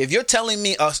 If you're telling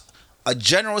me a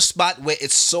general spot where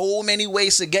it's so many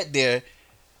ways to get there,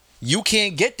 you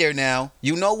can't get there now.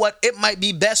 You know what? It might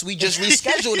be best we just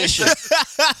reschedule this shit.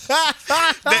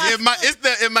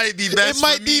 It might be best. It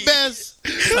might for be me. best.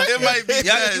 It might be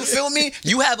Yeah, best. you feel me?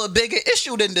 You have a bigger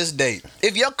issue than this date.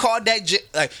 If your car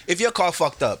if your car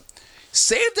fucked up,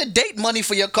 save the date money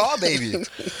for your car, baby.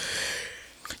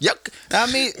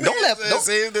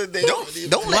 Save the day.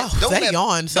 Don't let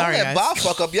yawn. Sorry, don't let guys. Bob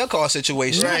fuck up your car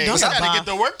situation. Right. Don't You let gotta Bob- get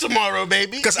to work tomorrow,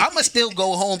 baby. Because I'ma still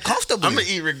go home comfortably. I'm gonna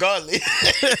eat regardless.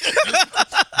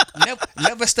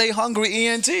 Never stay hungry,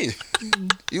 ENT.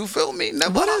 You feel me?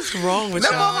 Never. What is wrong with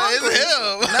Never y'all? hungry. It's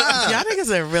him. Nah. Y'all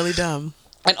niggas are really dumb.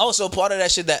 And also part of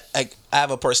that shit that like I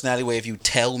have a personality where if you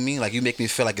tell me, like you make me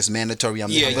feel like it's mandatory, I'm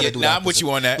gonna do Nah, that. I'm with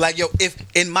you on that. Like yo, if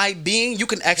in my being you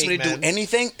can ask me to do man.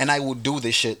 anything and I will do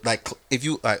this shit. Like if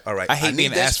you all right, I hate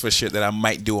being need asked this. for shit that I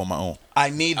might do on my own.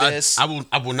 I need this. I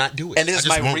will not do it. and this I is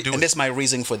just my won't do and it. this is my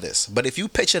reason for this. But if you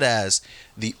pitch it as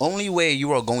the only way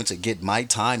you are going to get my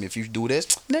time if you do this,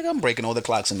 nigga, I'm breaking all the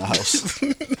clocks in the house.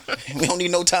 We don't need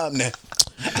no time now.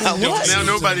 Now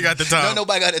nobody got the time. No,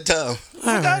 nobody got the time. Fuck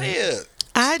right. out here.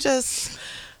 I just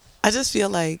feel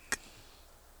like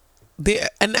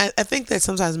I think that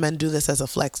sometimes men do this as a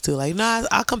flex too. Like, nah,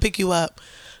 I'll come pick you up.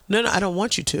 No, I don't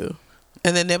want you to.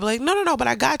 And then they'll be like, no, but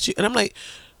I got you. And I'm like,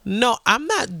 no, I'm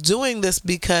not doing this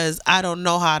because I don't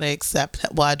know how to accept.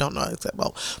 Well, I don't know how to accept.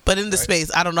 Well, but in the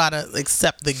space, I don't know how to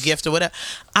accept the gift or whatever.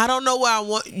 I don't know where I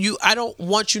want you. I don't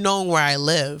want you knowing where I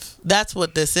live. That's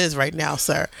what this is right now,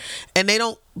 sir. And a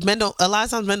lot of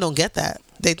times men don't get that.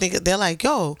 They think they're like,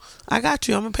 yo, I got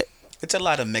you. I'm gonna pay. It's a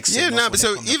lot of mixed Yeah, signals no, when but it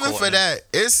so comes to even for courting. that,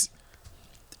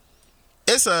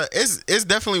 it's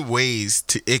definitely ways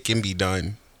it can be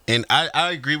done. And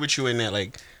I agree with you in that.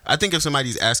 Like, I think if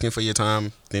somebody's asking for your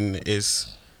time, then It's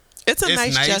a it's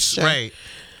nice gesture. right?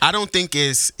 I don't think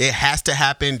it has to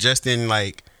happen just in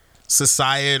like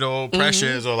societal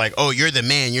pressures or like, oh, you're the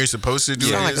man, you're supposed to do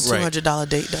Sound like a this. $200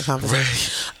 date that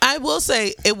conversation. I will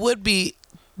say it would be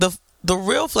the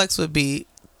real flex would be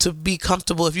to be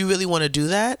comfortable if you really want to do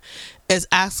that. Is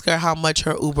ask her how much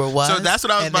her Uber was. So that's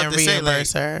what I was and about then to say. Like,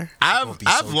 reimburse her. I've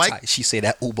So liked. tight. She say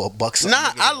that Uber bucks.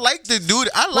 Nah, I like the dude.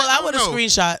 Well, I would have don't know.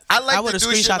 screenshot. I like would have to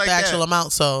do shit screenshot like the actual that.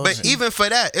 amount. So, But even for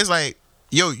that, it's like,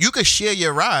 yo, you could share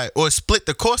your ride or split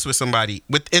the cost with somebody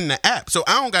within the app. So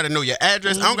I don't got to know your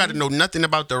address. I don't got to know nothing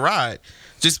about the ride.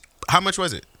 Just how much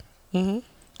was it?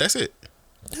 That's it.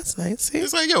 that's nice. See?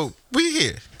 It's like, yo, we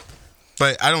here.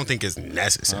 But I don't think it's I'm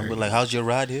necessary. like, how's your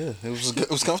ride here? It was good.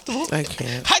 It was comfortable. I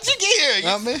can't. How'd you get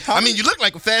here? I mean, you look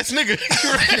like a fast nigga.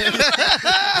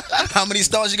 How many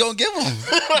stars you gonna give him?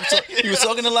 You was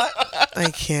talking a lot. I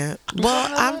can't.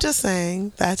 Well, I'm just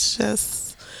saying that's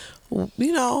just,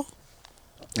 you know,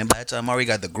 And by the time I already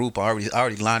got the group, I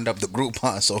already lined up the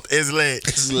Groupon. So It's lit.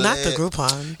 not the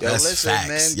Groupon. Yo, That's listen, facts.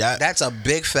 man. Yeah. That's a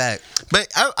big fact. But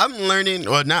I'm learning,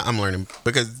 or not I'm learning,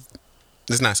 because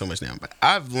it's not so much now, but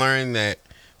I've learned that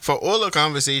for all the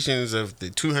conversations of the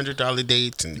 $200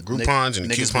 dates and the Groupons and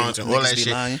the Niggas coupons be- and all niggas that be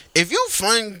shit, lying. if you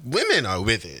find women are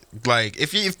with it, like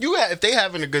if they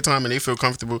having a good time and they feel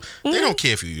comfortable, they don't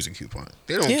care if you use a coupon.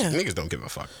 They don't. Yeah. Niggas don't give a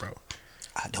fuck, bro.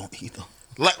 I don't either.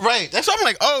 Like, right. That's why I'm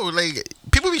like, oh, like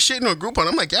people be shitting on Groupon.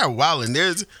 I'm like, yeah, wow. And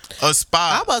there's a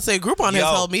spot. I'm about to say Groupon has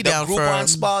held me down the for. Groupon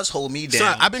spas hold me down.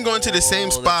 Son, I've been going to the same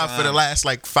all spot for the time. last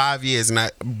like 5 years, and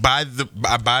I buy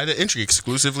the entry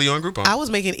exclusively on Groupon. I was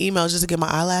making emails just to get my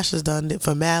eyelashes done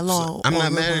for mad long. I'm on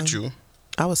not mad Groupon. at you.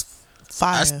 I was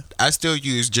I, fire. I still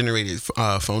use generated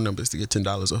phone numbers to get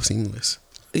 $10 off Seamless.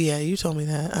 Yeah, you told me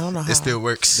that. I don't know how. It still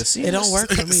works. It don't work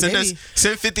for me. send Maybe.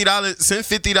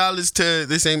 $50 to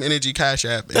the Same Energy Cash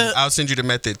App, and I'll send you the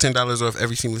method. $10 off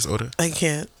every Seamless order. I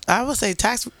can't. I would say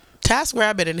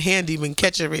TaskRabbit and Handy been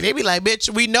catching me. They be like, bitch,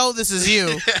 we know this is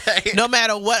you. No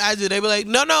matter what I do, they be like,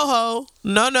 no, ho.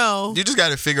 No. You just got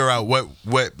to figure out what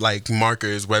like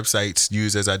markers websites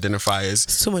use as identifiers.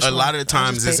 It's too much A lot work. of the times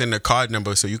I'll just it's pay- in the card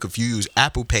number, so if you use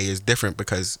Apple Pay, it's different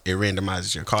because it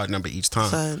randomizes your card number each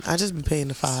time. Son, I just be paying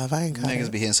the $5. I ain't got Niggas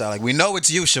it. be hitting side like, we know it's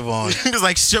you, Siobhan. It's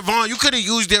like, Siobhan, you could have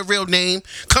used their real name.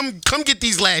 Come get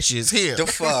these lashes here. The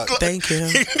fuck? Thank you.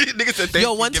 Nigga said, thank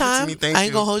Yo, you. one Give it to time, me. Thank I ain't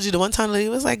you. gonna hold you. The one time the lady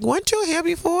was like, weren't you here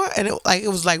before? And it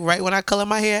was like right when I color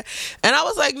my hair. And I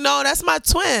was like, no, that's my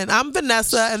twin. I'm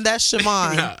Vanessa and that's Siobhan.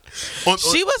 on.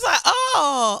 She was like,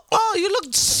 oh, you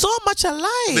look so much alike.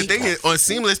 The thing is, on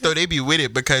Seamless though, they be with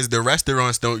it because the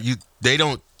restaurants don't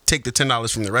take the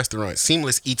 $10 from the restaurant.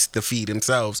 Seamless eats the fee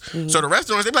themselves. Mm-hmm. So the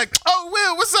restaurants, they be like, oh,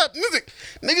 Will, what's up?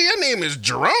 Nigga, your name is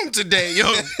Jerome today.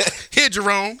 Yo, here,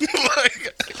 Jerome.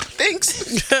 Like,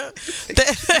 thanks.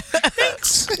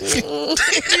 Thanks. I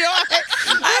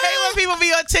hate when people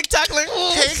be on TikTok like,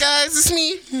 Hey, guys, it's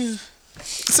me.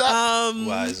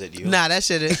 Why is it you? Nah, that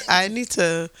shit is. I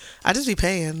just be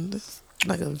paying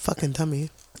like a fucking dummy.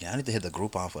 Yeah, I need to hit the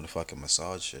Groupon for the fucking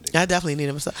massage shit. I definitely need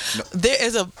a massage. There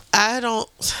is I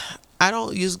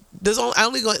don't use. I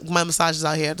only go my massages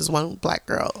out here. There's one black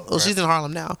girl. Well, she's in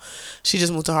Harlem now. She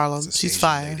just moved to Harlem. This She's Asian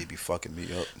fire. lady be fucking me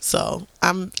up. So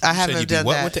I haven't you be done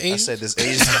what that. with the I Asian? said this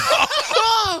Asian.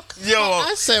 Yo,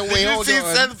 I said, wait, hold on.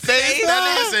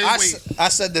 I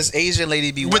said this Asian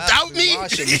lady be Without me?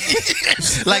 washing me.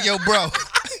 Like, yo, bro.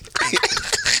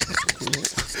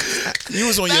 You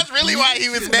was on That's your. really why he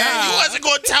was mad. He wasn't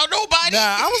going to tell nobody. Nah,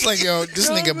 I was like, yo, this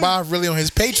nigga Bob really on his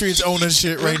Patriots owner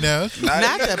shit right now.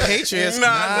 Not the Patriots.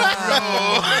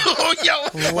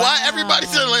 Yo, why everybody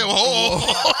said like,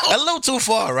 A little too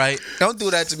far, right? Don't do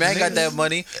that to me. I ain't got that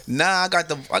money. Nah, I got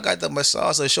the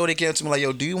massage. So Shorty came to me like,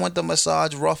 yo, do you want the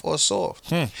massage rough or soft?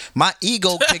 My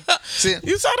ego kicked. See,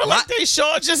 You sounded like they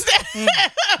short just then.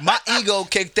 my ego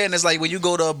kicked in. It's like when you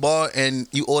go to a bar and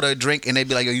you order a drink and they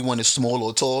be like, yo, you want it small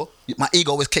or tall? My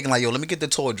ego was kicking like, yo, let me get the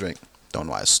tall drink. Don't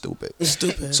know why it's stupid.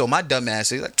 Stupid. So my dumb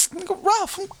ass is like, nigga,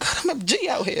 rough. I'm a G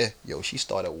out here. Yo, she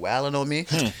started wailing on me.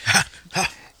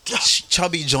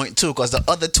 Chubby joint too, because the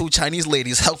other two Chinese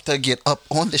ladies helped her get up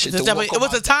on the shit. It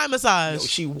was a Thai massage. Yo,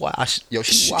 she washed. Yo,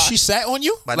 she washed. She sat on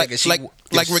you? My Like nigga, she- like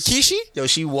yo, Rikishi? Yo,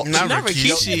 she walked. Not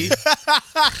Rikishi.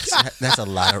 That's a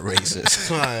lot of racist.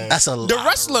 That's a lot.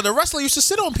 The wrestler used to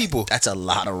sit on people. That's a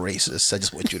lot of racist. I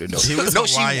just want you to know. He was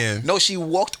Hawaiian. She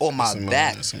walked on my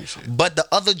back. some shit. But the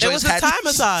other joints was a had Thai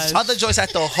massage. Other joints had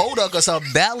to hold her because her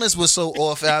balance was so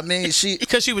off. I mean,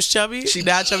 Because she was chubby.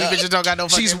 Now chubby bitches don't got no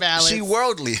fucking she's balance. she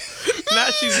worldly. Now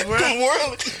she's world.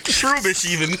 Shrewish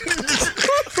even. yo,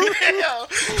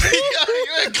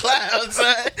 you a clown,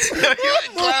 son. Yo, you a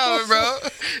clown, bro.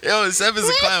 Yo, Seven's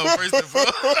a clown, first of all.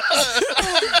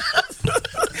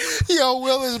 Yo,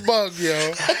 Will is bugged, yo.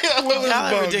 Y'all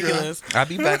are ridiculous. I'll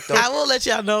be back though. I will let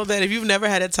y'all know that if you've never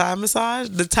had a Thai massage,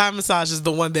 the Thai massage is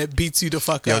the one that beats you the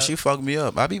fuck Yo, up. she fucked me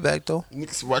up. I'll be back though.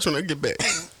 Watch when I get back.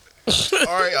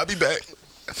 All right, I'll be back.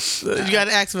 You got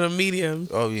to ask for the medium.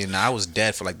 Oh yeah, I was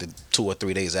dead for like the 2 or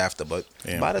 3 days after, but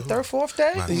Damn. by the third, fourth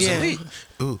day, it was Yeah. elite.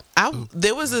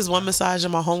 There was this one massage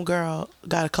and my homegirl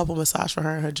got a couple massage for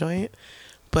her in her joint,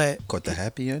 but Caught the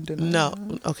happy ending. no,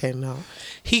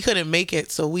 he couldn't make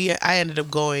it, so I ended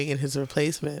up going in his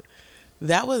replacement.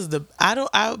 That was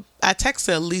I text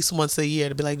her at least once a year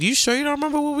to be like, you sure you don't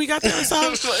remember when we got that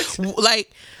massage?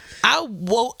 like I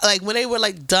woke, like when they were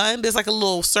like done, there's like a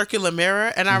little circular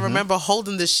mirror, and I remember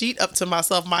holding the sheet up to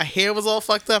myself. My hair was all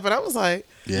fucked up, and I was like,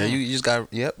 Yeah, you just got.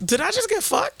 Yep. did I just get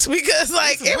fucked? Because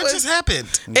like What just happened?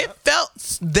 it felt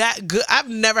that good. I've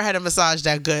never had a massage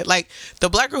that good. Like the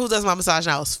black girl who does my massage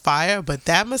now is fire, but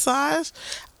that massage,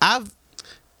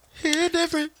 Shit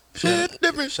different. Shit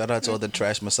different. Shout out to all the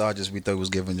trash massages we thought was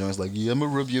giving joints like, yeah, I'm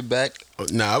gonna rub your back.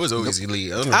 Nah, I was always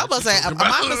elite. I was I was about to say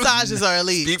my massages are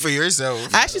elite. Speak for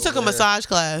yourself. I actually took a massage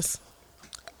class.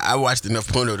 I watched enough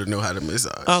porno to know how to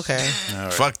massage. Okay.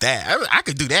 Fuck that. I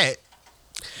could do that.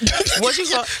 What you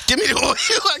call? Give me the oil.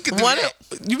 I could do One, that.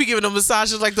 you be giving them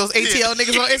massages like those ATL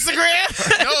niggas on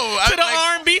Instagram. No, To the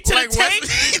R&B, to the tape.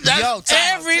 Yo,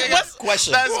 What's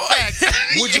question. That's fact.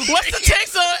 what's the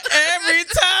takes on every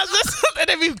time? And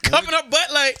they be coming up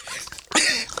butt like.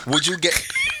 Would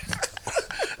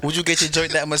you get your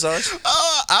joint that massage?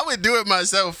 Oh, I would do it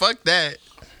myself. Fuck that.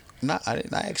 Nah, I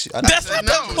didn't. I actually. That's not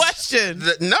No. the question.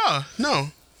 No.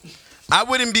 I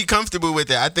wouldn't be comfortable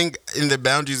with it. I think in the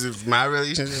boundaries of my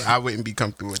relationship, I wouldn't be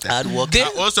comfortable with that. I'd walk There-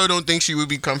 I also don't think she would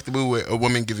be comfortable with a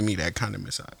woman giving me that kind of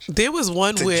massage. There was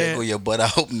one to where jiggle your butt. I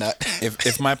hope not.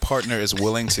 If my partner is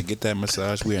willing to get that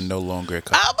massage, we are no longer a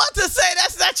couple. I'm about to say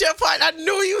that's not your part. I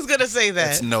knew you was gonna say that.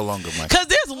 That's no longer my. Cause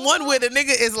there's one where the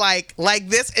nigga is like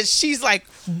this, and she's like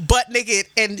butt naked,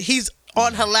 and he's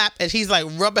on her lap, and he's like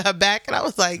rubbing her back, and I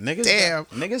was like, damn,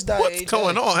 niggas die. what's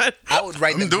going on? I would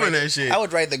write. I'm doing that shit. I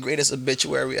would write the greatest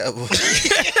obituary ever.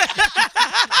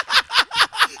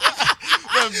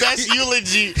 The best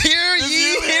eulogy. Hear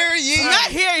ye, hear ye. Not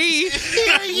here, he.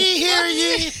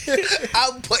 I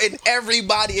I'm putting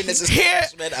everybody in this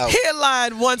establishment out.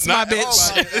 Hairline wants my Not bitch.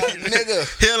 Oh my God,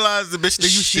 nigga. Here lies the bitch that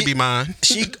used to be mine.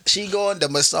 She going, the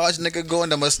massage nigga going,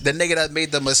 the nigga that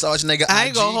made the massage nigga I ain't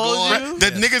IG gonna hold going. you.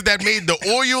 The niggas that made the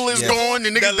oil is gone. The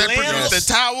niggas that produced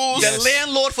the towels. The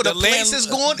landlord for the place is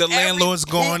going. The landlord's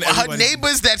gone. Her everybody-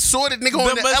 neighbors that saw the nigga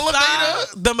on the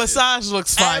elevator. The massage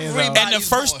looks fire. though. Everybody- And the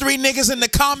first 3 niggas in the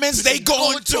comments, they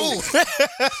going too.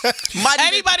 My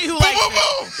Anybody who likes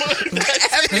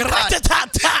it. everybody.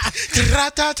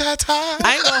 Ra-ta-ta-ta.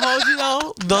 I ain't gonna hold you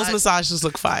though. Those massages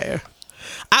look fire.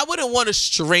 I wouldn't want a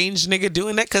strange nigga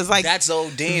doing that because like That's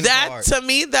Odin's that part. to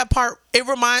me that part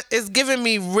it's giving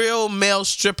me real male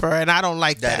stripper and I don't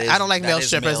like that. That is- I don't like that male is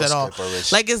strippers male at all.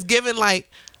 stripperish. Like it's given like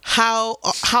how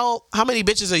many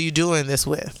bitches are you doing this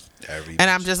with? And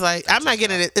I'm just like I'm not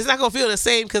getting it. It's not gonna feel the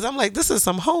same because I'm like this is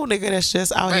some whole nigga that's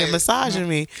just out here Right. massaging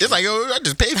me. It's like, yo, I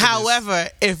just paid for this. However,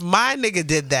 if my nigga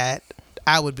did that,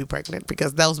 I would be pregnant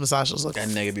because those massages look That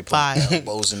nigga be fire. putting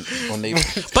elbows on they.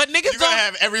 But niggas You're gonna don't.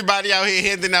 have everybody out here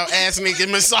handing out ass naked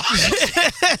massage.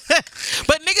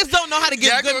 But niggas don't know how to give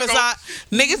Yeah, good go- massage.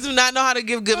 Niggas do not know how to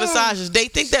give good massages. They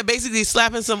think that basically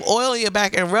slapping some oil in your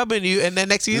back and rubbing you, and then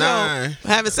next thing you Nah. know,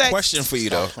 having sex. Question for you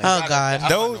though. Oh God.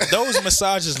 Those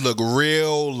massages look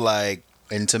real like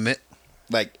Intimate.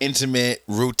 intimate,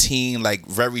 routine, like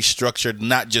very structured,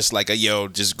 not just like a yo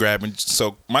just grabbing.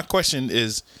 So my question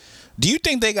is, do you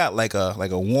think they got like a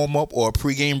warm up or a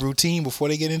pregame routine before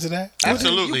they get into that?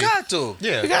 Absolutely. You got to.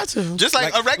 Yeah. You got to. Just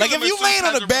like, a regular Like if you masseuse laying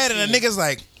on has the a bed and a routine. nigga's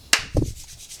like,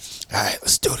 all right,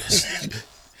 let's do this.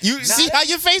 You see how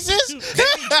your face is?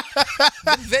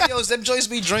 Them videos, them joints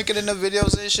be drinking in the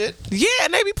videos and shit. Yeah,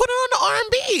 and they be putting on the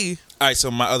R&B. All right,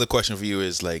 so my other question for you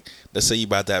is like, let's say you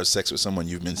about to have sex with someone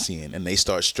you've been seeing, and they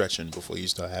start stretching before you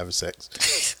start having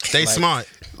sex, They smart.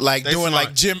 like They doing smart.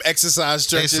 like gym exercise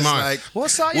stretches. smart. Like,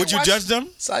 What's up? would you judge them?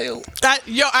 Sayo.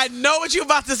 I know what you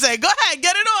about to say. Go ahead,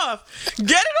 get it off. Get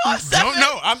it off, Stephen. Don't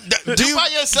know. Do you by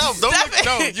yourself? Don't look.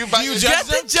 No, you by you yourself.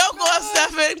 Get the joke off,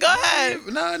 Stephen. Go ahead.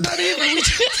 No, not even.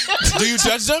 Do you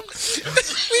judge them?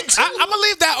 I'm gonna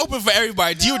leave that open for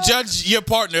everybody. Do you judge your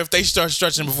partner if they start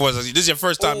stretching before sex? This is your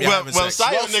first time you're having sex.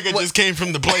 Sayo nigga just came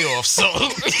from the playoffs, so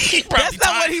he probably That's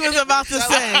not what he was about to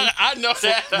say. I know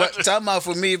that. But talking about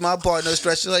for me, my partner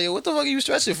stretching like, yo, what the fuck are you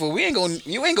stretching for? You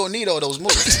ain't gonna need all those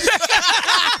moves.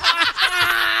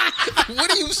 What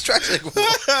are you stretching for?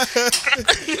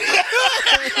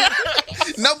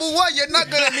 Number one, you're not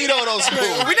gonna need all those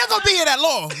moves. We're not gonna be here that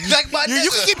long. Like my You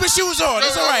can keep your shoes on.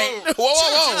 It's all right.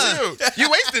 Whoa. You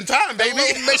wasting time, baby.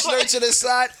 Little missionary to the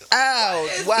side. Ow.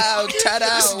 Wow.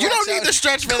 Ta-da. You don't need to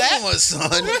stretch for that. Come on,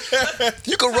 son.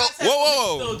 You can roll.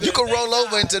 Whoa. You can roll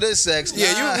over into this sex.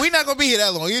 Yeah, we're not gonna be here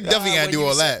that long. You definitely gotta do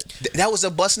all that. That was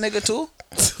a bus nigga too.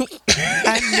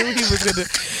 I knew he was gonna.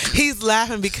 He's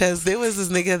laughing because there was this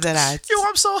nigga that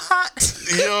I'm so hot.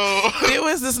 Yo. there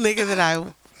was this nigga that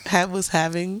I was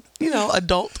having,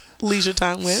 adult leisure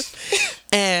time with,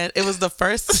 and it was the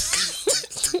first.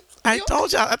 I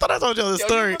thought I told y'all the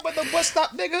story. You remember the bus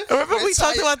stop nigga? Remember we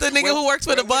talked about the nigga who works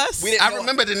for the bus? I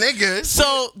remember the niggas.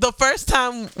 So the first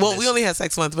time, well, we only had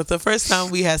sex once, but the first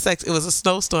time we had sex, it was a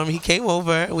snowstorm. He came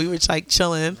over and we were like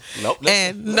chilling. Nope.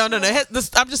 And no.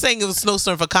 I'm just saying it was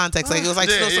snowstorm for context. Like it was like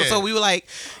Yeah, snowstorm. yeah. So we were like,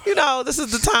 this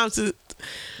is the time to.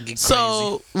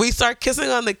 So we start kissing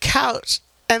on the couch.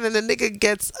 And then the nigga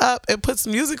gets up and puts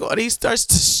music on. He starts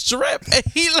to strip, and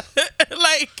he starts.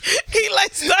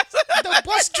 The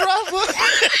bus driver.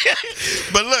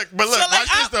 But look, So, like, watch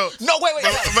this though. No, wait.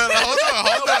 But hold on.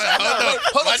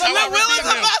 Watch how I redeem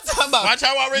him. Watch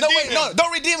how I No, redeem wait, him. no,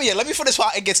 don't redeem me yet. Let me finish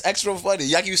while it gets extra funny.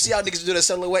 Like you see how niggas do the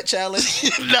silhouette challenge?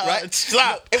 Nah, right?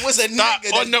 stop. No, it was a Stop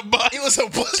nigga on the bus. It was a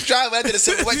bus driver that did the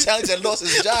silhouette challenge and lost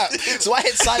his job. So I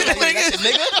hit silent like, that's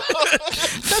your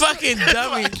nigga? Fucking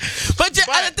dummy. But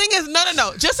the thing is,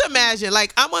 no. Just imagine,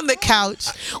 like I'm on the couch,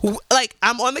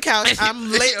 I'm on the couch.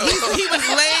 He was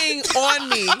laying on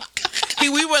me.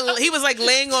 He was like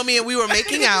laying on me, and we were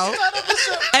making out.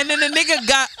 And then the nigga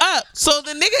got up. So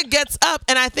the nigga gets up,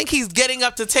 and I think he's getting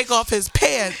up to take off his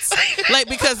pants, like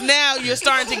because now you're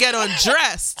starting to get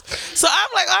undressed. So I'm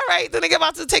like, all right, the nigga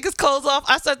about to take his clothes off.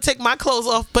 I start to take my clothes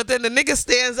off, but then the nigga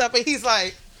stands up and he's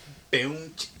like.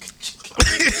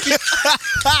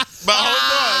 But hold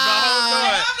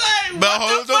on. I'm like, But what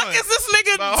hold the fuck on. is this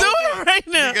nigga But hold doing on. right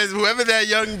now? Because whoever that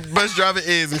young bus driver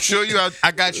is, I'm sure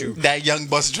I got you. That young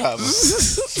bus driver.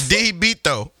 Did he beat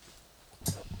though?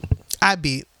 I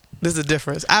beat. There's a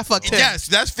difference. I fucked him. Yes,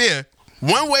 that's fair.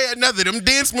 one way or another, them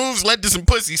dance moves led to some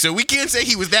pussy. So we can't say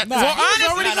he was that. Well, honestly,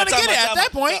 already gonna get it at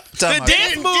that point. The dance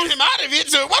Didn't move. get him out of it,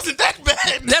 so it wasn't that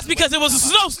bad. That's because it was a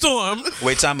snowstorm.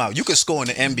 Wait, time out. You could score in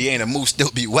the NBA and the move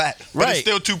still be whack. But it's Right.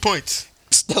 still 2 points.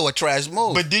 Still a trash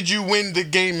move. But did you win the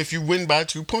game if you win by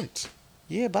 2 points?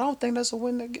 yeah, but I don't think that's a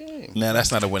win the game. Nah,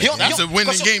 that's not a winning. That's a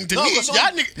winning game to me.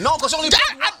 Y'all niggas- No, because only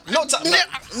no.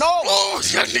 Oh,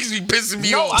 y'all niggas be pissing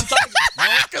me No, off. I'm talking.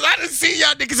 Because I didn't see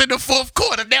y'all niggas in the fourth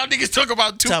quarter. Now niggas talk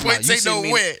about 2 points ain't no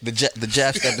win. The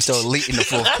Jazz got to start elite in the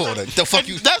fourth quarter. The fuck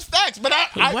you? That's facts, but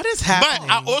I What is happening?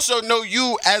 But I also know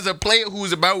you as a player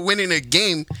who's about winning a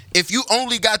game. If you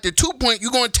only got the 2 point,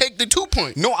 you're gonna take the 2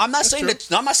 point. No, I'm not saying that.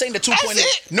 I'm not saying the 2 point.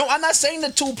 it. No, I'm not saying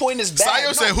the 2 point is bad. Sayo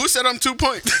no. said, "Who said I'm 2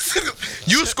 points?"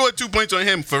 You scored 2 points on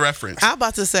him for reference. I'm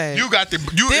about to say. You got it's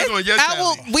on your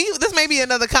tally. This may be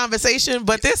another conversation,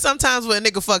 but there's sometimes where a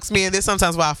nigga fucks me, and there's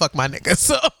sometimes where I fuck my nigga.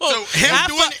 So him I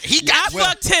doing it, he got I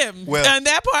fucked him. Well. and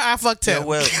that part I fucked him.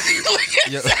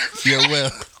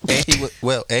 Yeah,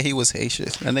 well, and he was Haitian.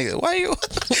 That nigga, why you?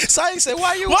 Sayo said,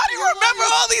 why you? Why do you remember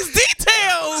all these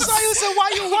details? Sayo said,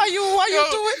 why you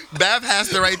do it? Bav has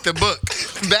to write the book.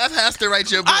 Bav has to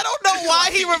write your book. I don't know why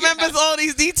he remembers all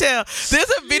these details. There's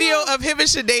a video of him and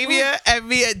Shadavia and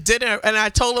me at dinner, and I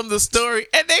told him the story,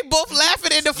 and they both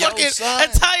laughing in the Yo, fucking son.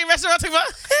 Italian restaurant.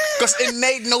 Because it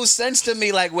made no sense to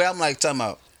me. Like, where I'm like, talking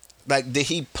about. Like, did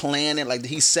he plan it? Like,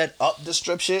 did he set up the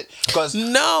strip shit? Because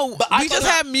No, But I we thought just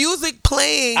that- had music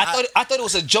playing. I thought it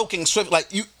was a joking strip. Like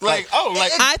you,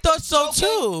 I thought so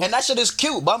too. And that shit is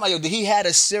cute. But I'm like, yo, did he had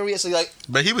a seriously like?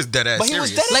 But he was dead ass But he was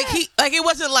serious. dead Like it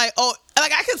wasn't like, oh,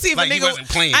 like I can see if Like a he nigga wasn't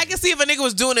playing. I can see if a nigga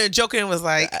was doing it and joking and was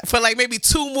like for like maybe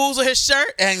 2 moves of his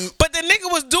shirt, but the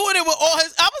nigga was doing it with all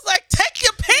his. I was like, take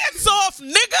your pants off,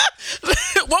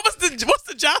 nigga. What's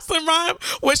the Jocelyn rhyme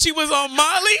when she was on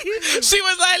Molly? She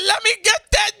was like, let me get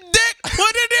that dick,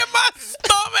 put it in my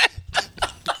stomach.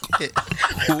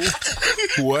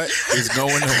 What is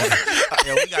going on?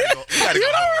 Yo, we gotta go. You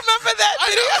don't remember that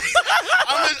video?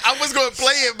 I was gonna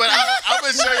play it, but I'm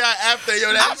gonna show y'all after.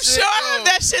 Yo, that I'm shit, sure I have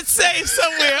that shit saved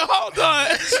somewhere. Hold on.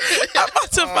 I'm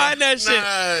about to find that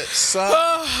shit.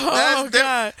 Oh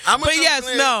God. But yes,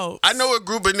 no. I know a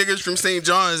group of niggas from St.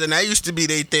 John's, and that used to be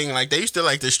their thing. Like they used to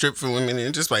like to strip for women,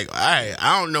 and just like, all right,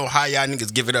 I don't know how y'all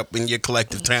niggas give it up in your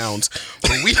collective towns,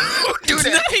 but we don't do It's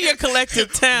that. not in your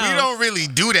collective town. We don't really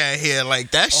do that here.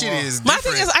 Like that shit is My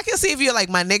different. thing is, I can see if you're like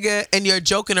my nigga and you're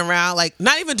joking around, like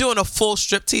not even doing a full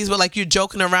strip tease, but like you're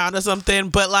joking around or something.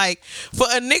 But like for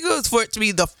a nigga, for it to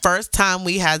be the first time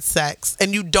we had sex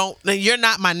and you're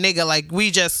not my nigga. Like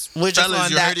we're just Fellas, on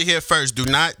you that. heard it here first. Do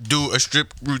not do a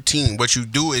strip routine. What you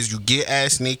do is you get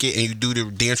ass naked and you do the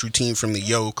dance routine from the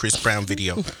Yo Chris Brown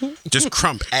video. Just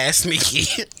crump ass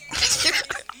naked.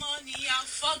 Money, I'll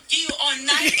fuck you all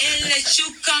night and let you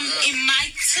come in my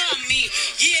tummy.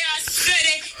 Yeah, I said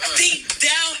it deep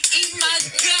down in my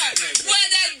gut. Where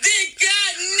that dick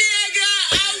got, nigga?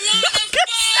 I wanna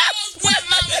fuck with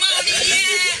my money,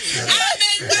 yeah. I'm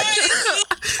in dirty.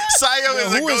 Sayo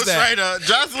is a who is that? ghostwriter.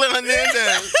 Jocelyn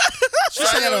Hernandez. She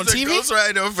said that on Sayo's a TV?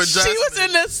 ghostwriter for Jocelyn. She was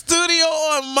in the studio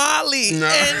on Molly No.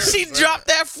 and she dropped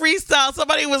that freestyle.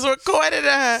 Somebody was recording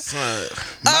her.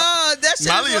 Oh, that shit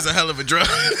Molly is a hell of a drug.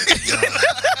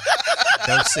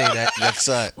 Don't say that. That's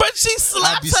But she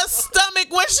slapped her stomach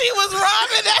when she was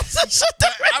robbing that shit.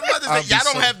 I'm about to say,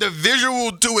 y'all don't have the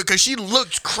visual to it because she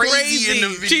looked crazy in the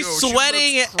video. She's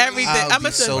sweating and everything. I'll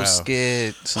be so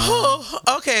scared. Son.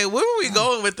 Okay, where were we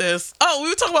going with this? Oh, we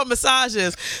were talking about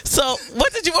massages. So,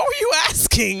 what were you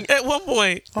asking at one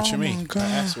point? What you mean? I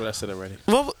asked what I said already.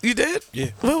 What you did? Yeah.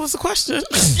 What was the question?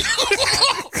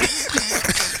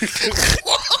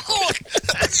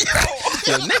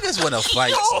 Yo, niggas wanna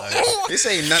fight, son. This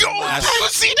ain't none of mine. You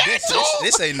see that?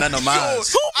 This ain't none of mine. Who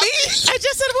me? I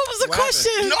just said what was the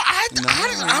question? No,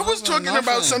 I was talking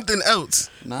about something else.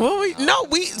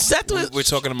 Seth was. We're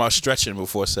talking about stretching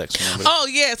before sex. Remember? Oh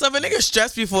yeah, so if a nigga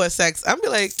stressed before sex, I'm be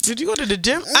like, did you go to the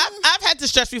gym? I've had to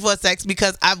stretch before sex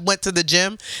because I went to the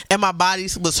gym and my body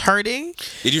was hurting.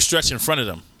 Did you stretch in front of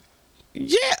them?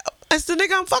 Yeah, that's the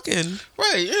nigga I'm fucking.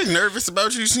 Right, you're nervous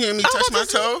about you seeing me touch my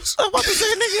toes? I'm about to say,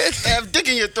 nigga. Have dick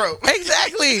in your throat.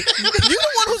 Exactly. You the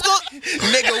one who's going.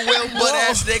 Nigga, Will butt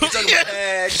ass nigga talking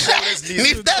about shoulders,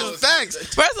 knees. That's facts.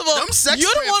 First of all, Them sex you're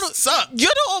the cramps one who suck.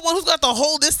 You're the one one who's got to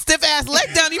hold this stiff ass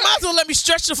leg down. You might as well let me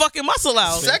stretch the fucking muscle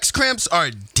out. Sex cramps are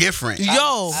different.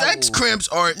 Yo. Sex cramps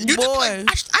are. You just Boy. like,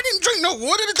 I didn't drink no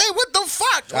water today. What the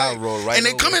fuck? I'll roll right and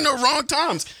they over come in the wrong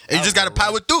times. And you just got to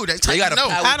power through. That's how You you gotta know.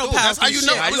 power I don't through. power That's how you through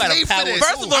know. shit. I You was gotta made for power this.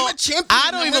 First of all, I'm a champion.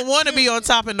 I don't even want to be on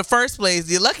top in the first place.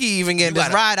 You're lucky you even getting You this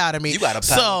gotta- ride out of me. you gotta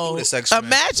power through the sex cramp.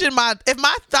 imagine if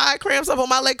my thigh cramps up or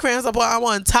my leg cramps up or I'm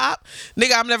on top,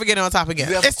 nigga, I'm never getting on top again.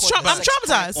 You ever It's caught the I'm sex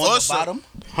cramp traumatized. on Also- the bottom?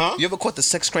 Huh? You ever caught the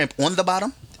sex cramp on the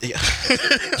bottom? Yeah.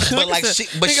 But like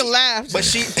Nigga laughed. But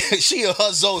she in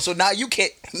her zone, so now you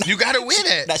can't. You gotta wear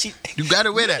that. Now she, You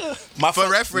gotta wear that. my For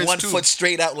foot, reference, one too. foot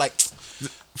straight out, like.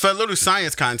 For a little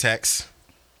science context,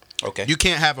 Okay. you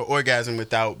can't have an orgasm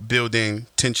without building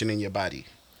tension in your body.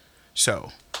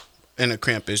 So, and a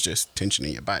cramp is just tension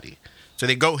in your body. So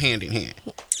they go hand in hand.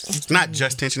 It's not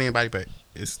just tension in your body, but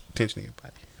it's tension in your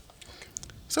body.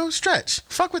 So stretch.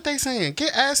 Fuck what they saying.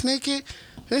 Get ass naked.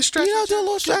 Then stretch. You know, do a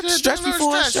little stretch. Stretch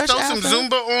before, stretch Throw after. some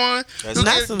Zumba on. You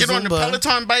Not some get on the Zumba.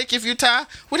 Peloton bike if you tie.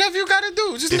 Whatever you gotta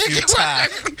do. Just If make you it tie.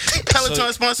 work.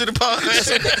 Peloton sponsored the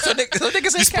podcast. so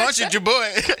niggas You ain't sponsored your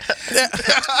boy.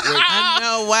 I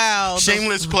know, wow.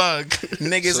 Shameless plug.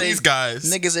 Niggas These ain't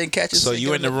guys. Niggas ain't catching. So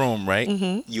you in the room, right?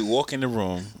 Mm-hmm. You walk in the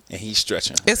room and he's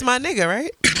stretching. It's my nigga,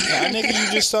 right? That nigga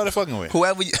you just started fucking with.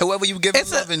 Whoever you give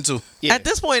It's a- love into. Yeah. At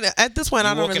this point, I You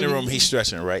don't walk really in the room, he's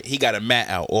stretching, right? He got a mat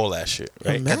out, all that shit,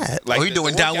 right? mat? Oh, he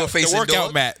doing downward facing The workout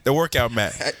dog? mat. The workout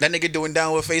mat. That nigga doing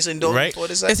downward facing dog Right. before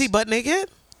the sex. Is he butt naked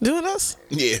doing this?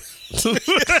 Yeah.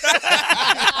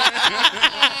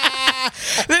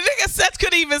 The nigga Seth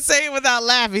couldn't even say it without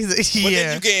laughing. He's like, But yeah.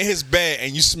 then you get in his bed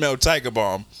and you smell Tiger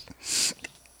Bomb.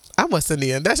 I'm West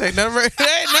Indian. That ain't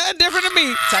nothing different to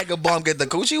me. Tiger Bomb get the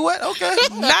coochie wet? Okay.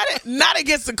 Not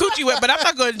against the coochie wet, but I'm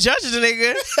not going to judge the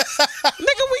nigga.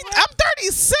 I'm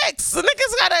 36. The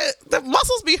niggas the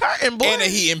muscles be hurting, boy. And a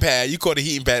heating pad. You caught a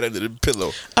heating pad under the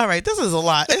pillow. All right, this is a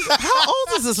lot. How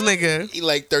old is this nigga? He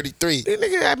like 33. This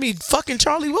nigga had me fucking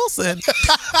Charlie Wilson.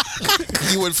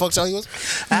 You wouldn't fuck Charlie Wilson?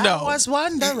 No. I was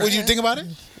wondering. What you think about it?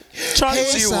 Charlie Hey,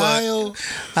 Wilson. Sile.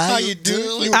 How you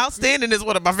doing? Outstanding is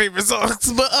one of my favorite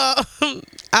songs, but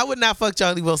I would not fuck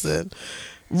Charlie Wilson.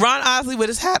 Ron Isley with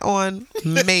his hat on,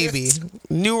 maybe.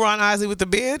 New Ron Isley with the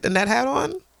beard and that hat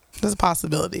on, there's a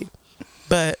possibility.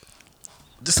 But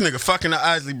This nigga fucking the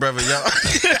Isley brother, y'all.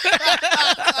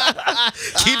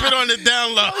 Keep it on the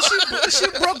down low. She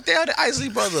broke down the Isley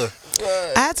brother.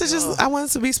 I had to I wanted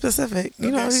to be specific.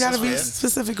 You know, you got to be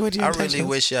specific with your I intentions. really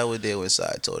wish I were there when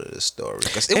Side told her the story.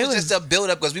 Because it was just a build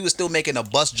up because we were still making the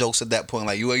bus jokes at that point.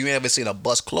 Like, you ain't ever seen a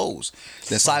bus close.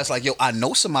 Then Side's like, yo, I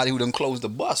know somebody who done closed the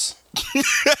bus.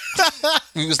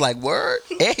 We was like, word?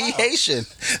 Hey, he Haitian.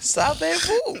 Stop that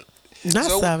food. Not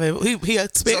So- stop it. He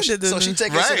expanded So she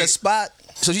take us to the Right. spot.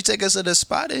 So she take us to the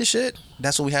spot and shit.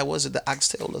 That's what we had. Was it the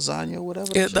oxtail lasagna or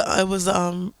whatever? it was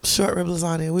short rib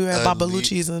lasagna. We were at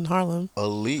Babalucci's in Harlem.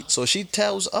 Elite. So she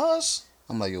tells us.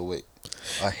 I'm like, yo, wait.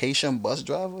 A Haitian bus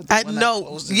driver? The I one that know.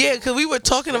 closed the- Yeah, because we were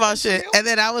talking about shit. And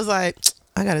then I was like,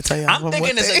 I got to tell y'all. I'm one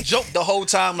thinking more it's a thing. joke the whole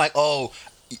time. Like, oh,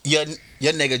 your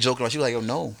nigga joking. She was like, yo,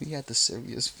 no, he had the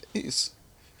serious face.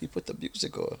 He put the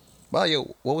music on. Wow,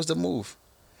 yo, what was the move?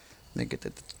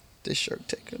 Nigga, this shirt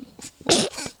taken off.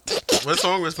 What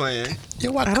song was playing?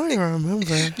 Yo, I don't even remember.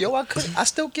 I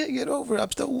still can't get over it.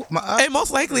 I'm still my eyes. Hey,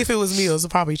 most likely if it was me, it was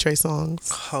probably Trey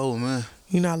Songz. Oh man,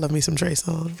 You know I love me some Trey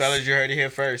Songz. Fellas, you heard it here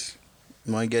first.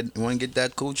 you want to get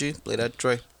that coochie? Play that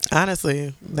Trey.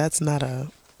 Honestly, that's not a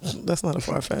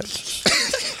far fetch.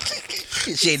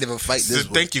 She ain't never fight So this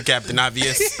one. thank you, Captain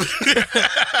Obvious.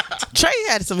 Trey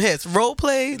had some hits. Role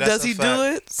play, That's does a he fact. do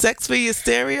it? Sex for your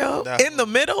stereo That in the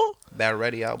middle. That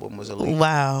Ready album was elite.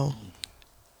 Wow.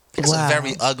 It's Wow. a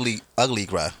very ugly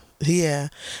cry. Yeah,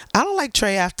 I don't like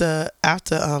Trey after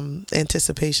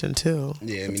Anticipation too.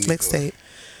 Yeah, me neither. Mixtape.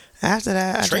 After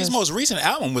that, Trey's most recent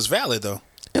album was valid though.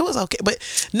 it was okay, but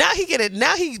now he get it.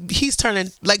 Now he's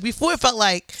turning like before. It felt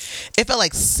like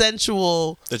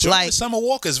sensual. The joint like with Summer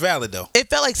Walker's valid though. it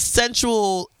felt like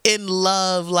sensual, in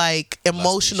love, like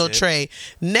emotional shit. Trey.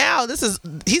 Now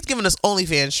he's giving us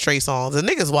OnlyFans Trey songs. The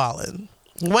niggas wildin'.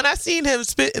 When I seen him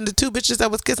spit in the two bitches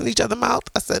that was kissing each other's mouth,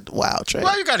 I said, "Wow, Trey."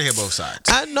 Well, you gotta hear both sides.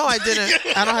 I know I didn't.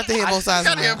 I don't have to hear both sides.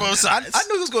 You gotta hear both sides. I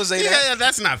knew he was gonna say yeah, that. yeah,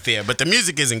 that's not fair. But the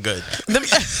music isn't good. Them-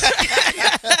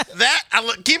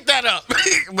 Keep that up.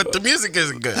 But the music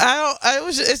isn't good.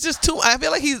 It's just too. I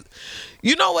feel like he's.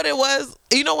 You know what it was?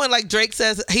 You know when like Drake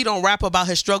says he don't rap about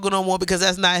his struggle no more because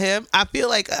that's not him? I feel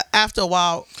like after a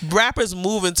while, rappers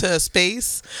move into a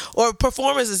space, or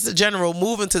performers in general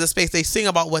move into the space, they sing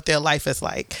about what their life is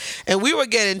like. And we were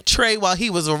getting Trey while he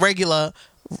was a regular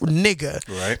nigga.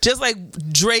 Right. Just like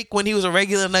Drake when he was a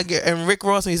regular nigga and Rick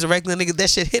Ross when he's a regular nigga, that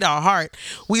shit hit our heart.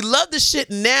 We love the shit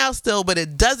now still, but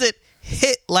it doesn't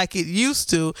hit like it used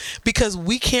to because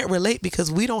we can't relate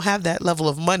because we don't have that level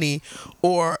of money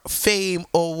or fame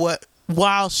or what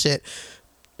wild shit.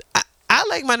 I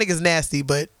like my niggas nasty,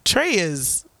 but Trey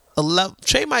is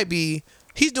Trey might be.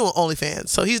 He's doing OnlyFans,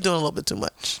 so he's doing a little bit too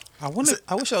much. I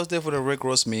wish I was there for the Rick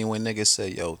Ross meme when niggas say,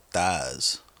 "Yo,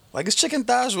 thighs." Like, is chicken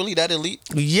thighs really that elite?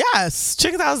 Yes,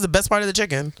 chicken thighs is the best part of the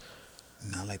chicken.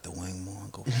 Nah, I like the wing more.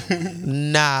 Go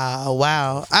Nah,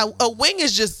 wow. A wing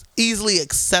is just easily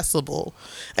accessible,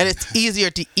 and it's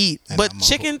easier to eat. And But I'm a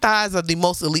chicken thighs are the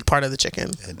most elite part of the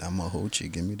chicken. And I'm a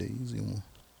hoochie. Give me the easy one.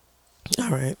 All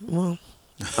right. Well,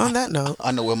 on that note,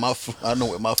 I know where my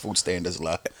food standards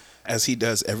lie. As he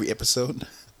does every episode,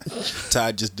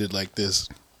 Todd just did like this.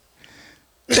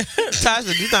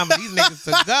 Tasha, you talking about these niggas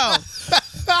to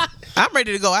go? I'm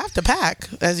ready to go after pack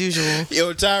as usual.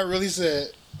 Yo, Todd really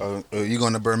said, You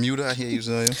going to Bermuda? I hear you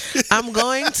saying. I'm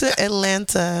going to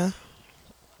Atlanta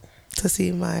to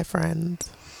see my friend.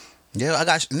 Yeah, I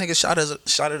got niggas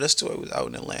shot at us too. It was out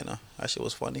in Atlanta. That shit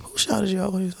was funny. Who shouted you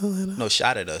out when you was in Atlanta? No,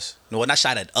 shot at us. No, well, not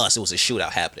shot at us. It was a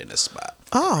shootout happening in this spot.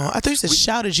 Oh, I thought you said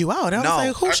shouted you out. I was No.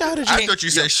 like, who shouted you? I thought you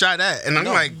said shot at, and I'm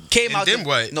like, came and out. then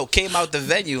what? No, came out the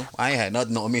venue. I ain't had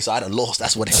nothing on me, so I'd have lost.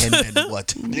 That's what it ended.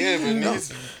 What? Yeah, but no.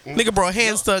 Nigga brought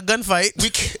hands to a gunfight. We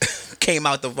came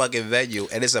out the fucking venue,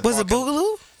 and it's a Was it parking-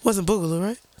 Boogaloo? Wasn't Boogaloo,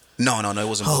 right? No, it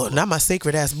wasn't. Oh, Boogaloo. not my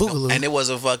sacred ass Boogaloo. And it was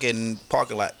a fucking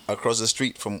parking lot across the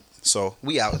street from. So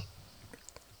we out.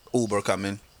 Uber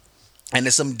coming, and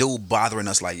there's some dude bothering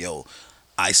us like, "Yo,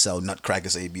 I sell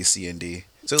nutcrackers A, B, C, and D."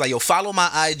 So it's like, "Yo, follow my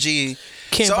IG."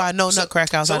 Can't buy no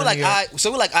nutcracker outside So we're of like, New York. all right.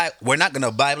 So we're like, all right, we're not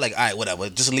gonna buy. We're like, all right, whatever.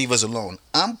 Just leave us alone.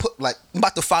 I'm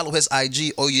about to follow his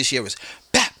IG. All you hear is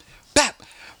bap, bap,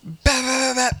 bap,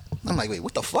 bap, bap. I'm like, wait,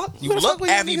 what the fuck? You Where the fuck look, were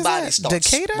you niggas everybody at? starts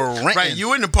Decatur? sprinting. Right,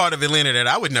 you in the part of Atlanta that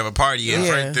I would never party in.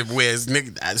 Yeah. Right, where's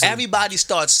nigga? So Everybody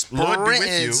starts Lord be with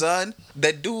sprinting, you. son.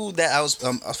 That dude that I was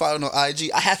following on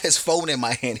IG, I have his phone in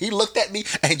my hand. He looked at me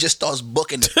and just starts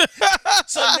booking it.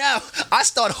 So now I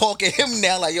start hawking him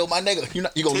now, like, yo, my nigga,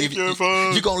 you gonna leave your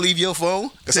phone. You gonna leave your phone?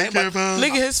 'Cause I ain't about-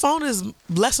 Nigga, his phone is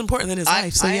less important than his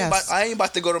life, so I ain't yes. I ain't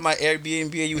about to go to my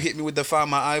Airbnb and you hit me with the Find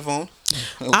My iPhone.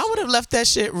 I would have left that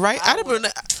shit right. I'd have been,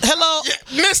 hello,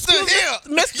 Mister here.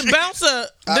 Mr. Bouncer,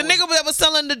 the nigga that was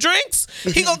selling the drinks,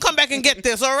 he gonna come back and get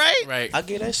this, all right? right. I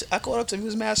get that shit. I caught up to him. He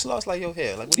was mad slow. I was like, yo,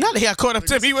 here. Like, what Not that I caught up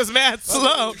to him. He was mad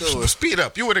slow. Speed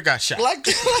up. You would have got shot. like,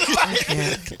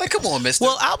 come on, mister.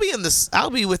 Well, I'll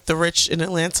be with the rich in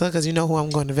Atlanta because you know who I'm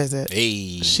going to visit.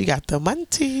 Hey, She got the money.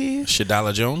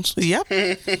 Shadala Jones. Yep.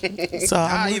 So Nah,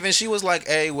 I'm even she was like,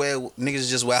 hey, where niggas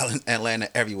just wild in Atlanta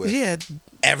everywhere. yeah.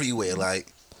 Everywhere. Like,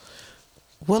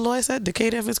 What Lloyd said,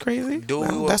 Decatur if it's crazy. dude,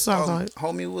 No, that's what I'm talking.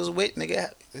 homie was with,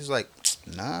 nigga. He's like,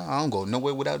 nah, I don't go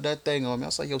nowhere without that thing on me. I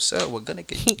was like, yo, sir, we're gonna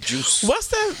get juice. What's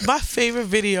that? My favorite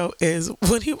video is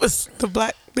when he was the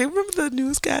black. They remember the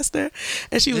newscaster,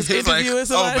 and she was He's like, interviewing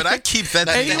somebody. oh, but I keep that.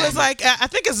 And he was like, I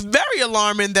think it's very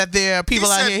alarming that there are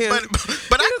people out said, here.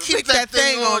 but I who keep stick that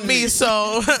thing on me.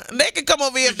 so they can come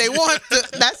over here if they want.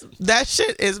 That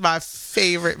shit is my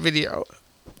favorite video.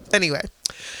 Anyway,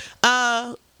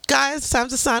 guys, time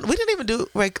to sign. We didn't even do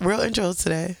like real intros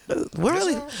today.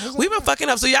 We've been fucking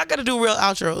up, so y'all got to do real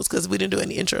outros because we didn't do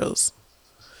any intros.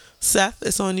 Seth,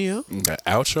 it's on you. The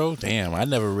outro? Damn, I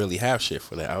never really have shit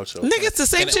for the outro. Nigga, it's the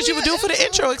same shit you would do for the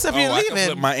intro, except you're I can flip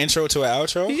leaving. my intro to an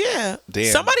outro? Yeah. Damn.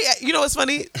 Somebody, you know what's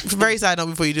funny? Very side note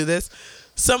before you do this.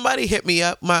 Somebody hit me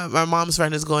up. My mom's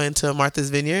friend is going to Martha's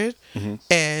Vineyard,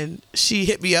 and she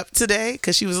hit me up today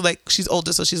because she was like, she's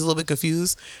older, so she's a little bit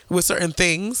confused with certain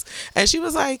things. And she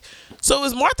was like, "So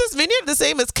is Martha's Vineyard the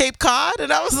same as Cape Cod?"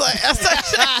 And I was like,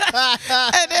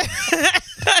 and then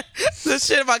the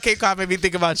shit about Cape Cod made me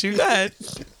think about you. Go ahead.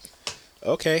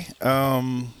 Okay.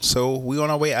 So we on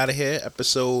our way out of here.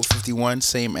 Episode 51,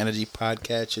 Same Energy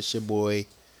Podcast. It's your boy,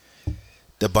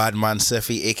 the Badman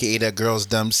Seffi, aka that girl's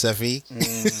dumb Seffi.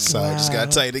 Sorry, I just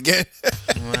got tight again.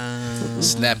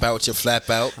 Snap out your flap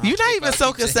out. You're not even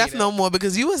soaking Seth no more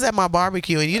because you was at my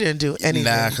barbecue and you didn't do anything.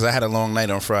 Nah, because I had a long night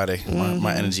on Friday.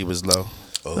 My energy was low.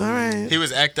 All right. He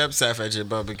was act up Seth at your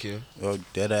barbecue. Oh,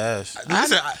 dead ass.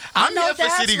 Listen, I'm know here for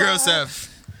that's City Girl right. Seth.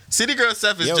 City Girl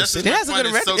Seth is Yo, just City- It as has a much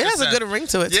good fun as ring. It Soca has a Seth. good ring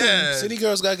to it too. Yeah. City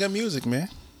Girls got good music, man.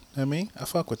 I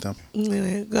fuck with them.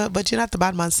 Yeah, but you're not the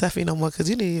bad man Seffi no more because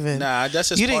you didn't even. Nah, that's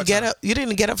just you didn't get part-time. up. You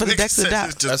didn't get up for the Nigga Dexter says Daps.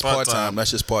 it's just That's part time.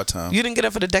 That's just part time. You didn't get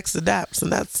up for the Dexter Daps,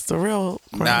 and that's the real.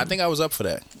 Crime. Nah, I think I was up for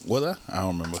that. Was I? I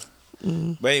don't remember.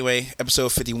 But anyway,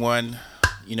 episode 51.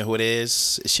 You know who it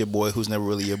is. It's your boy who's never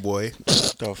really your boy.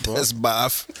 That's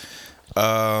Bob.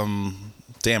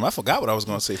 Damn, I forgot what I was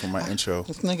gonna say for my intro.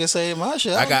 This nigga say my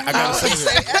shit. I gotta say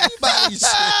it. everybody's shit.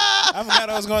 I forgot what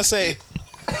I was gonna say.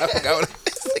 I forgot what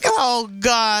Oh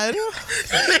God.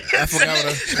 I forgot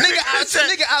what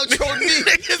Nigga outro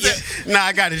me. Nah,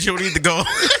 I got it. You don't need to go.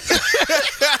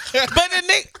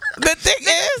 But the thing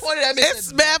is, pointed at me and it's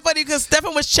said, mad funny because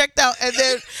Stefan was checked out, and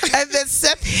then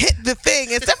Seth hit the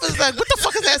thing, and Stefan was like, "What the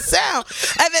fuck is that sound?"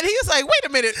 And then he was like, "Wait a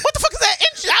minute, what the fuck is that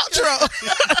outro?"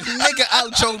 Nigga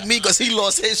outroed me because he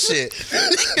lost his shit.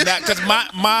 because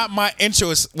my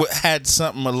intro had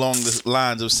something along the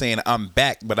lines of saying I'm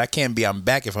back, but I can't be I'm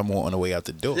back if I'm on the way out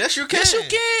the door. Yes, you can. Yes, you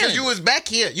can. 'Cause you was back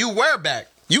here. You were back.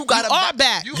 You got You are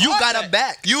back. You got a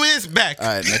back. You is back. All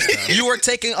right, next time. You were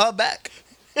taking a back.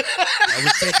 I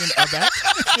was taking a back.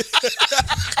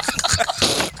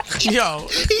 Yo,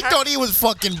 He thought he was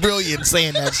fucking brilliant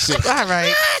saying that shit. all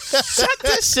right, shut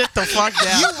this shit the fuck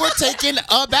down. You were taking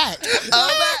a back.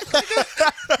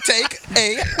 Take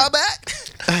a back.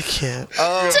 I can't.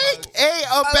 Take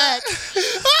a back.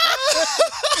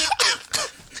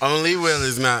 Only Will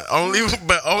is not. Only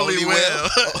Only Will. Will.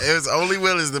 It was only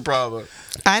Will is the problem.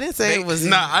 I didn't say it was.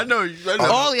 Nah, I know. I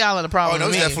know. All y'all are the Oh problem. no,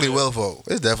 to it's me. definitely Will vote.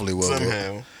 It's definitely Will vote.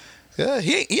 Somehow. Yeah,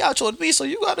 he outroed me, so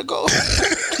you gotta go.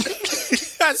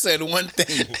 I said one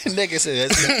thing. Nigga said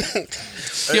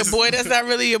that's Your boy, that's not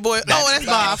really your boy. Oh, that's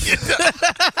Bob.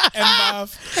 And Bob.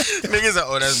 Niggas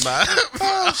are, that's my.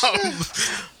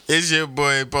 It's your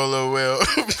boy Polo Will,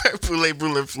 Poulet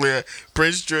Poulet Flair,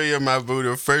 Prince Trillia, my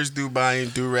Buddha, First Dubai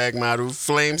and Durag model,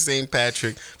 Flame St.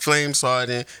 Patrick, Flame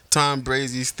Sarden, Tom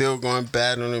Brazy still going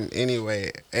bad on him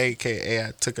anyway. AKA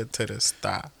I took her to the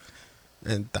star,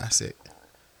 and that's it.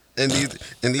 And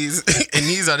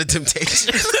these are the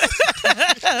Temptations.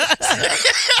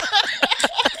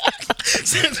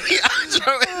 Since we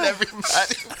outroing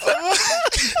everybody,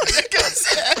 nigga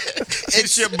said,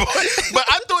 it's your boy. But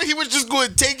I thought he was just going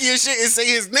to take your shit and say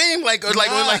his name, like or like,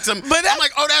 or like some. But I'm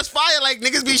like, oh, that's fire. Like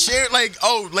niggas be sharing, like,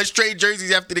 oh, let's trade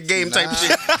jerseys after the game type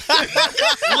shit.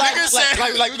 Nigga said,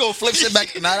 like we gonna flip shit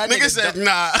back. Nah, that nigga said,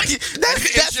 nah.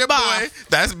 That's your Bob. boy.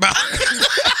 That's Bob.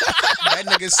 that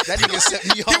nigga sent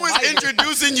me home. He was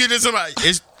introducing you to somebody.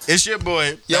 It's your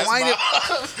boy. Yo, That's I ain't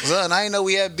Bob. son, I ain't know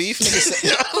we had beef.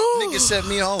 Nigga sent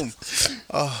me home.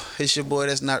 Oh, it's your boy.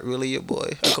 That's not really your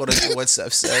boy. According to what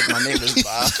Seth said, my name is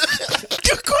Bob.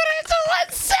 According to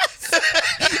what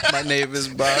Seth. My name is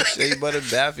Bob Shea Butter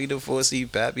Baffy, the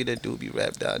 4C Pappy, the doobie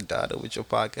rap dada with your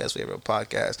podcast, favorite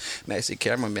podcast. Next, the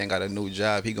cameraman got a new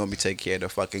job. He gonna be taking care of the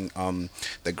fucking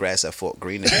the grass at Fort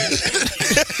Greene.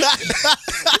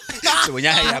 So when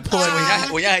y'all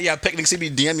had y'all picnic, see me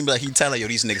DM me like he tell her, yo,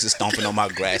 these niggas is stomping on my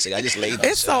grass. Like, I just laid.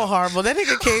 It's so horrible. That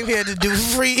nigga came here to do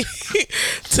free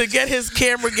to get his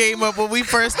camera game up when we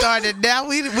first started. Now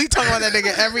we talk about that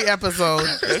nigga every episode.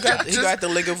 He got the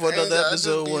link for another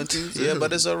episode one too. Yeah,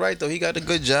 but it's alright though. He got a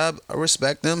good job. I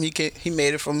respect him. He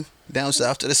made it from down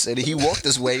south to the city. He walked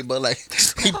this way, but like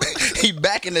he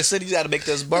back in the city. He's got to make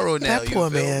this borough now. That poor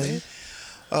man. Me?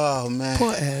 Oh man.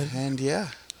 Poor Ed. And yeah.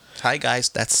 Hi guys,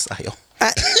 that's Sayo.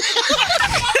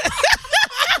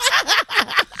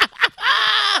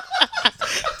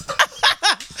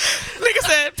 Nigga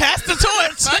said, pass the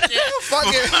torch. Fuck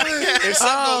it. If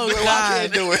Oh, something I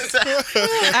can't do it.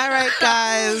 All right,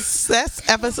 guys. That's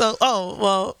episode. Oh,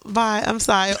 well, bye. I'm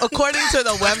sorry. According to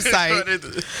the website,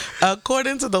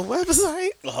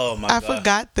 Oh my I god.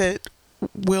 forgot that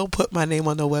Will put my name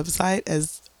on the website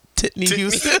as Titney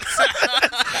Houston.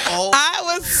 I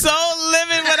was so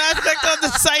livid when I clicked on the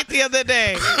site the other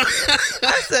day.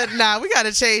 I said, nah, we got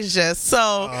to change this.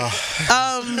 So,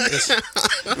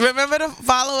 remember to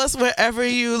follow us wherever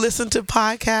you listen to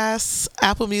podcasts,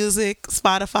 Apple Music,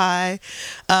 Spotify,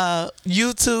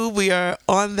 YouTube. We are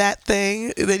on that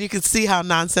thing. Then you can see how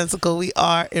nonsensical we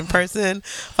are in person.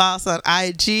 Follow us on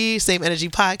IG, Same Energy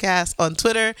Podcast, on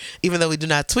Twitter, even though we do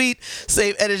not tweet,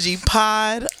 Same Energy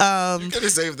Pod. Could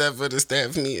have saved that for the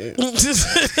staff meeting.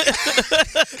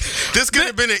 This could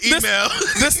have been an email.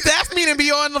 The staff meeting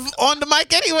be on the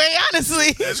mic anyway,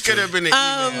 honestly. This could have been an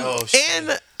email.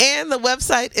 And the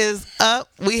website is up.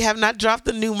 We have not dropped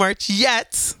the new merch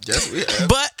yet. Yes, we have.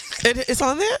 But it's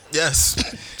on there? Yes.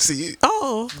 See?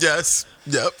 Oh. Yes.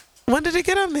 Yep. When did it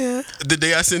get on there? The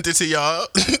day I sent it to y'all.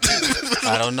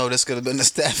 I don't know. This could have been the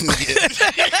staff meeting.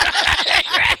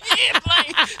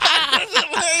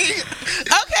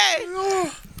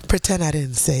 Okay. Pretend I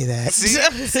didn't say that.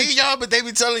 See y'all, but they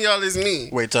be telling y'all it's me.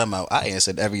 Wait, time out. I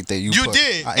answered everything you put.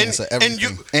 Did. I answered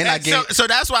everything. I gave. So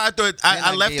that's why I thought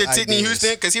I left gave it Titney ideas.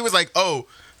 Houston because he was like, oh,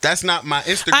 That's not my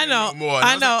Instagram I know. no more. And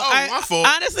I was know. like, oh, my fault.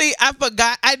 Honestly, I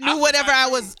forgot. I knew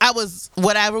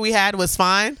whatever we had was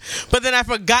fine, but then I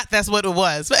forgot that's what it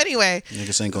was. But anyway,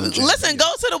 Niggas ain't gonna jam. listen, go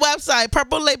to the website,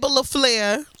 Purple Label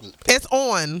LaFleur. It's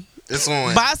on. It's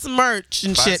on. Buy some merch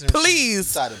and Buy shit, some shit.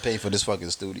 please. Try to pay for this fucking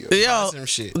studio. Yo, some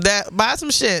shit. Buy some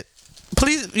shit.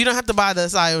 Please, you don't have to buy the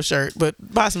Sayo shirt, but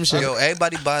buy some shit. Yo,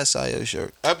 everybody buy a Sayo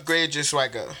shirt. Upgrade your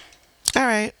swagger. All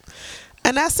right.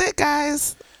 And that's it,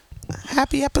 guys.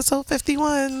 Happy episode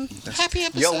 51. Happy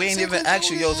episode. Yo, we ain't even asked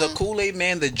you, yo, is the Kool-Aid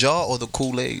man the jar or the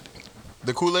Kool-Aid?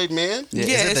 The Kool-Aid man? Yeah, is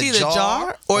it it's the either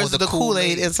jar or is it the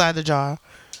Kool-Aid Kool-Aid? inside the jar?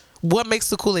 What makes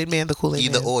the Kool-Aid man the Kool-Aid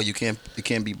Either man? or, you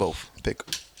can't be both. Pick.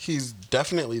 He's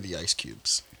definitely the Ice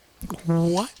Cubes.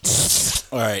 What?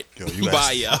 All right.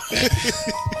 Bye, yo.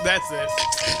 That's it.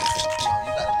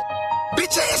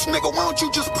 Bitch ass nigga, why don't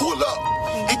you just pull up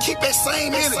and keep that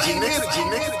same energy,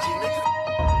 nigga?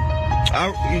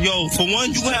 Yo, for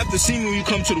one, you gonna have to see me when you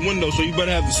come to the window, so you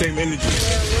better have the same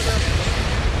energy.